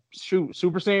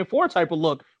Super Saiyan 4 type of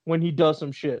look when he does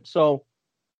some shit. So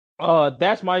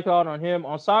that's my thought on him.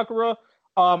 On Sakura,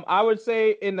 I would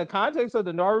say in the context of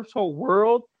the Naruto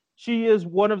world, she is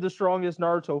one of the strongest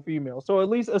Naruto females. So at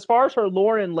least as far as her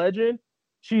lore and legend,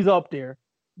 she's up there.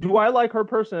 Do I like her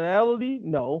personality?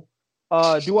 No.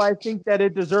 Do I think that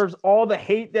it deserves all the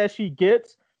hate that she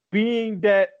gets, being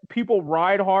that people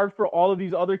ride hard for all of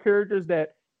these other characters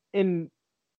that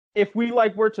if we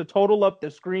like were to total up the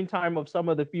screen time of some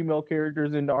of the female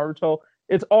characters in Naruto,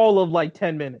 it's all of like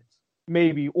 10 minutes,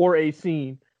 maybe, or a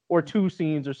scene, or 2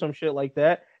 scenes, or some shit like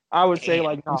that. I would say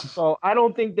like, no. So I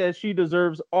don't think that she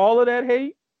deserves all of that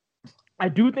hate. I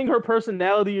do think her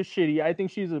personality is shitty. I think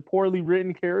she's a poorly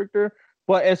written character.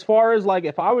 But as far as like,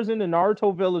 if I was in the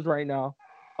Naruto village right now,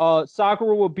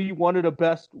 Sakura would be one of the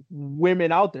best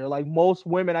women out there. Like most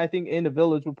women, I think in the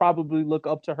village would probably look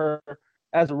up to her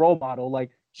as a role model.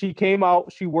 Like she came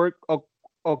out, she worked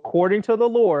according to the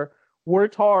lore,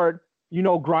 worked hard,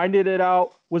 grinded it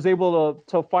out, was able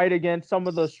to fight against some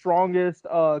of the strongest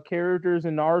characters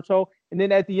in Naruto. And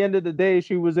then at the end of the day,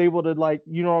 she was able to, like,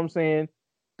 you know what I'm saying,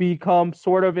 become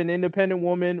sort of an independent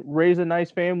woman, raise a nice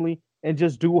family, and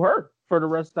just do her for the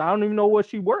rest. I don't even know what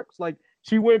she works. Like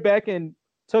she went back and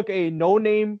took a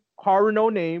no-name,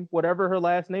 whatever her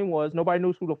last name was. Nobody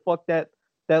knows who the fuck that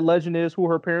legend is, who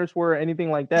her parents were, or anything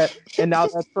like that. And now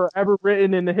that's forever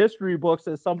written in the history books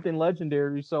as something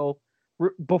legendary. So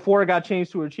before it got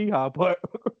changed to Uchiha,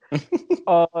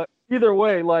 but either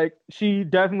way, like she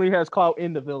definitely has clout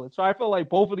in the village. So I feel like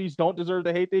both of these don't deserve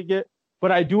the hate they get, but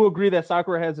I do agree that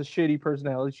Sakura has a shitty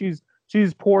personality.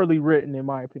 She's poorly written, in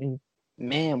my opinion.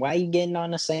 Man, why you getting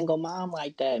on a single mom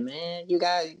like that, man? She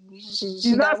got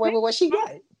away with what she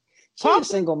got. She's a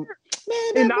single man.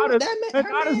 And not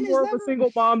as more of a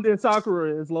single mom than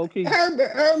Sakura is, low key. Her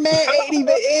man ain't even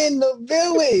in the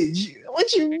village.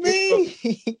 What you mean?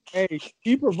 Hey,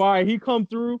 he provide. He come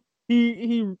through.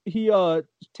 He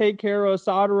take care of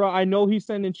Sakura. I know he's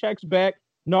sending checks back.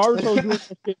 Naruto's doing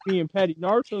that shit being petty.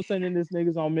 Naruto's sending his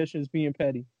niggas on missions being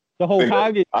petty. The whole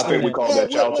Kage. I think we call that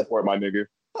child support, my nigga.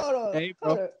 Hold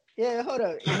up. Yeah, hold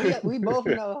up. We both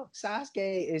know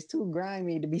Sasuke is too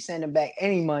grimy to be sending back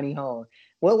any money home.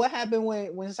 What happened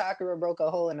when Sakura broke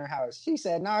a hole in her house? She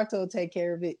said Naruto take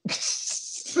care of it.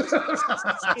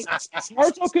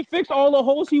 Naruto can fix all the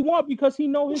holes he want because he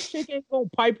know his chick ain't gonna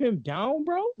pipe him down,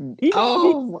 bro.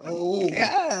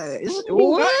 God.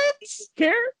 What?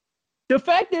 Care? The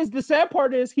fact is, the sad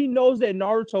part is he knows that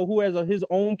Naruto, who has his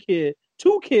own kid,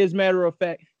 2 kids, matter of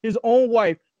fact, his own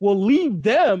wife, will leave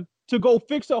them to go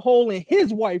fix a hole in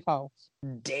his wife's house.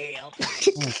 Damn.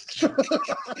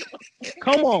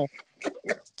 Come on.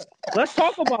 Let's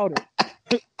talk about it.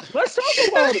 Let's talk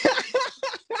about it.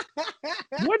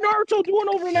 What Naruto doing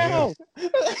over in that house?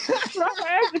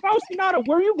 If I was Hinata,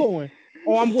 where are you going?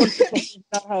 Oh, I'm going to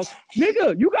that house.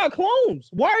 Nigga, you got clones.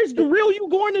 Why is the real you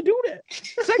going to do that?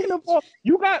 Second of all,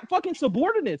 you got fucking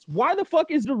subordinates. Why the fuck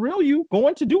is the real you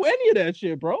going to do any of that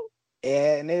shit, bro?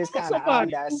 Yeah, and it's kind of odd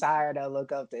that Sakura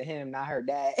look up to him, not her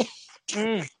dad.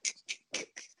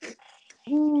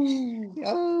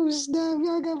 Oh snap!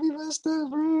 Y'all got me messed up,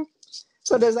 bro.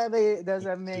 So does that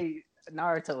make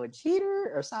Naruto a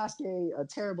cheater or Sasuke a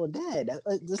terrible dad?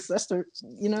 That's the,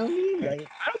 you know what I mean? Like,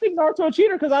 I don't think Naruto a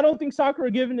cheater because I don't think Sakura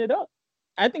giving it up.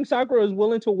 I think Sakura is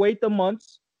willing to wait the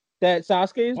months that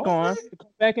Sasuke is gone to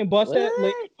come back and bust that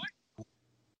lady.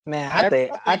 Man, I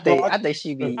think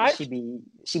she be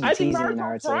teasing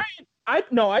Naruto. I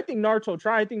think Naruto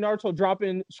trying. I think Naruto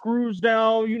dropping screws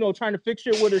down, trying to fix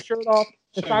shit with his shirt off.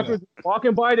 And Sakura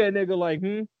walking by that nigga like,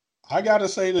 I gotta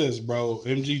say this, bro.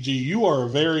 MGG, you are a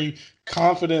very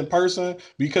confident person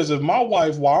because if my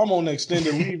wife, while I'm on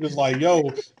extended leave, is like,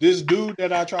 yo, this dude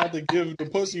that I tried to give the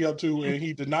pussy up to and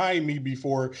he denied me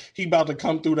before, he about to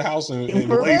come through the house and lay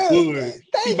wood.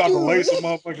 He about to lay some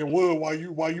motherfucking wood while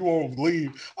you on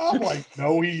leave. I'm like,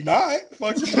 no, he not.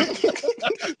 Leave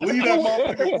that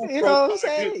motherfucker. You know what I'm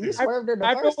saying? You swerved her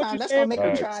the first time. That's gonna make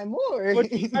her try more.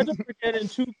 But you guys are forgetting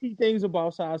two key things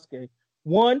about Sasuke.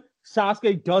 One,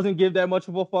 Sasuke doesn't give that much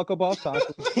of a fuck about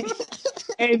Sakura.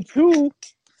 And two,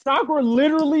 Sakura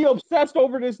literally obsessed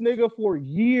over this nigga for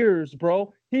years,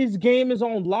 bro. His game is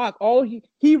on lock.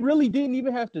 He really didn't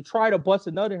even have to try to bust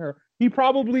a nut in her. He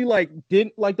probably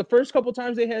didn't the first couple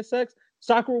times they had sex,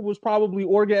 Sakura was probably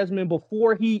orgasming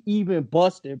before he even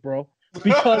busted, bro.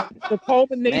 Because the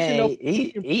culmination of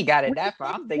he got it that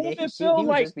far. I'm thinking he just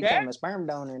became a sperm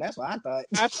donor. That's what I thought.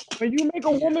 When you make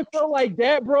a woman feel like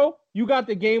that, bro, you got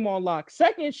the game on lock.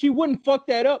 Second, she wouldn't fuck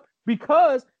that up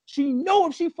because she know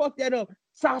if she fucked that up,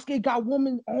 Sasuke got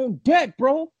woman on deck,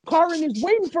 bro. Karin is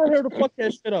waiting for her to fuck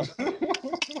that shit up.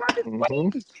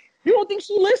 You don't think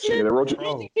she listening?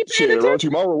 Shit,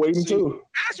 Orochimaru waiting too.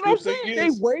 That's what I'm saying. They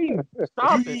waiting.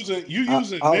 Stop it. You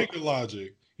using nigga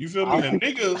logic. You feel me? A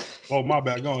nigga. Oh, my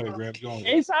bad. Go ahead, Gramps. Go ahead.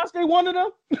 Ain't Sasuke one of them?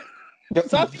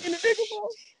 Sasuke in the nigga, bro.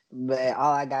 But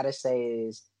all I gotta say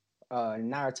is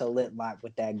Naruto lip locked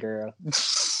with that girl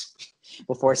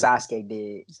before Sasuke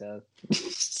did. So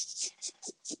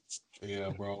yeah,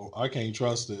 bro. I can't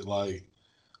trust it.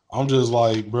 I'm just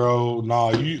like, bro, nah,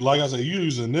 you like I said, you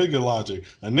using nigga logic.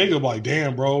 A nigga like,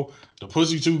 damn, bro, the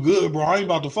pussy too good, bro. I ain't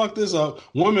about to fuck this up.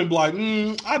 Women be like,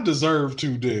 I deserve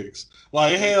 2 dicks.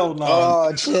 Like, hell no.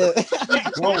 Oh, chill.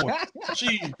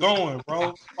 She's going,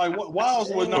 bro. Like, why else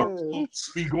would Naruto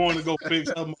be going to go fix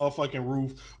her motherfucking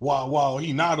roof while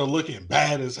he not looking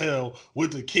bad as hell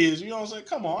with the kids? You know what I'm saying?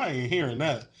 Come on, I ain't hearing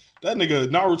that. That nigga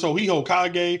Naruto, he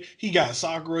Hokage, he got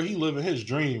Sakura, he living his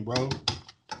dream, bro.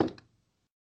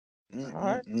 All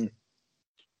right.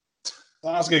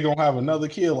 Sasuke gonna have another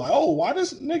kid. Like, oh, why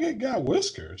this nigga got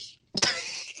whiskers?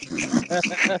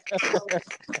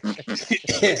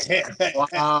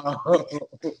 Wow.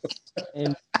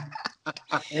 And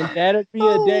that'll be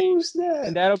a day.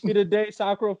 And that'll be the day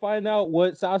Sakura find out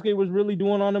what Sasuke was really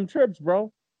doing on them trips,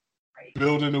 bro.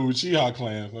 Building the Uchiha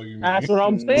clan. That's what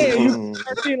I'm saying. You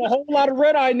start seeing a whole lot of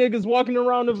red-eye niggas walking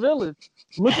around the village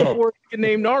looking for a nigga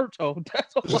named Naruto.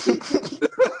 That's all.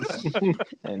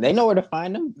 And they know where to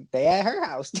find them. They at her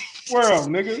house. Where up,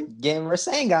 nigga? Getting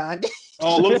Rasengan.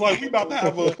 Oh, looks like we about to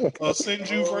have a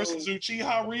Senju versus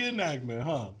Uchiha reenactment,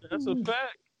 huh? That's a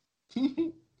fact.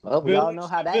 Well, we all know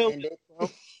how that ended.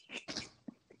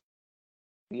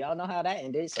 We all know how that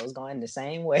ended, so it's going the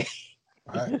same way.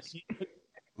 All right.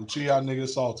 Uchiha nigga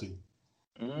salty.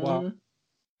 Wow.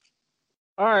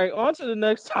 All right, on to the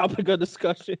next topic of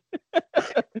discussion.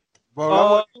 Bro,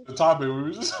 that wasn't the topic we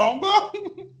were just talking about.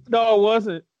 No, it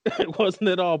wasn't. It wasn't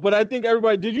at all. But I think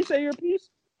everybody, did you say your piece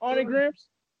on it, Gramps?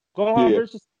 Gohan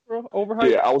versus Sakura,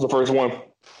 Overhated? Yeah, I was the first one.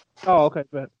 Oh, okay,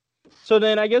 bet. So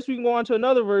then I guess we can go on to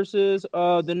another versus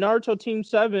the Naruto Team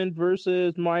 7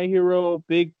 versus My Hero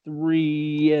Big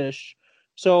 3-ish.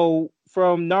 So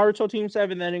from Naruto Team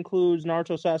 7, that includes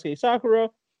Naruto, Sasuke, Sakura.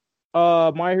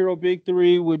 My Hero Big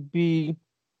 3 would be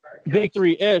Big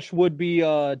 3-ish would be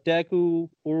Deku,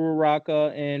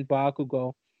 Uraraka, and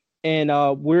Bakugo. And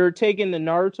we're taking the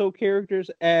Naruto characters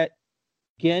at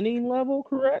Genin level,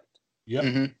 correct? Yep.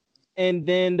 Mm-hmm. And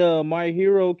then the My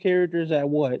Hero characters at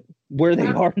what? Where they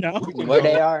are now? Where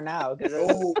they are now.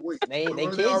 Oh, wait. They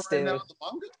kids still.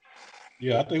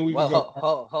 Yeah, I think we can go.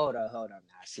 Hold on now.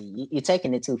 See, you're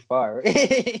taking it too far.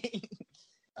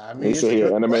 I mean, it's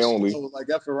anime only. So,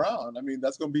 F around. I mean,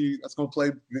 that's gonna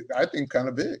play. I think kind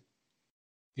of big.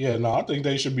 Yeah, no, I think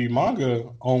they should be manga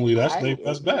only. That's their Alright,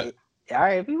 best bet. all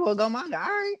right, if you will go manga, all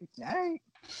right.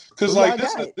 Because Who like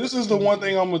y'all got? this is the one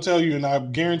thing I'm gonna tell you, and I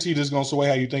guarantee this is gonna sway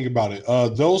how you think about it.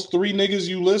 Those three niggas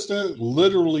you listed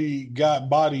literally got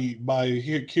bodied by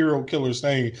Hero Killer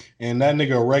Stain, and that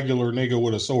nigga a regular nigga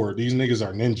with a sword. These niggas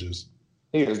are ninjas.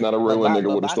 He is not a But, regular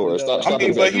nigga with a sword. Bakugo. I Stop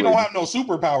mean, but he don't exaggerating. have no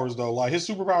superpowers though. Like his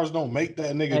superpowers don't make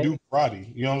that nigga do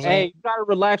karate. You know what I'm saying? Hey, you gotta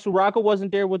relax. Uraka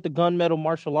wasn't there with the gunmetal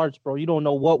martial arts, bro. You don't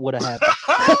know what would have happened.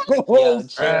 Yo,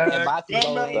 chill. And Bakugo Gunmetal ain't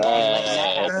martial letting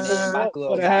that arts. happen. And What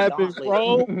would Bakugo have got happened,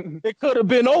 bro? gauntlet. It could have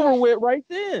been over with right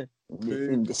then.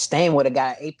 Stain would have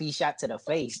got AP shot to the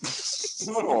face.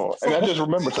 Oh, and I just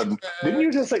remembered something. Didn't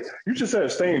you just say you just said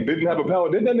Stain didn't have a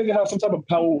power? Didn't that nigga have some type of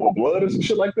power of blood or some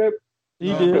shit like that? He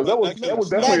No, did. Because bro, that was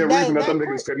definitely a reason that them That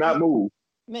niggas could not move.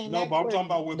 man, no, that but I'm quirk talking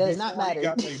about does not before he matter.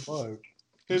 got their bug.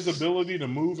 His ability to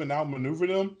move and outmaneuver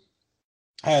them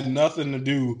had nothing to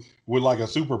do with like a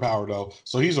superpower though.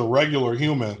 So he's a regular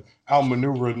human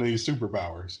outmaneuvering these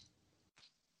superpowers.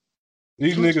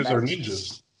 These Toots niggas are better.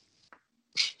 ninjas.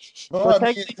 Well, But I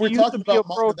mean, technically, if we're he used to talking be a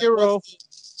about pro manga, that hero.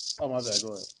 was. Oh my bad. Go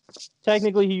ahead.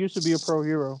 Technically, he used to be a pro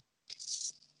hero.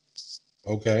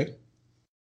 Okay.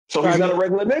 So So, he's I not mean, a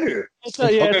regular nigga. it's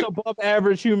Okay. above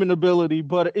average human ability,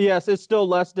 but yes, it's still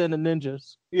less than the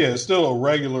ninjas. Yeah, it's still a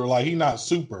regular, like he not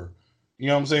super. You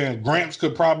know what I'm saying? Gramps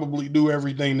could probably do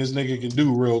everything this nigga can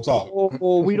do, real talk.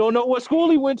 Oh, we don't know what school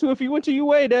he went to. If he went to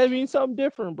UA, that means something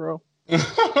different, bro.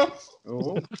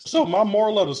 So my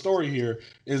moral of the story here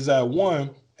is that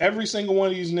one, every single one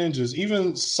of these ninjas,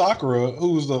 even Sakura,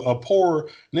 who's a poor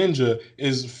ninja,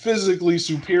 is physically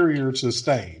superior to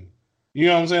Stain. You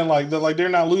know what I'm saying? Like they're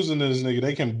not losing to this nigga.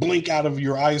 They can blink out of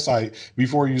your eyesight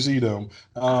before you see them.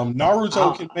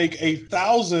 Naruto can make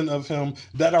 1,000 of him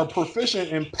that are proficient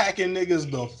in packing niggas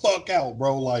the fuck out,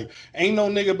 bro. Like ain't no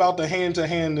nigga about to hand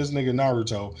this nigga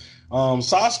Naruto.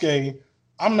 Sasuke,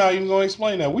 I'm not even going to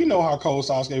explain that. We know how cold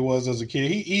Sasuke was as a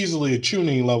kid. He easily a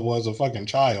tuning level as a fucking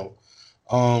child.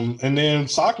 And then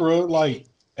Sakura, like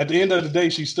at the end of the day,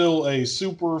 she's still a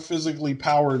super physically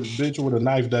powered bitch with a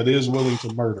knife that is willing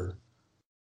to murder.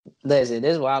 Listen,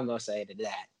 this is what I'm gonna say to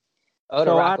that. So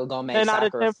Odorako gonna make 10 out of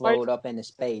Sakura 10 fights. float up into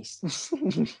space.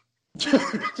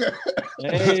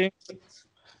 Hey,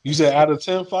 You said out of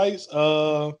 10 fights,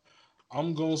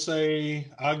 I'm gonna say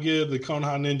I give the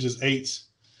Konoha Ninjas 8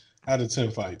 out of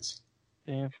 10 fights.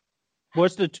 damn.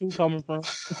 What's the 2 coming from?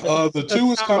 The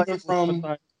 2 is coming from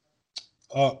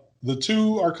the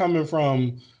 2 are coming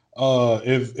from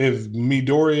if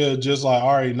Midoriya just like,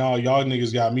 all right, now y'all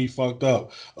niggas got me fucked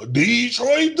up.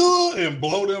 Detroit do it and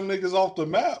blow them niggas off the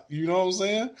map. You know what I'm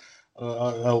saying?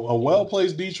 A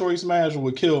well-placed Detroit smash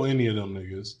would kill any of them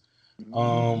niggas.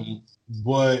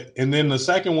 But and then the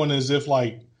second one is if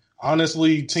like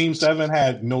honestly, Team 7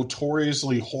 had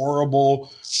notoriously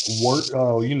horrible work,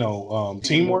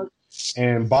 teamwork.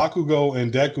 And Bakugo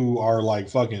and Deku are like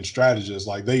fucking strategists.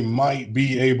 Like they might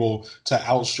be able to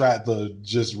outstrat the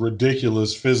just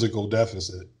ridiculous physical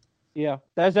deficit. Yeah,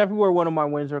 that's everywhere one of my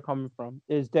wins are coming from.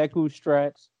 Is Deku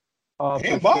strats.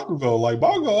 And Bakugo, like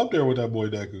Bakugo up there with that boy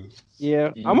Deku.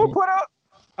 Yeah, I'm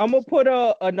gonna put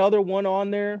another one on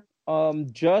there.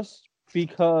 Just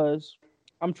because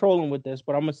I'm trolling with this,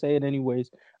 but I'm gonna say it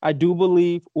anyways. I do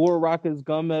believe Uraraka's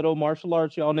gunmetal martial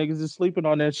arts. Y'all niggas is sleeping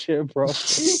on that shit, bro.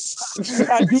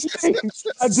 I do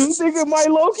think it might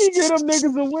low-key get them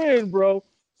niggas a win, bro.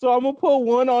 So I'm gonna put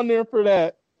one on there for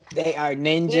that. They are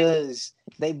ninjas.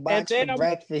 They box for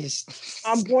breakfast.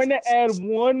 I'm going to add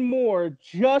one more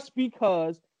just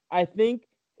because I think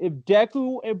if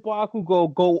Deku and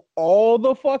Bakugo go all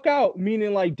the fuck out,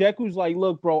 meaning like Deku's like,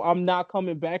 look, bro, I'm not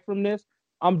coming back from this.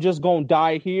 I'm just going to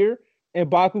die here. And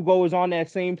Bakugo is on that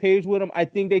same page with him. I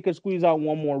think they could squeeze out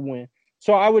one more win.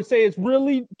 So I would say it's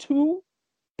really 2,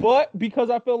 but because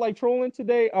I feel like trolling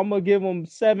today, I'm going to give them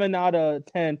 7 out of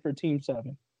 10 for Team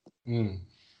 7.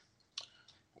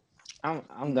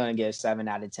 I'm gonna give 7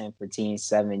 out of 10 for Team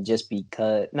 7 just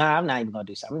because. No, I'm not even gonna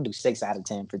do 7. I'm gonna do 6 out of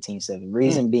 10 for Team 7.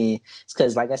 Reason being, it's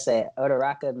because, like I said,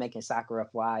 Odoraka making Sakura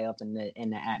fly up in the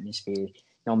atmosphere,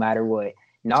 no matter what.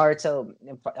 Naruto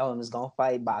is gonna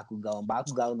fight Bakugo, and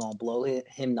Bakugo gonna blow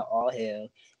him to all hell,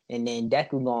 and then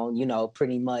Deku gonna,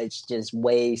 pretty much just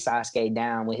weigh Sasuke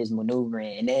down with his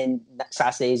maneuvering, and then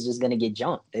Sasuke is just gonna get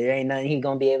jumped. There ain't nothing he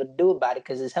gonna be able to do about it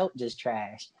because his health just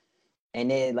trash.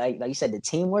 And then, like you said, the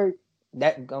teamwork.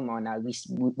 That come on now.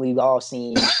 We've all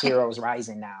seen Heroes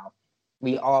Rising now.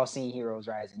 We all seen Heroes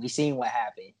Rising. We seen what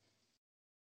happened.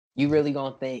 You really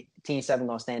gonna think Team 7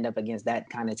 gonna stand up against that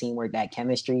kind of teamwork, that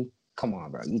chemistry? Come on,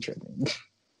 bro. You tripping.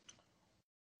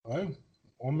 I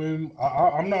mean,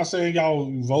 I'm not saying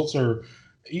y'all votes are,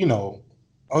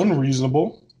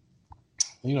 unreasonable.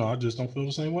 I just don't feel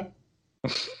the same way.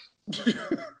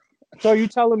 So you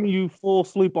telling me you full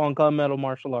sleep on gunmetal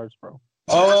martial arts, bro?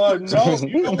 No,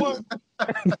 you know what?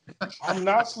 I'm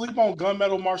not sleep on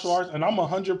gunmetal martial arts, and I'm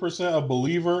 100% a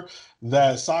believer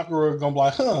that Sakura gonna be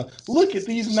like, look at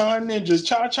these 9 ninjas,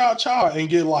 cha cha cha, and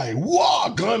get like,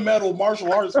 whoa, gunmetal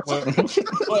martial arts. But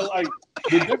like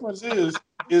the difference is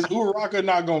Uraraka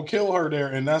not gonna kill her there,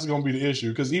 and that's gonna be the issue.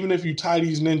 Because even if you tie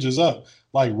these ninjas up,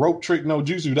 like rope trick no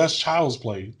jutsu, that's child's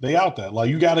play. They out there. Like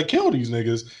you gotta kill these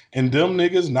niggas, and them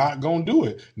niggas not gonna do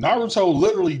it. Naruto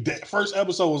literally first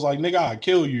episode was like, nigga, I'll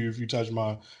kill you if you touch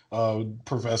my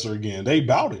professor again. They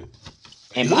bout it.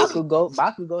 And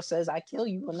Bakugo says, "I kill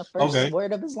you" on the first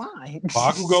word of his line.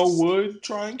 Bakugo would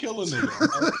try and kill a nigga.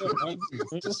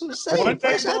 That's what I'm saying.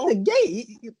 Fresh out the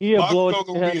gate. Bakugo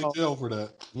gonna be in jail for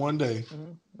that one day.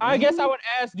 I guess I would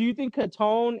ask, do you think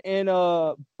Katone and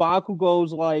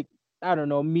Bakugo's like, I don't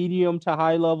know, medium to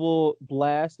high level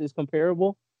blast is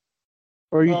comparable?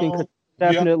 Or you think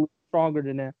definitely stronger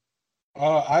than that?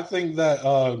 I think that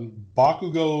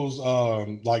Bakugo's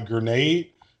like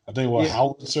grenade, I think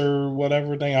howitzer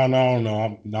whatever thing. I don't know.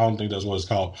 I don't think that's what it's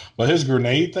called. But his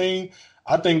grenade thing,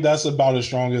 I think that's about as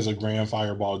strong as a Grand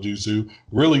Fireball Jutsu.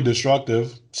 Really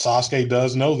destructive. Sasuke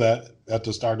does know that at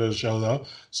the start of the show, though.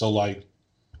 So, like,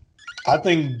 I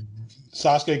think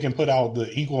Sasuke can put out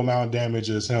the equal amount of damage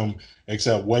as him,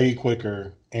 except way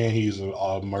quicker, and he's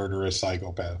a murderous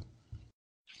psychopath.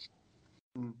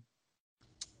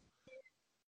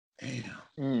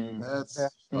 Damn, that's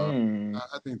tough.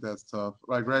 I think that's tough.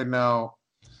 Like right now,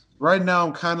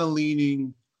 I'm kind of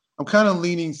leaning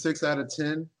 6 out of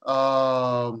 10.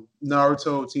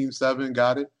 Naruto Team 7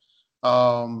 got it.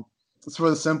 It's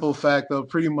for the simple fact of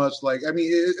pretty much like, I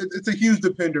mean, it's a huge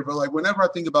depender, but like whenever I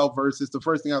think about versus, the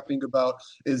first thing I think about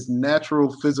is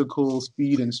natural physical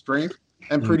speed and strength.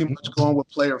 And pretty much going what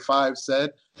Player 5 said.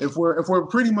 If we're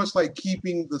pretty much like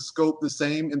keeping the scope the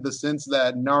same in the sense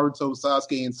that Naruto,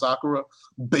 Sasuke, and Sakura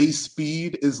base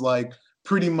speed is like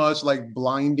pretty much like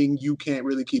blinding, you can't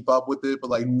really keep up with it,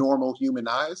 but like normal human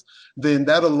eyes, then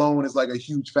that alone is like a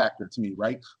huge factor to me,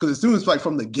 right? Because as soon as like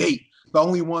from the gate, the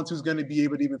only ones who's going to be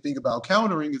able to even think about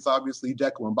countering is obviously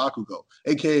Deku and Bakugo,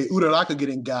 aka Uraraka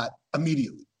getting got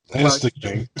immediately.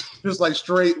 Just like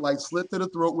straight, like slit to the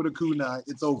throat with a kunai,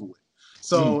 it's over with.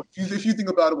 So if you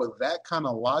think about it with that kind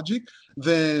of logic,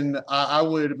 then I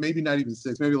would maybe not even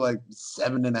 6, maybe like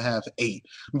 7.5, 8.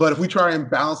 But if we try and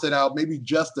balance it out, maybe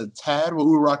just a tad where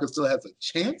Uraraka still has a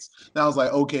chance, then I was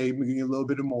like, okay, we need a little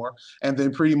bit more. And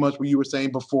then pretty much what you were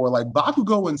saying before, like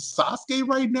Bakugo and Sasuke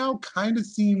right now kind of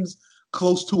seems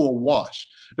close to a wash.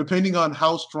 Depending on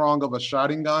how strong of a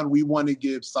Sharingan we want to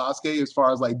give Sasuke as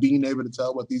far as like being able to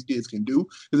tell what these kids can do.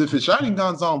 Because if his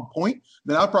Sharingan's on point,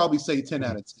 then I'll probably say 10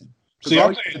 out of 10. See,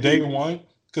 I'm saying day one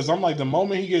because I'm like the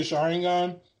moment he gets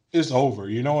Sharingan, it's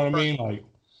over. You know what I mean? Like,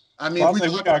 I mean,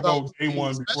 we gotta go day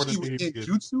one before the day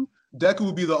Jutsu. Deku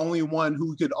would be the only one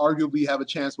who could arguably have a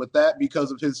chance with that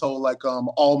because of his whole like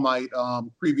All Might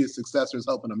previous successors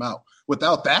helping him out.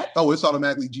 Without that, it's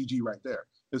automatically GG right there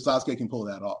if Sasuke can pull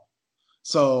that off.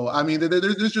 So I mean, there's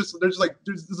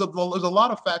a lot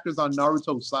of factors on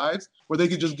Naruto's sides where they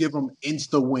could just give him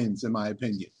insta wins, in my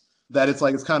opinion. That it's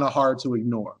kind of hard to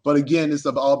ignore. But again, it's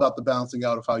all about the balancing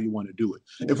out of how you want to do it.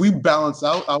 If we balance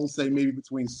out, I would say maybe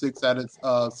between 6 or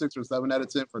 7 out of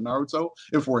 10 for Naruto.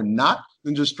 If we're not,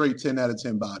 then just straight 10 out of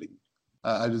 10 body.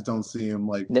 I just don't see him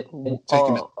like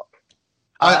taking it.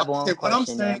 I have one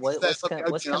question there. What's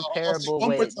comparable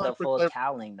with the full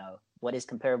cowling though? What is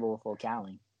comparable with full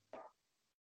cowling?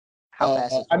 How fast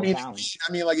is full cowling?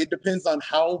 I mean, like it depends on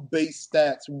how base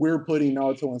stats we're putting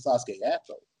Naruto and Sasuke at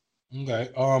though. Okay.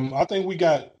 I think we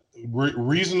got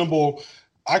reasonable.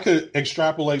 I could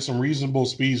extrapolate some reasonable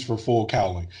speeds for full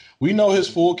cowling. We know his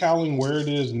full cowling where it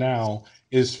is now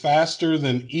is faster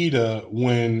than Ida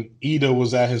when Ida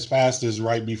was at his fastest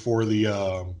right before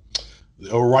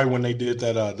or right when they did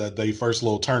that they first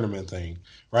little tournament thing.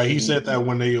 Right. He said that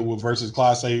when they were versus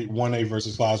Class A 1A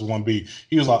versus Class 1B,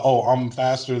 he was like, "Oh, I'm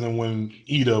faster than when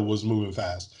Ida was moving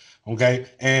fast." Okay,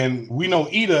 and we know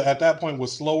Ida at that point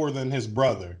was slower than his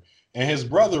brother. And his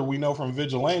brother, we know from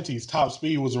Vigilante's top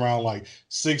speed was around like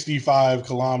 65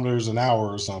 kilometers an hour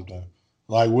or something,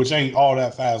 like which ain't all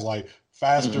that fast, like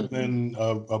faster than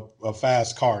a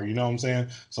fast car. You know what I'm saying?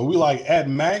 So we like at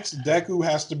max, Deku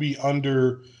has to be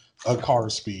under a car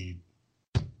speed.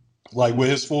 Like with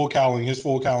his full cowling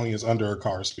is under a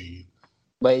car speed.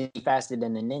 But he's faster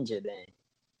than the ninja then.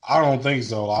 I don't think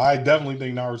so. I definitely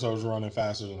think Naruto's running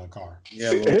faster than a car.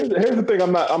 Yeah. Here's the thing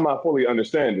I'm not fully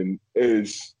understanding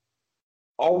is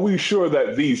are we sure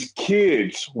that these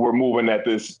kids were moving at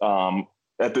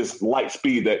this light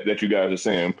speed that you guys are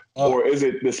saying, or is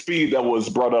it the speed that was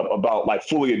brought up about like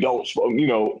fully adults,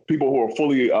 people who are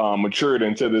fully matured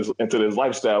into this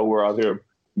lifestyle who are out here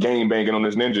gang banging on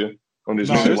this ninja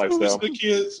lifestyle? The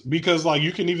kids, because like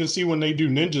you can even see when they do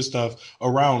ninja stuff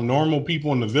around normal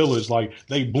people in the village, like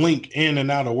they blink in and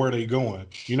out of where they going.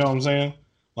 You know what I'm saying?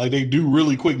 Like they do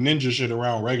really quick ninja shit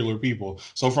around regular people.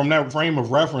 So from that frame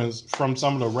of reference, from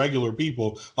some of the regular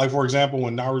people, like for example,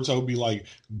 when Naruto be like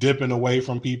dipping away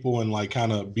from people and like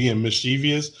kind of being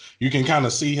mischievous, you can kind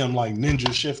of see him like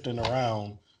ninja shifting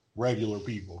around regular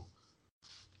people.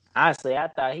 Honestly, I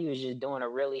thought he was just doing a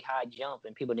really high jump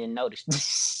and people didn't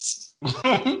notice.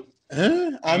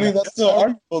 I mean, that's still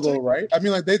arguable though, right? I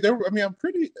mean, like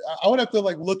I would have to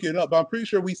like look it up, but I'm pretty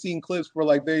sure we've seen clips where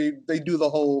like they do the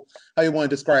whole, how you want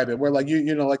to describe it, where like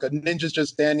you know like a ninja's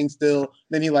just standing still,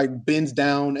 then he like bends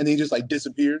down and he just like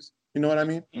disappears. You know what I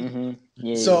mean? Mm-hmm.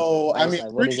 Yeah. So I mean,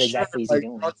 like, pretty sure like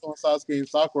Naruto and Sasuke and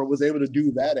Sakura was able to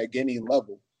do that at any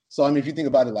level. So I mean, if you think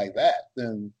about it like that,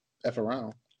 then F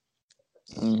around.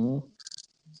 Mm-hmm.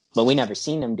 But we never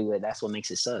seen them do it. That's what makes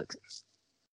it suck.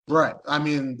 Right. I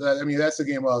mean, that's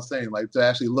again what I was saying. Like to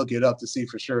actually look it up to see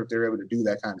for sure if they're able to do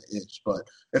that kind of ish. But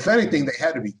if anything, they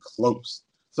had to be close.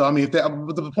 So I mean,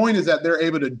 but the point is that they're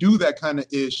able to do that kind of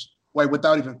ish like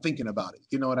without even thinking about it.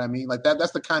 You know what I mean? Like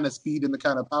that's the kind of speed and the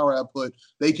kind of power output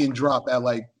they can drop at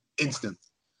like instant.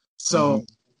 So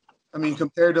I mean,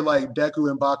 compared to like Deku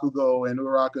and Bakugo and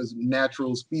Uraraka's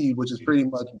natural speed, which is pretty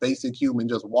much basic human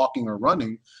just walking or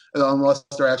running, unless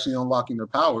they're actually unlocking their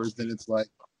powers, then it's like,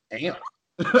 damn.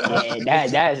 Yeah,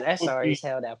 that's sorry as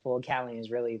hell. That full Callan is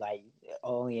really like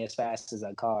only as fast as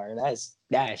a car. That's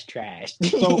trash.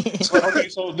 So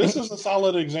this is a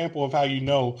solid example of how you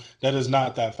know that it's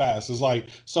not that fast. It's like,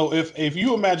 so if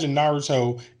you imagine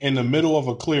Naruto in the middle of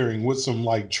a clearing with some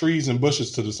like trees and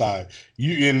bushes to the side,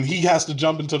 and he has to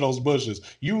jump into those bushes,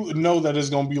 you know that it's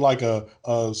gonna be like a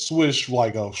swish,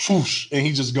 like a whoosh, and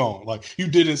he's just gone. Like you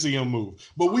didn't see him move,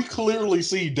 but we clearly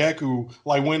see Deku,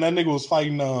 like when that nigga was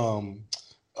fighting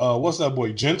what's that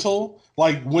boy, Gentle?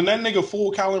 Like when that nigga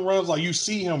full Callan runs, like you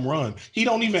see him run. He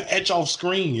don't even etch off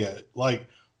screen yet. Like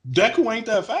Deku ain't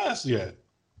that fast yet.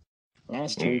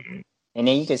 That's true. And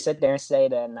then you can sit there and say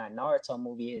that in that Naruto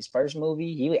movie, his first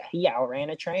movie, he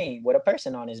outran a train with a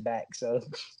person on his back. So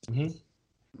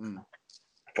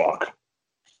fuck.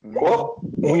 Well,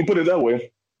 when you put it that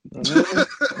way.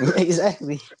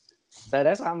 Exactly. So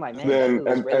that's why I'm like, man,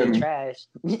 that was really trash.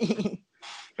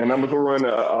 And I'm gonna run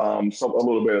a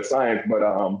little bit of science, but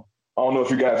I don't know if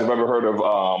you guys have ever heard of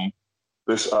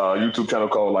this YouTube channel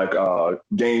called like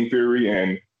Game Theory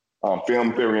and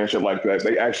Film Theory and shit like that.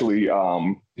 They actually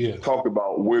talked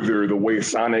about whether the way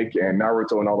Sonic and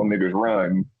Naruto and all them niggas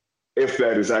run, if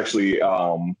that is actually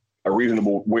a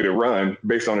reasonable way to run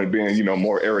based on it being,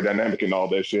 more aerodynamic and all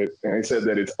that shit. And they said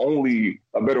that it's only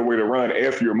a better way to run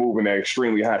if you're moving at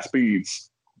extremely high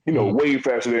speeds, way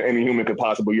faster than any human could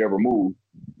possibly ever move.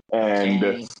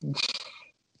 And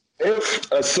if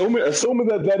assuming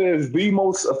that is the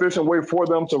most efficient way for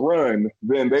them to run,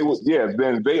 then they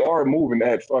are moving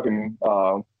at fucking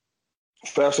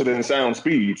faster than sound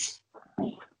speeds,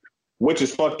 which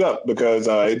is fucked up because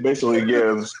it basically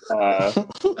gives helping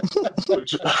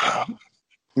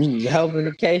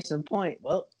the case in point.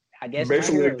 Well, I guess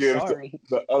basically it gives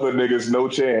the other niggas no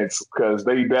chance because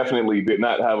they definitely did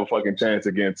not have a fucking chance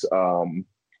against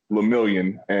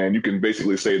Lemillion, and you can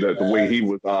basically say that the way he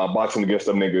was boxing against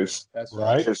them niggas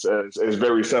is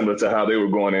very similar to how they were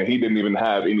going, and he didn't even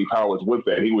have any powers with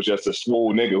that. He was just a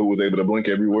swole nigga who was able to blink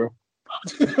everywhere.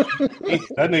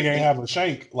 That nigga ain't have a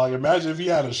shank. Like, imagine if he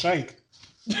had a shank.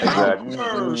 Exactly.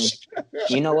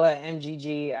 You know what,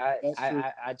 MGG?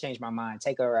 I changed my mind.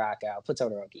 Take a rock out. Put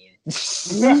Todoroki in.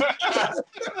 This is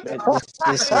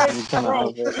coming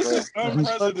over.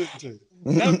 Unprecedented.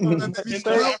 Never in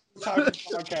the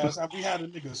podcast have we had a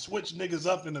nigga switch niggas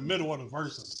up in the middle of the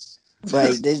verses.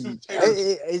 Like they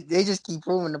just keep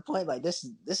proving the point. Like this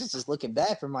is just looking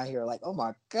bad for my hero. Like, oh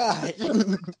my god.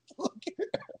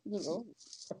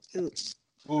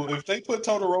 Ooh, if they put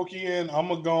Todoroki in, I'm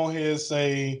gonna go ahead and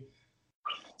say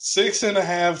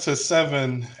 6.5 to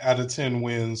 7 out of 10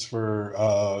 wins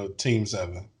for Team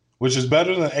 7, which is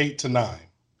better than 8 to 9.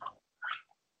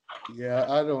 Yeah,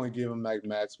 I'd only give him like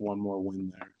max one more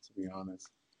win there, to be honest.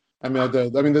 I mean,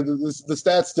 the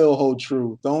stats still hold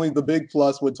true. The big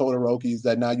plus with Todoroki is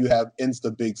that now you have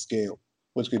insta big scale,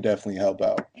 which could definitely help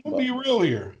out. I'm gonna be real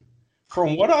here.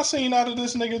 From what I seen out of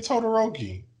this nigga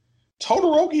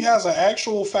Todoroki has an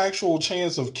actual factual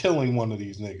chance of killing one of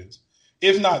these niggas,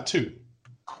 if not two.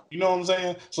 You know what I'm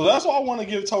saying? So that's why I want to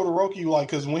give Todoroki, like,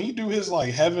 because when he do his,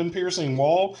 like, heaven-piercing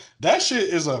wall, that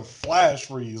shit is a flash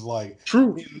freeze. Like,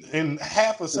 True. in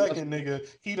half a second, nigga,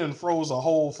 he done froze a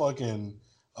whole fucking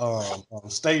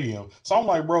stadium. So I'm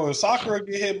like, bro, if Sakura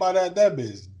get hit by that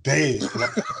bitch dead.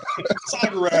 Like,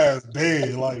 Sakura ass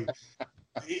dead. Like,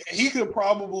 he could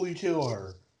probably kill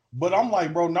her. But I'm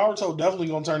like, bro, Naruto definitely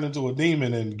gonna turn into a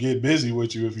demon and get busy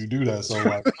with you if you do that. So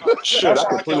like, Shit, that's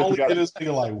why I can only get this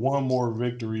nigga like one more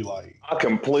victory. Like, I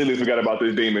completely forgot about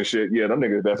this demon shit. Yeah, them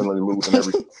niggas definitely losing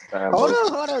every time. Hold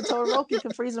on. Todoroki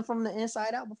can freeze him from the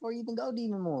inside out before you even go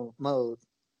demon mode.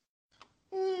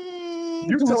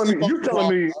 You telling me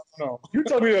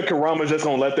that Karama's just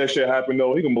gonna let that shit happen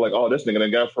though? He gonna be like, oh, this nigga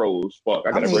done got froze. Fuck,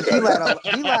 I gotta break out.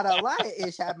 He let a lot of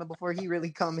ish happen before he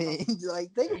really come in.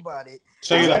 Like, think about it.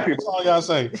 Say that. That's all y'all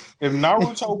say. If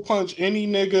Naruto punch any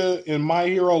nigga in My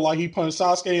Hero like he punched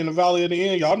Sasuke in the Valley of the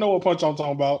End, y'all know what punch I'm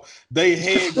talking about. They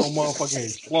head gonna motherfucking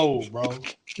explode, bro.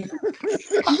 That shit gonna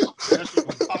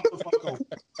pop the fuck open.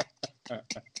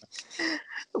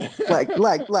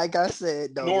 Like I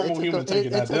said, though, normal human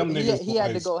taking that. Them niggas he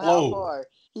had to go how far?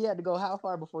 He had to go how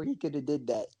far before he could have did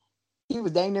that? He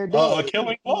was dang near dead. A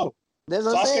killing blow. That's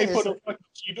what I'm saying. Sasuke put a fucking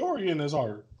Chidori in his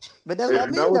heart. But that's what I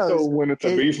mean, though. Naruto went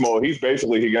into beast mode. He's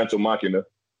basically Higanto Machina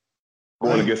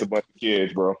going against a bunch of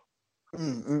kids, bro.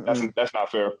 That's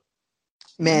not fair.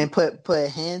 Man, put a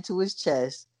hand to his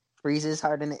chest, freeze his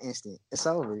heart in an instant. It's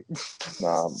over.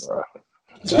 Nah, bro.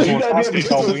 That's what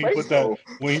Sasuke thought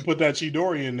when he put that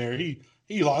Chidori in there. He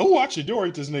like, oh, I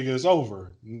Chidori this nigga. It's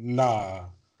over. Nah.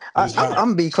 I'm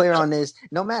gonna be clear on this.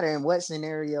 No matter in what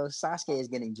scenario, Sasuke is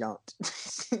getting jumped.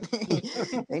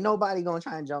 Ain't nobody gonna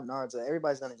try and jump Naruto.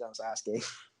 Everybody's gonna jump Sasuke.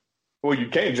 Well, you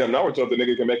can't jump Naruto if the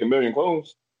nigga can make 1,000,000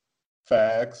 clones.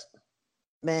 Facts.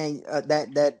 Man,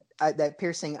 that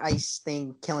piercing ice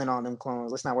thing killing all them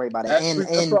clones. Let's not worry about it.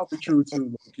 That's probably true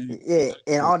too. Yeah,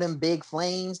 and all them big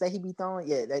flames that he be throwing.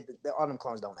 Yeah, all them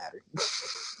clones don't matter.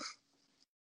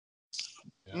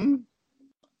 Yeah.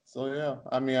 So yeah,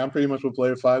 I mean, I'm pretty much with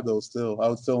player 5 though. Still, I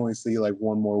would still only see like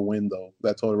one more win though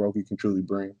that Todoroki can truly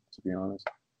bring. To be honest,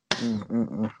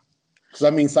 because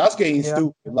I mean, Sasuke ain't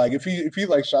stupid. Like if he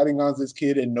like Sharingan's this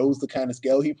kid and knows the kind of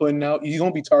scale he putting out, he's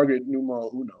gonna be targeted numero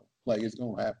uno. Like it's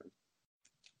gonna happen.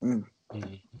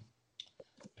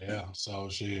 Yeah. So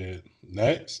shit.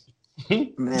 Next.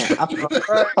 Man,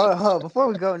 before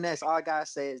we go next, all I gotta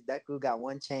say is Deku got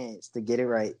one chance to get it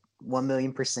right,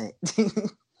 1,000,000%.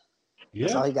 Yeah,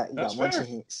 that's all he got. He got one fair.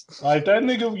 chance. Like that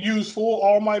nigga used full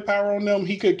All Might power on them,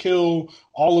 he could kill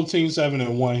all of Team 7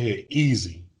 in one hit,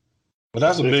 easy. But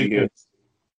that's a big hit.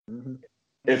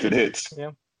 If it hits.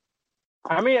 Yeah.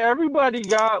 I mean, everybody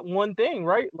got one thing,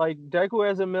 right? Like Deku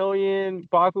has 1,000,000,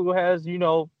 Baku has,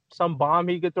 some bomb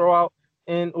he could throw out,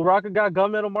 and Uraka got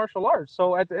gunmetal martial arts.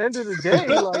 So at the end of the day,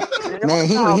 like, man,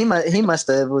 he must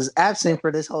have was absent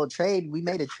for this whole trade. We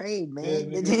made a trade, man. A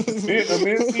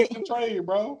mid-season trade,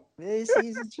 bro.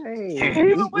 Mid-season trade.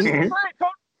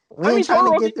 We ain't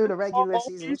trying to get through the regular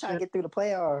season. We're trying to get through the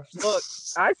playoffs. Look,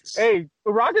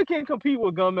 Uraka can't compete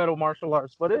with gunmetal martial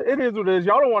arts, but it is what it is.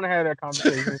 Y'all don't want to have that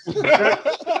conversation.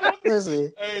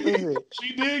 Listen.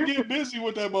 She did get busy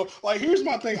with that, but like, here's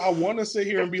my thing. I want to sit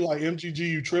here and be like, MGG,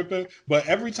 you tripping? But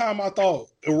every time I thought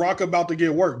Uraka about to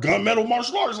get work, gunmetal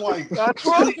martial arts, like, that's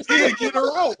right. She did get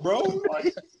her out, bro.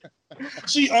 Like,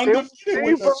 she undefeated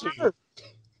with that shit.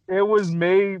 It was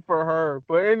made for her.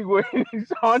 But anyways,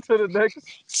 on to the next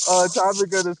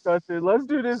topic of discussion. Let's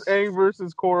do this Aang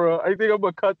versus Korra. I think I'm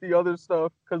going to cut the other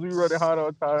stuff because we running hot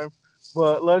on time.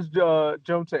 But let's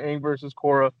jump to Aang versus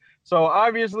Korra. So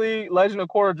obviously, Legend of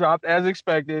Korra dropped as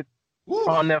expected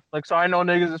on Netflix. So I know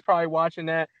niggas is probably watching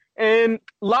that. And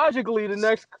logically, the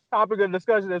next topic of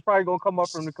discussion that's probably going to come up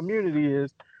from the community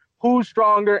is who's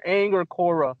stronger, Aang or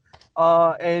Korra?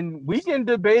 And we can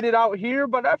debate it out here,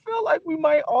 but I feel like we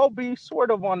might all be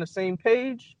sort of on the same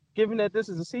page, given that this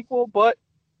is a sequel. But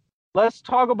let's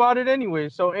talk about it anyway.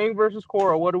 So, Aang versus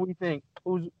Korra, what do we think?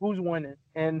 Who's winning,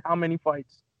 and how many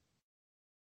fights?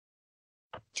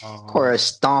 Korra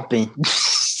stomping.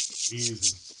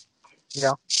 Easy.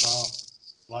 Yeah.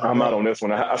 I'm out on this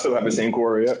one. I still haven't seen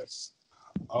Korra yet.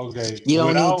 Okay. You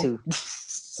don't need to.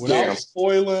 Without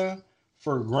spoiling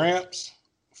for Gramps,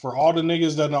 for all the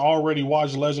niggas that already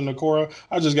watched Legend of Korra,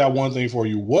 I just got one thing for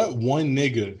you. What one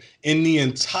nigga in the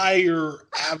entire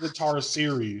Avatar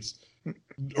series,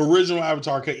 original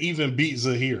Avatar, could even beat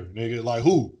Zahir, nigga? Like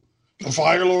who?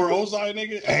 Fire Lord Ozai,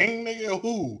 nigga? Aang, nigga?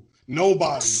 Who?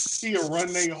 Nobody. He'll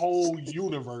run their whole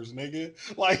universe, nigga.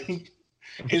 Like,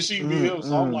 and she beat him.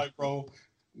 So I'm like, bro,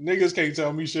 Niggas can't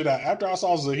tell me shit. After I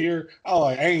saw Zahir, I was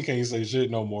like, Aang can't say shit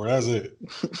no more. That's it.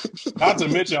 Not to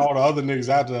mention all the other niggas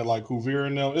after that, like Kuvir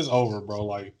and them. It's over, bro.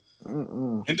 Like,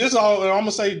 and this all, and I'm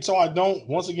gonna say, so I don't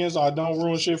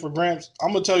ruin shit for Gramps.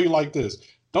 I'm gonna tell you like this.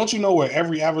 Don't you know where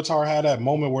every Avatar had that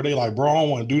moment where they like, bro, I don't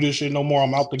want to do this shit no more.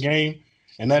 I'm out the game.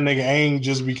 And that nigga Aang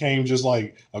just became just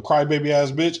like a crybaby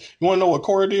ass bitch. You want to know what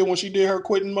Korra did when she did her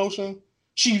quitting motion?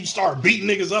 She started beating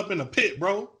niggas up in the pit,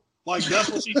 bro. Like, that's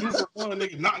what she do for fun,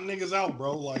 nigga, knocking niggas out,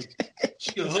 bro. Like,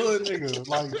 she a hood nigga,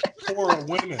 like, Korra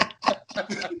winning.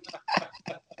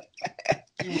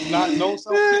 She was not no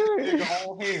self-pity, nigga,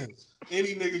 all hands.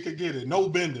 Any nigga could get it. No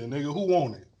bending, nigga. Who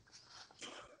want it?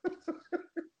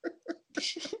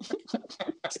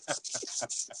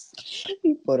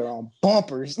 He put her on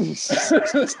bumpers.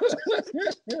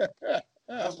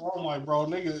 That's what I'm like, bro.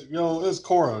 Nigga, yo, it's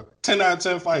Korra. 10 out of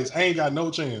 10 fights. I ain't got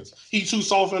no chance. He too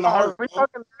soft in the heart. Are we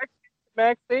talking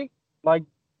max state? Like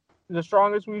the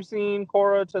strongest we've seen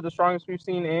Korra to the strongest we've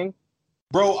seen Aang?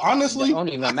 Bro, honestly, Don't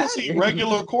even I can matter. see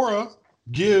regular Korra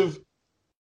give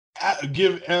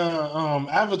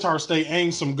Avatar State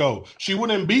Aang some go. She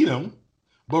wouldn't beat him,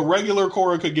 but regular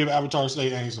Korra could give Avatar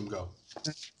State Aang some go.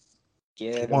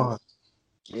 Get him.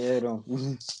 Get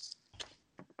him.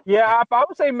 Yeah, if I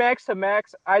would say max to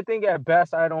max, I think at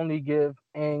best I'd only give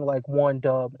Aang like one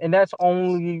dub. And that's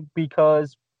only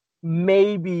because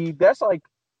maybe that's like,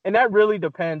 and that really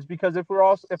depends because if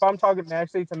I'm talking max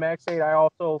state to max state, I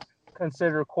also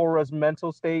consider Korra's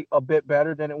mental state a bit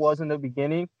better than it was in the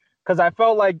beginning. Because I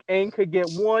felt like Aang could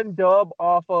get one dub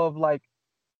off of like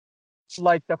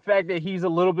the fact that he's a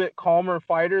little bit calmer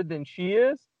fighter than she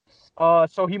is.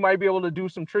 So he might be able to do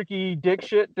some tricky dick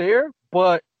shit there.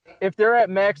 But if they're at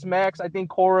max, I think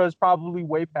Korra is probably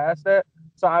way past that.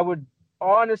 So I would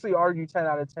honestly argue 10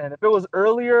 out of 10. If it was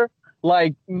earlier,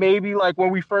 like maybe like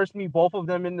when we first meet both of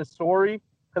them in the story,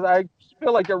 because I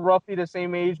feel like they're roughly the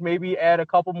same age, maybe add a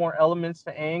couple more elements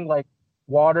to Aang, like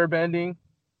water bending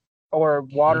or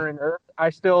water and earth. I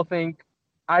still think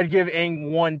I'd give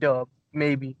Aang one dub,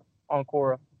 maybe, on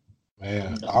Korra.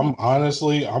 Man, I'm a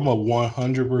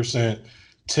 100%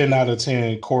 10 out of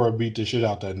 10 Korra beat the shit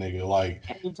out that nigga. Like,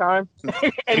 Anytime.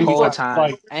 Whole time.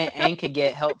 Like, Aang could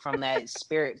get help from that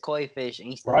spirit koi fish and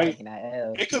he's still right? taking that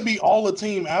L. It could be all a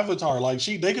team Avatar. Like,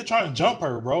 they could try and jump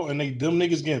her, bro, and them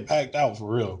niggas getting packed out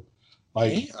for real.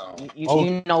 Like,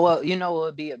 You know what? You know what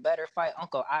would be a better fight?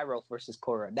 Uncle Iroh versus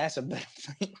Korra. That's a better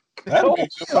fight. that'd be a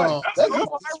good fight.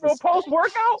 Iroh post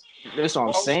workout. That's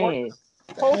what I'm saying.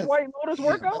 Post White Lotus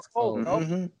workout. Oh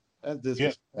no. That's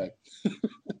disrespect.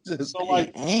 So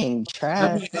like, Dang,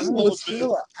 trash. It's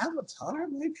still an Avatar.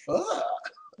 Like, fuck.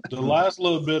 the last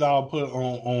little bit I'll put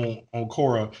on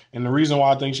Korra, and the reason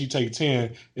why I think she take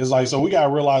 10 is like, so we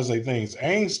gotta realize like things.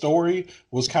 Aang's story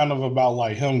was kind of about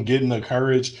like him getting the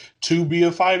courage to be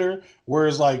a fighter,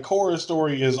 whereas like Korra's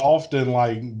story is often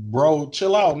like, bro,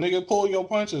 chill out, nigga, pull your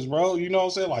punches, bro. You know what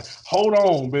I'm saying? Like, hold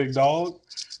on, big dog.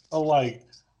 So like,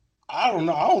 I don't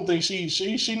know. I don't think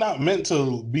she not meant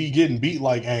to be getting beat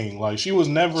like Aang. Like, she was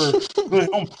never.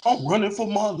 I'm running for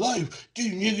my life.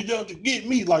 Get niggas out to get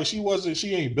me. Like, she wasn't.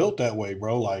 She ain't built that way,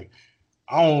 bro. Like,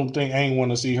 I don't think Aang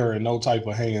want to see her in no type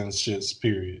of hands shits.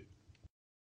 Period.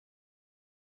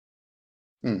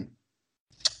 Yeah,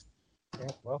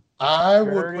 well, I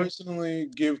would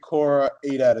personally give Korra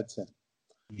 8 out of 10.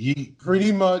 Yeet.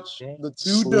 Pretty much the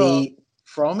two dubs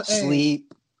from Aang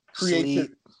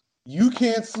creativity. You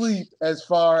can't sleep as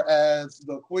far as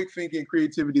the quick thinking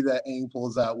creativity that Aang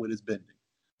pulls out with his bending.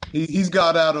 He's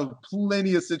got out of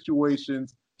plenty of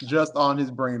situations just on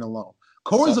his brain alone.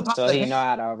 Korra's about so to he know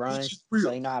how to run. So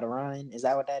he know how to run. Is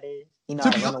that what that is? He know how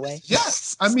to run away.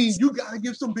 Yes, I mean you got to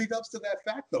give some big ups to that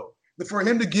fact though. For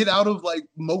him to get out of like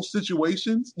most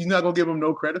situations, you're not gonna give him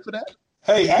no credit for that.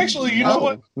 Hey, actually, you know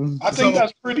what? I think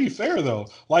that's pretty fair, though.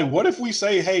 Like, what if we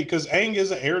say, hey, because Aang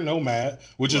is an air nomad,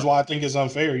 which is why I think it's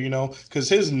unfair, you know, because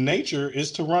his nature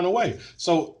is to run away.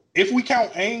 So if we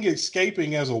count Aang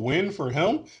escaping as a win for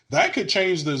him, that could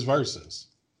change this versus.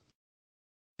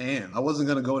 Damn, I wasn't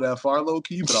gonna go that far, low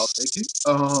key, but I'll take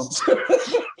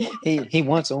it. He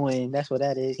wants a win. That's what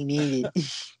that is. He needed.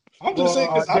 I'm just saying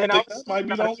because I think that might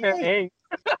be the only way.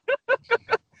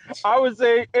 I would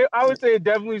say it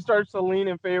definitely starts to lean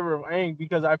in favor of Aang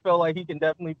because I feel like he can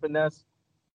definitely finesse.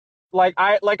 Like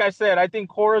I said, I think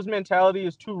Korra's mentality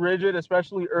is too rigid,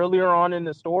 especially earlier on in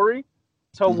the story,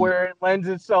 to where it lends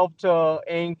itself to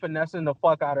Aang finessing the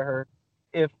fuck out of her.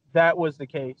 If that was the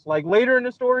case, like later in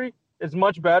the story, it's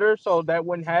much better, so that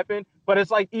wouldn't happen. But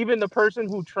it's like even the person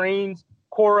who trains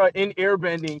Korra in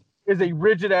airbending is a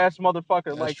rigid ass motherfucker.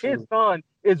 That's like true. His son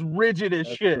is rigid as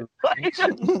shit. Like, it's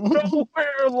just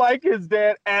nowhere like his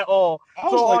dad at all. I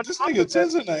was like, this nigga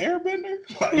Tenzin an airbender?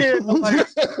 Like, yeah,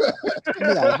 like, Be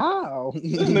like, how?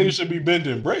 this nigga should be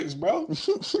bending bricks, bro. yeah.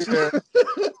 So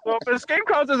if escape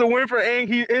counts as a win for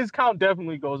Aang, his count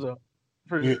definitely goes up.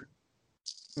 For sure.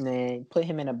 Man, put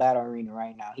him in a battle arena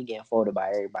right now. He getting folded by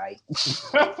everybody.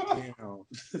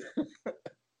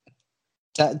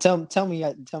 Tell me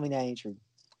that ain't true.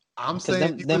 I'm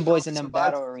saying them boys in them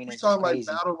battle arenas. We talking crazy.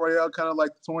 like battle royale, kind of like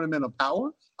the tournament of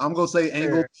power. I'm gonna say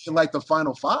Angle in like the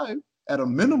final 5 at a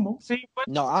minimum.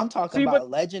 No, I'm talking about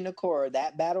Legend of Korra,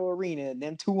 that battle arena,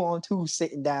 them 2-on-2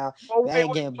 sitting down.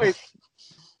 Wait.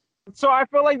 So I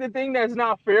feel like the thing that's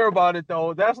not fair about it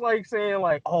though, that's like saying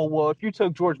like, oh well, if you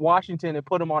took George Washington and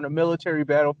put him on a military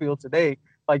battlefield today,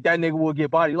 like that nigga will get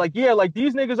bodied. Like yeah, like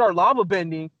these niggas are lava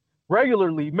bending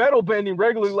regularly, metal bending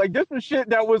regularly. Like this was shit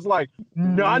that was like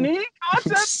Nani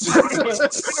concept in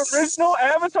the original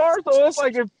Avatar. So it's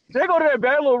like if they go to that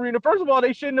battle arena, first of all, they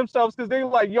shitting themselves because they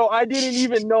like, yo, I didn't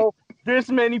even know this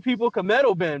many people can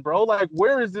metal bend, bro. Like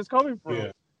where is this coming from?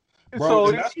 Yeah. Bro,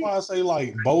 and that's why I say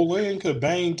like Bolin could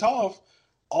bang Toph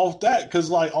off that, because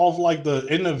like off like the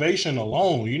innovation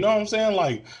alone, you know what I'm saying?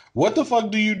 Like, what the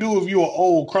fuck do you do if you an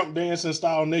old crump dancing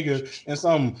style nigga and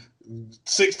some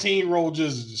 16-year-old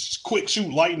just quick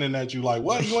shoot lightning at you? Like,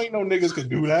 what? You ain't no niggas could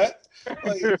do that.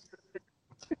 Like,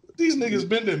 these niggas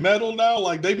bending metal now,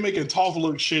 like they making Toph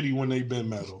look shitty when they bend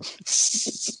metal.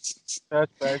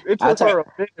 That's fact. It took her a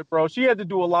minute, bro. She had to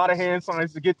do a lot of hand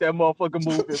signs to get that motherfucker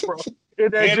moving, bro.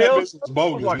 And that bitch was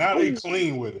bogus. Like, now they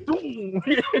clean with it.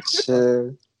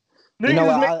 Sure. Niggas you know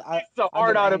what? make the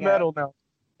art out of metal now.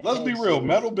 Let's be real.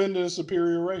 Metal bending is a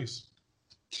superior race.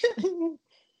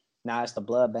 Nah, it's the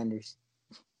bloodbenders.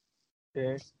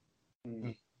 Yeah.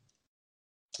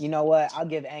 You know what? I'll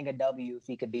give Aang a W if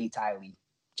he could beat Ty Lee.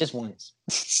 Just once.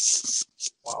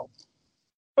 Wow.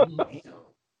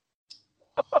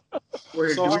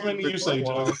 So how many you say,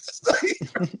 John?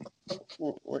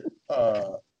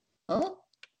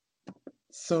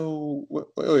 So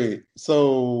wait.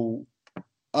 So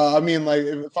I mean, like,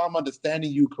 if I'm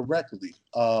understanding you correctly,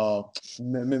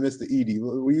 Mr. Edie,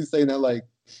 were you saying that like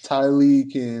Ty Lee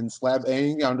can slap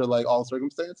Aang under like all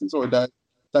circumstances, or did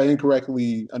I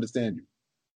incorrectly understand you?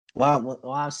 Well,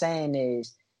 what I'm saying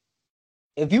is,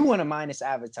 if you want to minus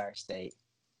Avatar State,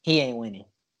 he ain't winning.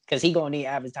 Because he gonna need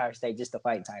Avatar State just to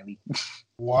fight Ty Lee.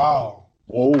 Wow.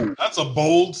 Whoa. That's a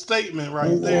bold statement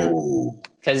right there.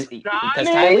 Because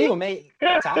Ty Lee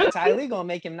Ty Lee gonna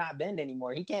make him not bend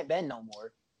anymore. He can't bend no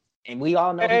more. And we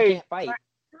all know he can't fight.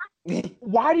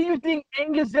 Why do you think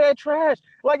Aang is that trash?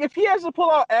 Like, if he has to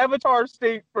pull out Avatar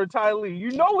State for Ty Lee,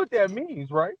 you know what that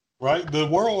means, right? Right? The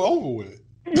world over with.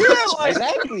 Yeah, like,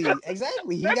 exactly. He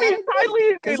that got means Ty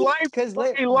Lee is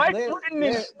a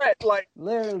life-threatening threat. Like,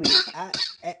 literally,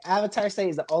 Avatar State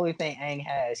is the only thing Aang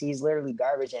has. He's literally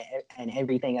garbage and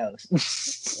everything else.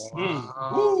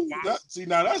 Wow. See,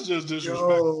 now that's just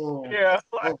disrespectful. Yeah.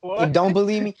 Like, what? Don't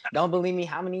believe me.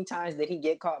 How many times did he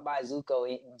get caught by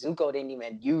Zuko? Zuko didn't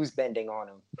even use bending on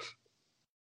him.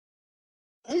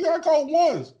 He got caught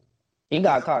once. He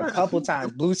got caught a couple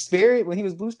times. Blue Spirit, when he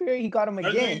was Blue Spirit, he caught him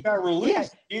again. He got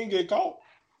released. He didn't get caught.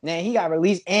 Man, he got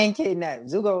released and kidnapped.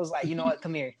 Zuko was like, you know what?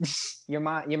 Come here. You're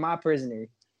my prisoner.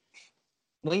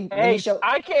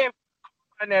 I can't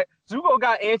find that. Zuko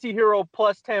got anti-hero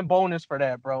plus 10 bonus for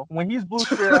that, bro. When he's Blue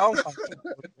Spirit, I don't know.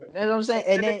 That's what I'm saying.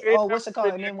 And then, what's it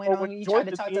called? And then when he tried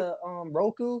to talk to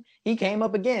Roku, he came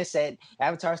up again and said,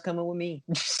 Avatar's coming with me.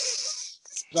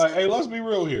 Like, hey, let's be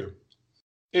real here.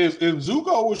 If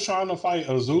Zuko was trying to fight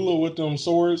Azula with them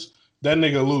swords, that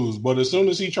nigga lose. But as soon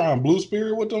as he trying Blue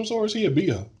Spirit with them swords, he'll beat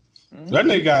her. Mm-hmm. That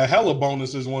nigga got hella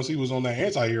bonuses once he was on that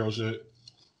anti-hero shit.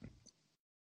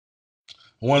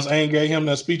 Once Aang gave him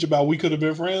that speech about we could have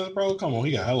been friends, bro, come on,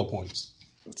 he got hella points.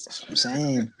 That's what I'm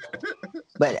saying.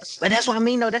 but that's what I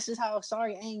mean, though. That's just how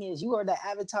sorry Aang is. You are the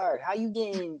Avatar. How you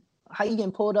getting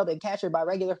pulled up and captured by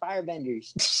regular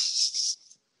firebenders?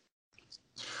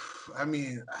 I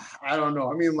mean, I don't know.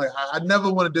 I mean, like, I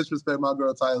never want to disrespect my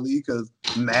girl Ty Lee because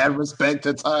mad respect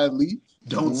to Ty Lee.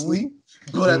 Don't sleep.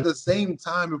 But at the same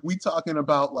time, if we talking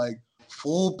about like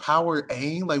full power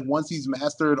Aang, like once he's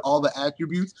mastered all the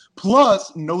attributes,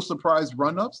 plus no surprise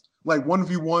run-ups, like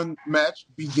 1v1 match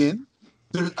begin.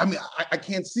 I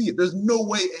can't see it. There's no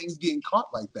way Aang's getting caught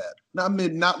like that.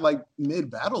 Not like mid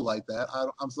battle like that.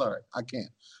 I'm sorry, I can't.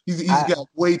 He's got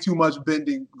way too much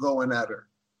bending going at her.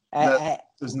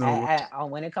 There's no way.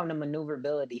 When it comes to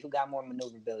maneuverability, who got more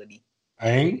maneuverability?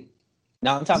 Aang?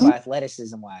 No, I'm talking about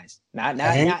athleticism wise. Not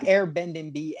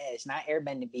airbending BS. Not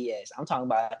airbending BS. I'm talking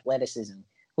about athleticism.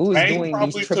 Who is Aang doing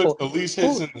probably these triple? Took the least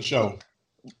hits in the show.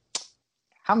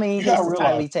 How many You hits gotta did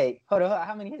realize- Ty Lee take? Hold on.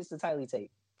 How many hits did Ty Lee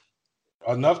take?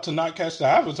 Enough to not catch the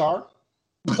Avatar.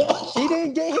 She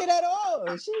didn't get hit at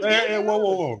all. She didn't get hit at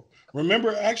all. Whoa.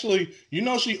 Remember, actually,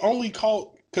 she only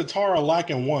caught Katara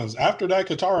lacking once. After that,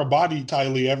 Katara bodied Ty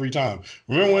Lee every time.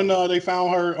 Remember when they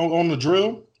found her on the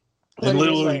drill? Put And it this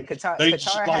way, literally,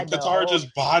 Katara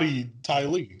just bodied Ty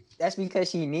Lee. That's because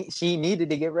she needed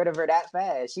to get rid of her that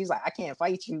fast. She's like, I can't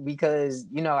fight you because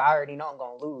I already know I'm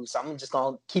gonna lose, so I'm just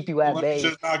gonna keep you at bay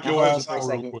Just knock and your hold you ass for a out real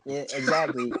second. quick. Yeah,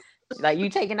 exactly. Like you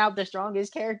taking out the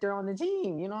strongest character on the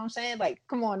team. You know what I'm saying? Like,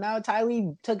 come on now, Ty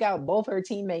Lee took out both her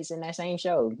teammates in that same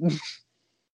show.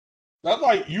 That's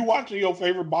like you watching your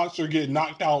favorite boxer get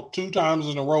knocked out 2 times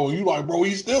in a row, and you like, bro,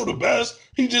 he's still the best.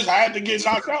 He just had to get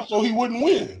knocked out so he wouldn't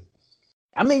win.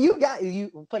 I mean, you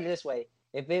put it this way: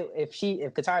 if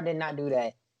Katara did not do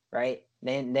that, right?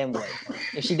 Then what?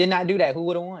 If she did not do that, who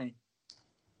would have won?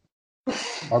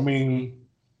 I mean,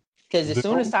 because as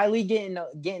soon as Ty Lee getting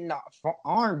the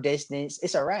arm distance,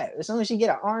 it's a wrap. As soon as she get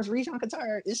an arm's reach on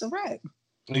Katara, it's a wrap.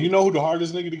 And you know who the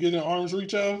hardest nigga to get in arm's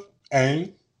reach of?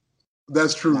 Aang.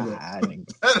 That's true, though.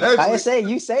 I say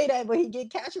you say that, but he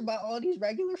get captured by all these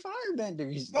regular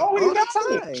firebenders all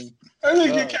the time. And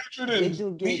they get captured in This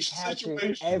dude get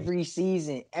captured every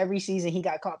season. Every season he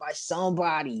got caught by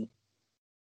somebody.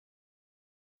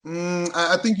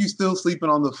 I think you're still sleeping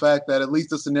on the fact that at least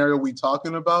the scenario we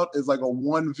talking about is like a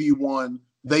 1v1.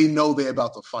 They know they're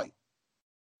about to fight.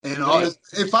 And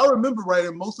if I remember right,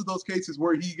 in most of those cases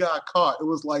where he got caught, it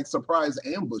was like surprise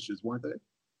ambushes, weren't they?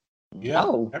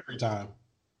 Yeah, every time.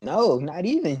 No, not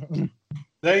even.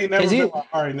 They ain't never been like,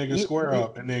 all right, nigga, square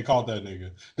up, and then caught that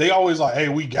nigga. They always like, hey,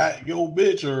 we got yo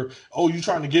bitch, or oh, you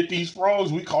trying to get these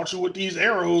frogs? We caught you with these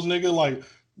arrows, nigga. Like,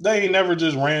 they ain't never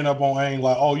just ran up on Aang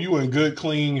like, oh, you in good,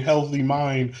 clean, healthy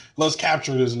mind. Let's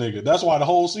capture this nigga. That's why the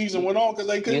whole season went on, because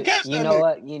they couldn't catch that nigga.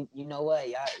 What? You know what?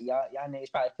 Y'all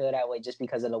niggas probably feel that way just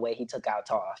because of the way he took out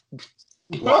Toph.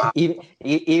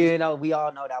 even though we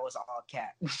all know that was all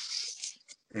cap.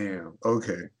 Damn.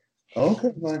 Okay,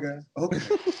 my guy. Okay.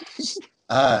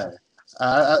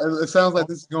 It sounds like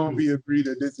this is going to be agree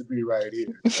to disagree right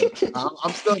here.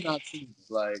 I'm still not seeing it.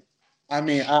 Like, I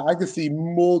mean, I can see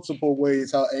multiple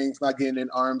ways how Aang's not getting in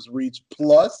arm's reach,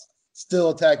 plus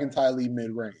still attacking Ty Lee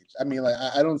mid-range. I mean, like,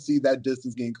 I don't see that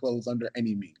distance getting closed under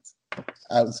any means.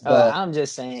 I'm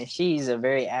just saying, she's a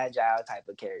very agile type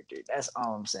of character. That's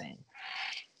all I'm saying.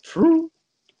 True.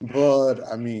 But,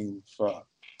 I mean, fuck.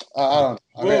 I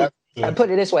don't know. I put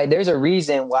it this way: there's a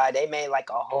reason why they made like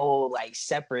a whole like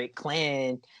separate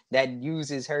clan that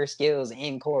uses her skills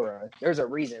in Korra. There's a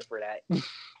reason for that.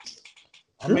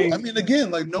 True. I mean, again,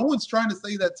 like no one's trying to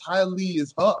say that Ty Lee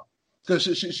is her because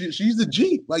she's a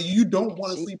G. Like you don't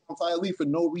want to sleep on Ty Lee for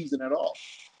no reason at all.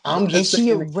 I'm just she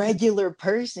a regular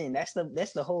person. That's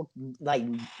the whole like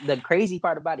the crazy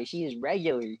part about it. She is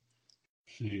regular.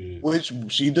 Which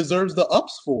she deserves the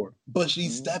ups for, but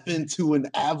she's stepping to an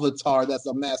avatar that's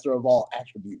a master of all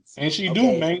attributes, and she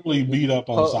do mainly beat up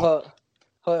on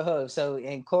Sakura. So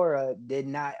in Korra, did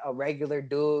not a regular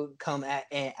dude come at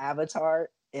an avatar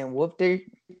and whooped her?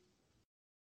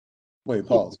 Wait,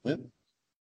 pause. When?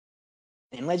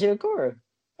 In Legend of Korra.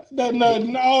 That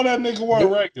nigga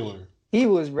wasn't regular. He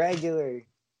was regular.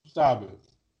 Stop it.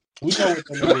 We know what that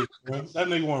nigga was. That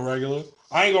nigga wasn't regular.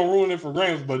 I ain't gonna ruin it for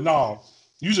Grams, but no.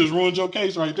 You just ruined your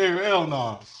case right there. Hell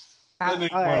no. I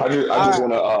just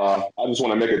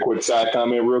want to make a quick side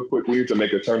comment real quick. We need to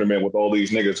make a tournament with all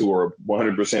these niggas who are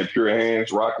 100% pure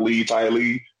hands. Rock Lee, Ty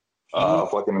Lee,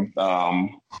 fucking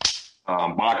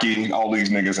Baki, all these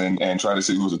niggas, and try to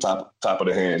see who's the top of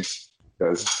the hands.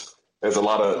 Because there's a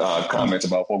lot of comments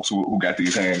about folks who got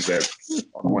these hands that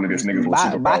are one of these niggas with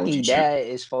superpowers. Baki dad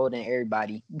is folding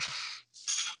everybody.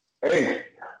 Hey.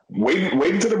 Wait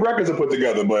until the brackets are put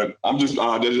together, but I just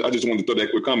wanted to throw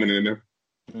that quick comment in there.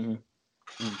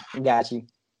 Mm-hmm. Got you.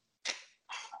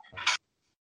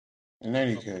 In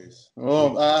any case,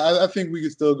 well, I think we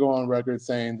can still go on record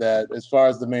saying that as far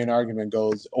as the main argument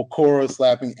goes, Okora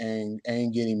slapping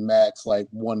Aang getting max like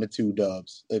 1 to 2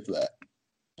 dubs, if that.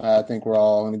 I think we're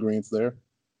all in agreement there.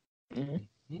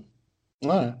 Mm-hmm. All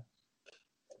right.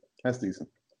 That's decent.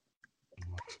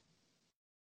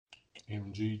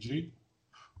 MGG.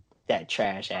 That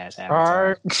trash ass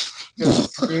avatar. All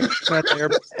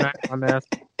right.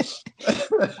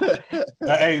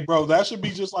 Hey, bro, that should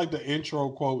be just like the intro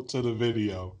quote to the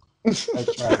video.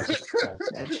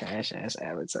 That trash ass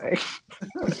avatar.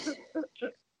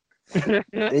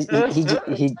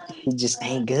 he just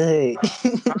ain't good.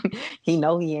 He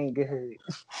know he ain't good.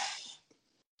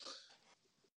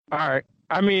 All right.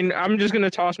 I mean, I'm just gonna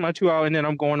toss my 2 out and then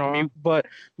I'm going on mute. But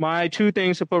my 2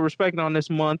 things to put respect on this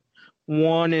month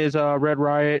One is Red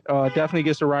Riot. Definitely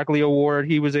gets the Rock Lee Award.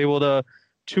 He was able to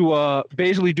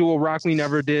basically do what Rock Lee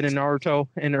never did in Naruto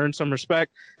and earn some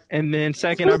respect. And then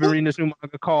second, I've been reading this new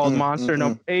manga called Monster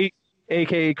Number 8,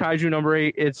 aka Kaiju Number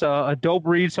 8. It's a dope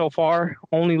read so far.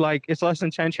 Only it's less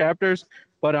than 10 chapters,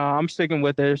 but I'm sticking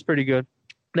with it. It's pretty good.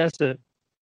 That's it.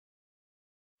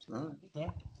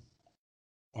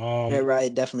 Red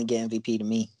Riot definitely get MVP to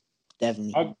me.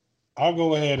 Definitely. I'll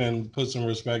go ahead and put some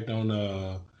respect on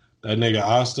that nigga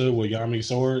Asta with Yami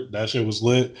Sword. That shit was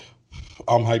lit.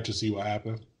 I'm hyped to see what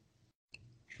happened.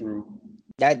 True.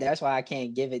 That's why I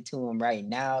can't give it to him right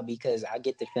now, because I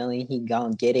get the feeling he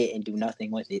gonna get it and do nothing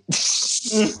with it.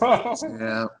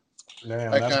 Yeah.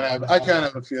 Damn, I kind of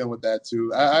have a feeling with that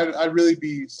too. I'd really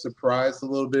be surprised a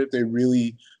little bit if they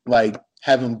really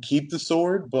have him keep the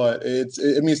sword, but it's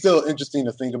still interesting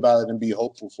to think about it and be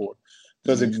hopeful for,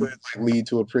 because it could lead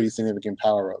to a pretty significant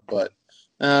power up. But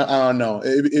I don't know.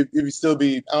 It would still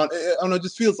be, I don't know. It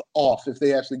just feels off if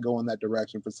they actually go in that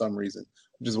direction for some reason,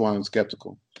 which is why I'm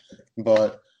skeptical.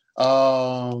 But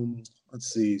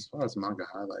let's see. As far as manga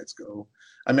highlights go,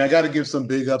 I got to give some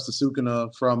big ups to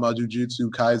Sukuna from Jujutsu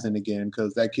Kaisen again,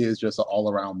 because that kid is just an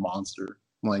all-around monster.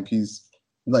 He's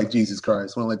Jesus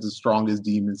Christ, one of the strongest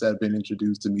demons that have been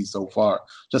introduced to me so far,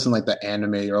 just in the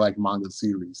anime or manga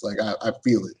series. I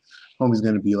feel it. Homie's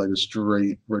gonna be a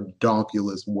straight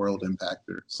redonkulous world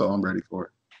impactor, so I'm ready for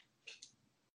it.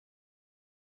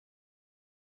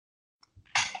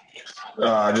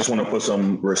 I just want to put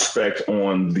some respect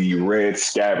on the red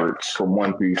scabbards from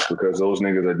One Piece, because those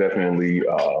niggas are definitely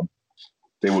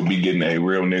they would be getting a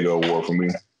real nigga award from me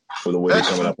for the way they're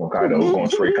coming up on Kaido, going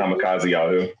straight kamikaze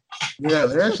out here. Yeah,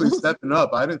 they're actually stepping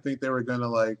up. I didn't think they were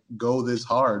gonna go this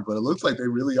hard, but it looks like they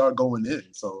really are going in.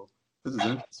 So this is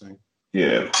interesting.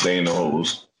 Yeah, they ain't no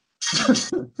hoes.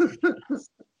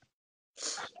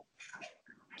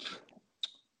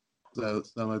 So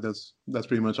that's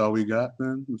pretty much all we got,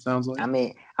 then. It sounds like.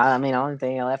 The only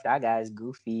thing left I got is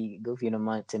Goofy. Goofy of the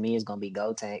month to me is gonna be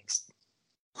Gotenks.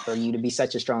 For you to be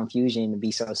such a strong fusion and to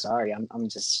be so sorry, I'm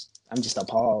just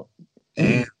appalled.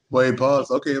 And wait,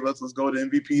 pause. Okay, let's go to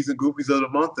MVPs and Goofies of the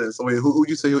month then. So wait, who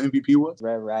you say your MVP was?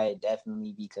 Red Riot,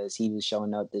 definitely, because he was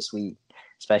showing up this week,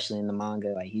 especially in the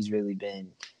manga. He's really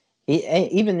been.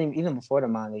 Even before the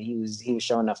manga, he was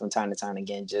showing up from time to time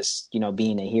again, just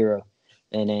being a hero.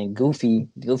 And then Goofy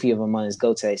of a month is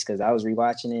Gotenks, because I was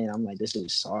rewatching it and I'm like, this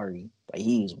dude's sorry, but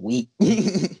he's weak.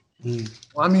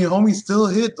 Well, homie still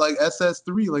hit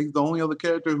SS3. He's the only other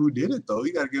character who did it though.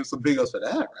 You gotta give him some big ups for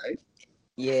that, right?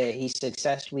 Yeah, he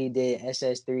successfully did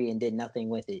SS3 and did nothing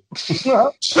with it.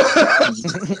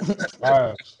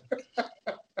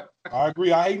 I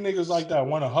agree. I hate niggas like that.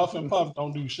 Want to huff and puff,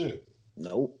 don't do shit.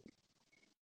 Nope.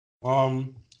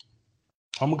 I'm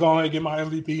gonna go ahead and get my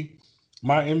MVP.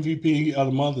 My MVP of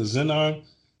the month is Zenon,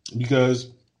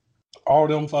 because all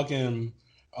them fucking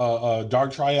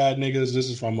Dark Triad niggas. This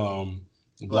is from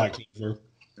Black Clover.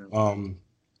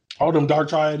 All them Dark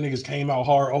Triad niggas came out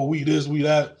hard. Oh, we this, we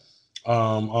that.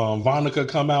 Vonica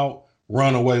come out,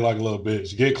 run away like a little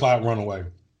bitch. Get clapped, run away.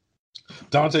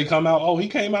 Dante come out. Oh, he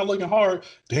came out looking hard.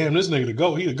 Damn, this nigga to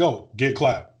go. He to go. Get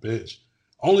clapped, bitch.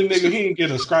 Only nigga, he didn't get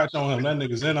a scratch on him. That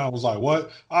nigga's in. I was like, what?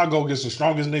 I'll go get the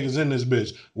strongest niggas in this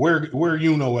bitch. Where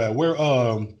you know at? Where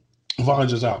Von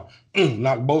just out.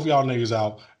 Knock both y'all niggas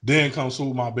out. Then come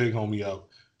swoop my big homie up.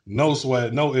 No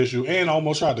sweat, no issue. And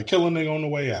almost tried to kill a nigga on the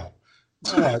way out.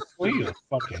 I'm like, well, he a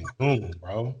fucking boom,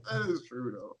 bro. That is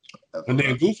true though. And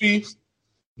then Goofy,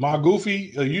 my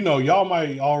Goofy, y'all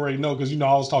might already know, because I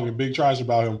was talking big trash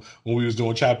about him when we was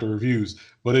doing chapter reviews,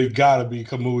 but it gotta be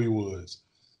Kamui Woods.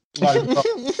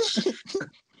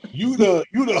 You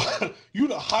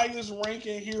the highest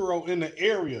ranking hero in the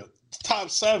area, top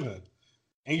 7.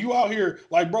 And you out here,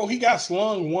 bro, he got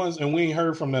slung once and we ain't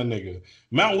heard from that nigga.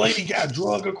 Mount Lady got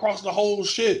drugged across the whole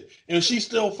shit and she's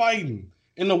still fighting.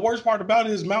 And the worst part about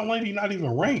it is Mount Lady not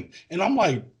even ranked. And I'm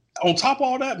like, on top of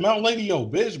all that, Mount Lady, yo,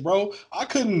 bitch, bro, I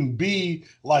couldn't be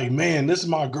like, man, this is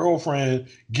my girlfriend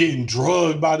getting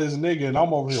drugged by this nigga, and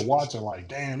I'm over here watching like,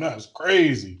 damn, that's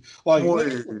crazy.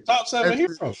 Nigga, top 7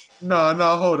 hero.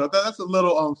 No, hold up. That's a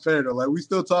little unfair though. We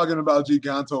still talking about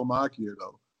Giganto Makia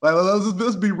though.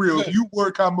 Let's be real. If you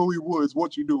were Kamui Woods,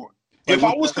 what you doing? If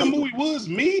I was Kamui Woods,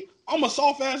 I'm a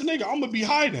soft ass nigga. I'm gonna be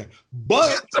hiding.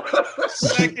 But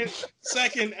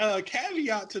Second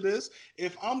caveat to this,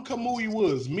 if I'm Kamui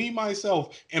Woods, me,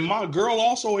 myself, and my girl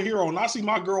also a hero, and I see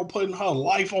my girl putting her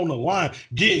life on the line,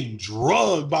 getting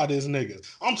drugged by this nigga.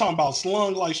 I'm talking about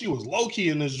slung like she was low-key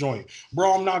in this joint.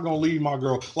 Bro, I'm not going to leave my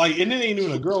girl. Like, and it ain't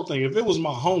even a girl thing. If it was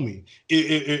my homie,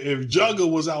 if Jugga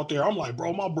was out there, I'm like,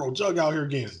 bro, my bro Jug out here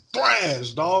getting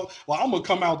thrashed, dog. Like, I'm going to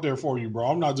come out there for you, bro.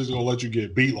 I'm not just going to let you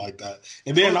get beat like that.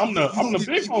 And then I'm the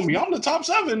big homie. I'm the top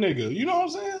 7 nigga. You know what I'm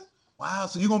saying? Wow,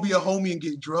 so you're gonna be a homie and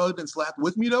get drugged and slapped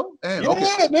with me though? Damn, yeah,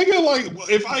 okay. nigga,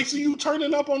 like if I see you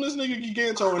turning up on this nigga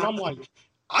Giganto and I'm like,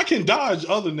 I can dodge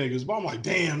other niggas, but I'm like,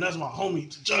 damn, that's my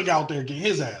homie Jug out there getting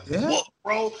his ass whooped,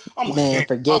 bro. I'm like, Man, damn,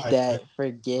 forget God, that. man.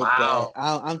 Forget Wow. that.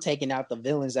 I'm taking out the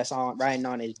villains that's on riding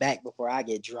on his back before I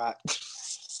get dropped.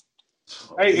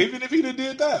 Hey, even if he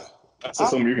did that, That's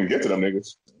something you can get to them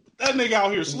niggas. that nigga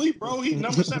out here sleep, bro. He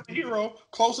number 7 hero,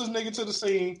 closest nigga to the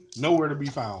scene, nowhere to be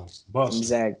found. Bust.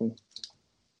 Exactly.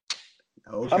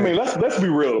 Okay. I mean, let's be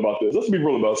real about this. Let's be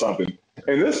real about something.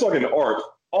 In this fucking arc,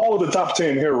 all of the top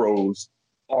 10 heroes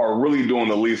are really doing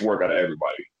the least work out of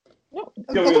everybody.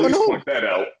 Can we at least point that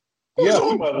out? Yeah.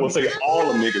 So we might as well say all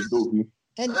the niggas goofy.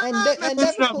 And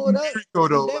Endeavor pulled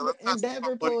up.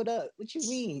 Endeavor pulled up. What you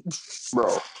mean?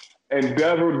 Bro.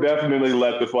 Endeavor definitely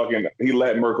let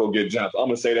Merkel get jumped. I'm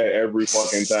gonna say that every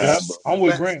fucking time, Yeah, bro. I'm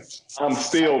with Grant. I'm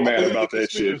still mad about that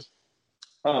shit.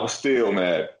 I'm still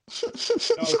mad.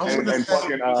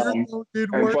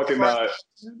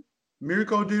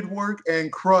 Mirko did work, and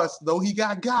Crust, though he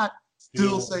got,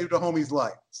 still saved the homie's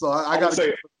life. So I gotta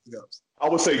say, I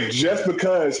would say just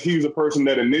because he's a person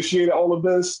that initiated all of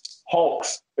this,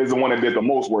 Hawks is the one that did the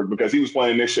most work because he was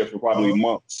playing this shit for probably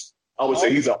months. I would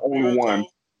say he's the only one.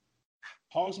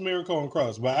 Hawks, Miracle, and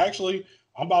Crust. But actually,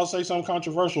 I'm about to say something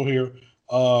controversial here.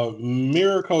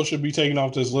 Miracle should be taken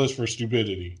off this list for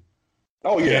stupidity.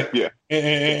 Oh, yeah.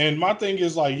 And my thing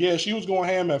is like, yeah, she was going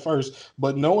ham at first,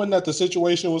 but knowing that the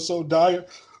situation was so dire,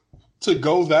 to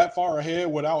go that far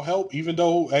ahead without help, even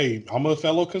though, hey, I'm a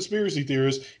fellow conspiracy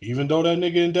theorist, even though that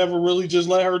nigga Endeavor really just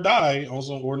let her die,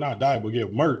 also, or not die, but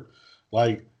get murked,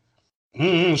 like,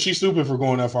 she's stupid for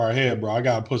going that far ahead, bro. I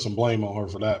gotta put some blame on her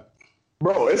for that.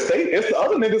 Bro, it's the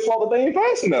other niggas' fault that they ain't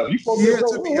fast enough. You supposed to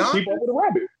keep up with the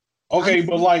rabbit. Okay,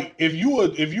 but like if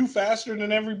you faster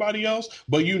than everybody else,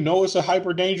 but you know it's a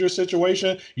hyper dangerous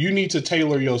situation, you need to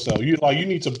tailor yourself. You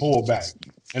need to pull back.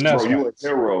 And that's you a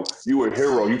hero. You a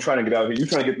hero. You trying to get out here. You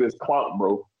trying to get this clout,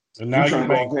 bro. And now you trying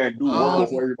to go out there and do work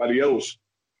for everybody else.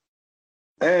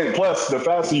 And plus, the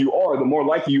faster you are, the more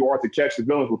likely you are to catch the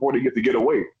villains before they get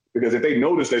away. Because if they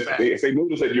notice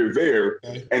that you're there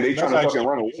and they trying to fucking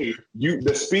run away,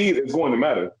 the speed is going to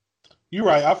matter. You're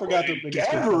right. I forgot that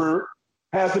Endeavor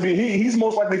has to be. He's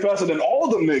most likely faster than all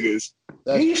of them niggas.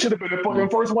 He should have been the fucking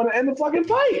first one to end the fucking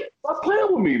fight. Stop playing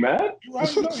with me, man. You're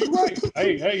right. No, you're right.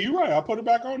 Hey, you're right. I put it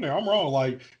back on there. I'm wrong.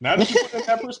 Like, now that you put it in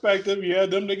that perspective, yeah,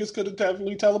 them niggas could have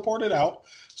definitely teleported out.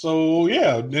 So,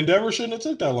 yeah, Endeavor shouldn't have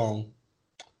took that long.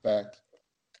 Fact.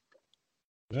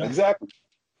 Yeah. Exactly.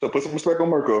 So put some respect on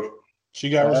Murkoff. She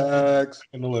got respect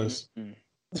in the list.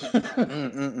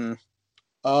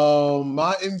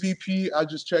 My MVP, I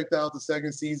just checked out the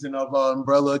second season of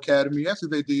Umbrella Academy.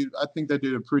 Actually, I think they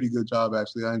did a pretty good job,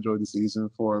 actually. I enjoyed the season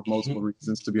for multiple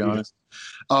reasons, to be honest.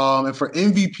 And for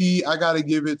MVP, I got to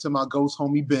give it to my ghost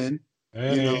homie, Ben.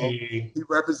 Hey. You know, he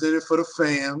represented for the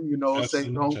fam,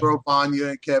 saved homegirl Vanya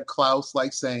and kept Klaus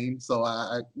sane. So,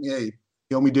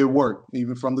 he only did work,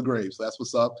 even from the grave. So that's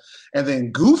what's up. And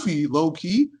then Goofy,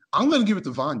 low-key, I'm going to give it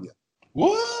to Vanya.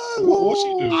 What? What'd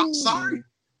she do?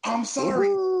 I'm sorry.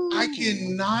 I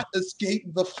cannot escape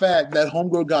the fact that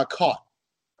homegirl got caught.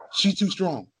 She's too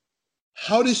strong.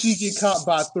 How did she get caught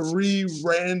by 3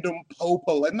 random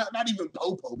popo? Like not even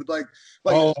popo, but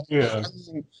oh yeah.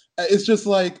 I mean, it's just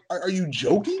like, are you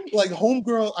joking? Like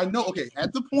homegirl, I know. Okay,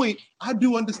 at the point, I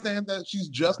do understand that she's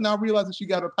just now realizing she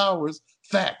got her powers.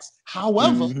 Facts.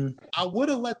 However, I would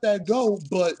have let that go,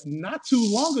 but not too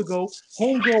long ago,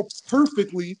 homegirl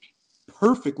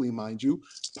perfectly, mind you,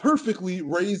 perfectly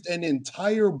raised an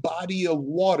entire body of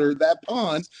water, that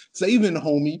pond, saving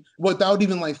homie without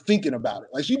even thinking about it.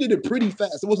 Like she did it pretty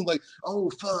fast. It wasn't like, oh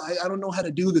fuck, I don't know how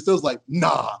to do this. It was like,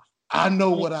 nah, I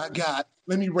know what I got.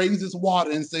 Let me raise this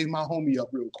water and save my homie up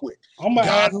real quick. I'm gonna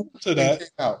add to that.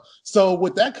 So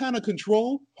with that kind of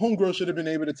control, homegirl should have been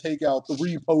able to take out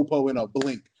 3 popo in a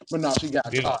blink, but now she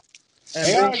got caught. And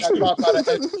then got caught by the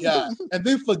FBI. And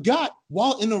then forgot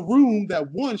while in a room that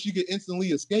one, she could instantly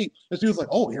escape. And she was like,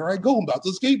 oh, here I go. I'm about to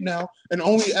escape now. And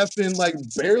only effing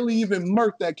barely even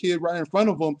murked that kid right in front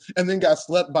of him and then got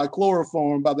slept by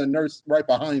chloroform by the nurse right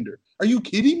behind her. Are you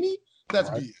kidding me? That's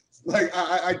BS. Like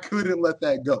I couldn't let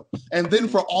that go. And then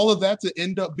for all of that to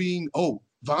end up being, oh,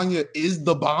 Vanya is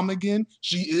the bomb again.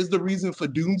 She is the reason for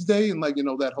Doomsday and like,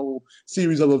 that whole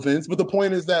series of events. But the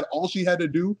point is that all she had to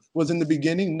do was in the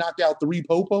beginning knock out 3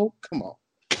 Popo. Come on.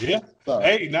 Yeah. Sorry.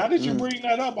 Hey, now that you bring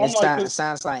that up, I'm like, it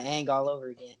sounds like Aang all over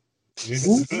again.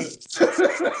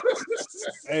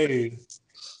 Hey,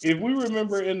 if we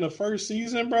remember in the first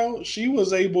season, bro, she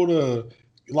was able to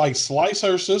like slice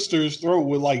her sister's throat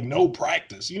with like no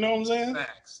practice. You know what I'm saying?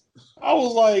 Facts. I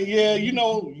was like, yeah,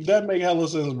 that make hella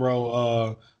sense,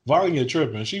 bro. Vanya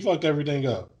tripping. She fucked everything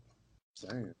up.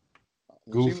 Same.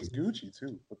 Goofy. She was Gucci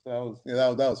too. But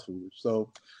that was foolish.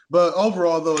 So, but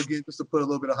overall though, again, just to put a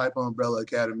little bit of hype on Umbrella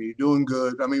Academy, doing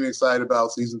good. I'm even excited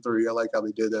about season 3. I like how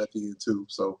they did that at the end too.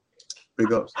 So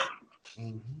big ups.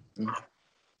 Mm-hmm.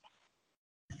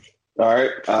 All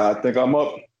right, I think I'm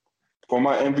up for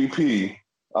my MVP.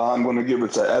 I'm going to give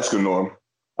it to Escanor.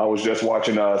 I was just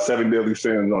watching 7 Deadly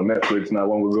Sins on Netflix not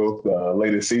long ago, the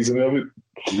latest season of it.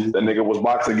 That nigga was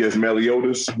boxing against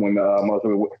Meliodas when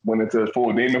went into his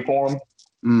full demon form.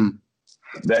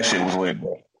 That shit was lit,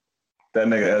 bro. That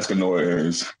nigga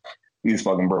Escanor he's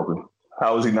fucking broken.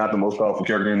 How is he not the most powerful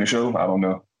character in the show? I don't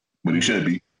know, but he should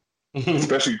be.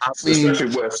 especially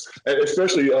West, and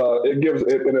especially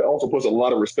it also puts a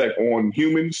lot of respect on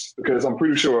humans because I'm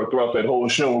pretty sure throughout that whole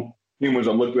show, humans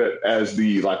are looked at as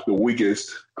the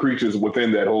weakest creatures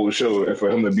within that whole show, and for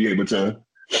him to be able to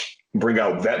bring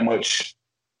out that much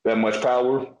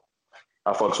power,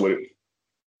 I fucks with it.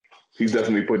 He's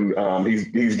definitely putting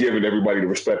he's giving everybody the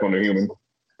respect on the human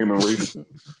race.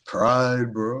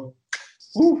 Pride, bro.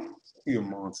 Woo. He a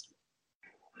monster.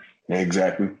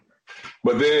 Exactly.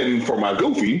 But then for my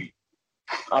goofy,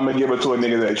 I'm gonna give it to a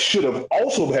nigga that should have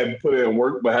also had put in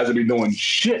work, but hasn't been doing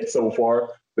shit so far.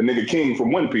 The nigga King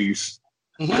from One Piece,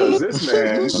 because this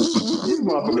man, these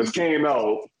motherfuckers came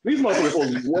out. These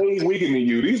motherfuckers was way weaker than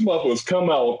you. These motherfuckers come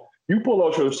out. You pull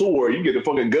out your sword, you get the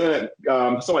fucking gun.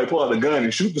 Somebody pull out the gun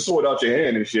and shoot the sword out your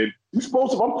hand and shit. You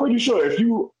supposed to. I'm pretty sure if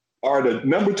you are the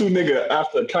number 2 nigga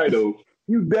after Kaido,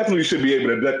 you definitely should be able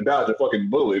to dodge a fucking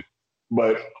bullet.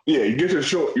 But yeah, you get your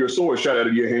sword shot out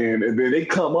of your hand, and then they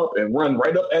come up and run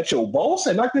right up at your boss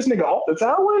and knock this nigga off the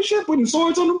tower and shit, putting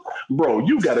swords on him. Bro,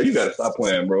 you gotta stop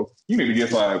playing, bro. You need to get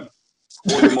fired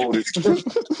or demoted.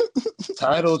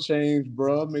 Title change,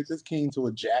 bro. Make this King to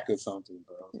a Jack or something,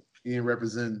 bro. He ain't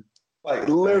representing. Like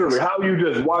literally, how you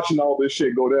just watching all this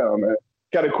shit go down, man?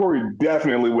 Katakuri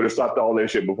definitely would have stopped all that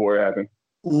shit before it happened.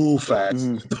 Ooh, facts.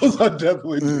 Those are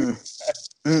definitely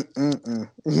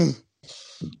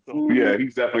Yeah,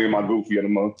 he's definitely in my goofy of the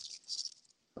month.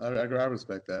 I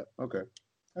respect that. Okay,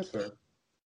 that's fair.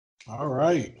 All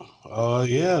right.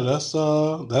 Yeah,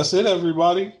 that's it,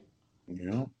 everybody.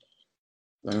 Yeah.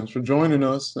 Thanks for joining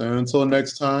us. And until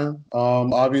next time,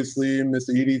 obviously,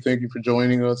 Mr. Edie, thank you for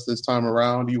joining us this time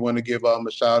around. Do you want to give a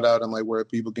shout out and where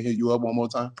people can hit you up one more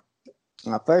time?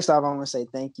 First off, I want to say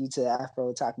thank you to the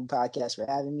Afro Talking Podcast for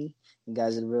having me. You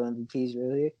guys are the real MVPs,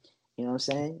 real here. You know what I'm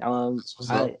saying?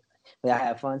 I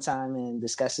had a fun time in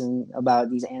discussing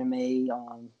about these anime,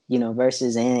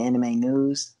 verses and anime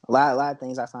news. A lot of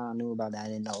things I found new about that I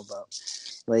didn't know about.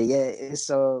 But yeah, it's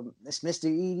Mr.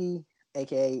 Edie,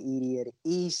 aka Edie of the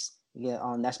East.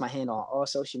 Yeah, that's my handle on all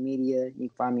social media. You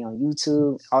can find me on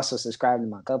YouTube. Also subscribe to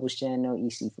my couples channel,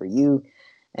 EC for You,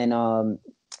 and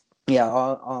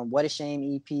What a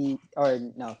Shame EP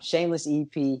Shameless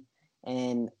EP.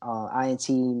 And INT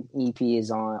EP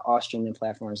is on all streaming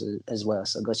platforms as well.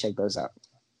 So go check those out.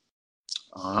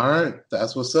 All right.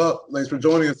 That's what's up. Thanks for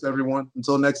joining us, everyone.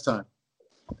 Until next time.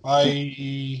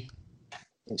 Bye.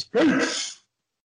 Peace.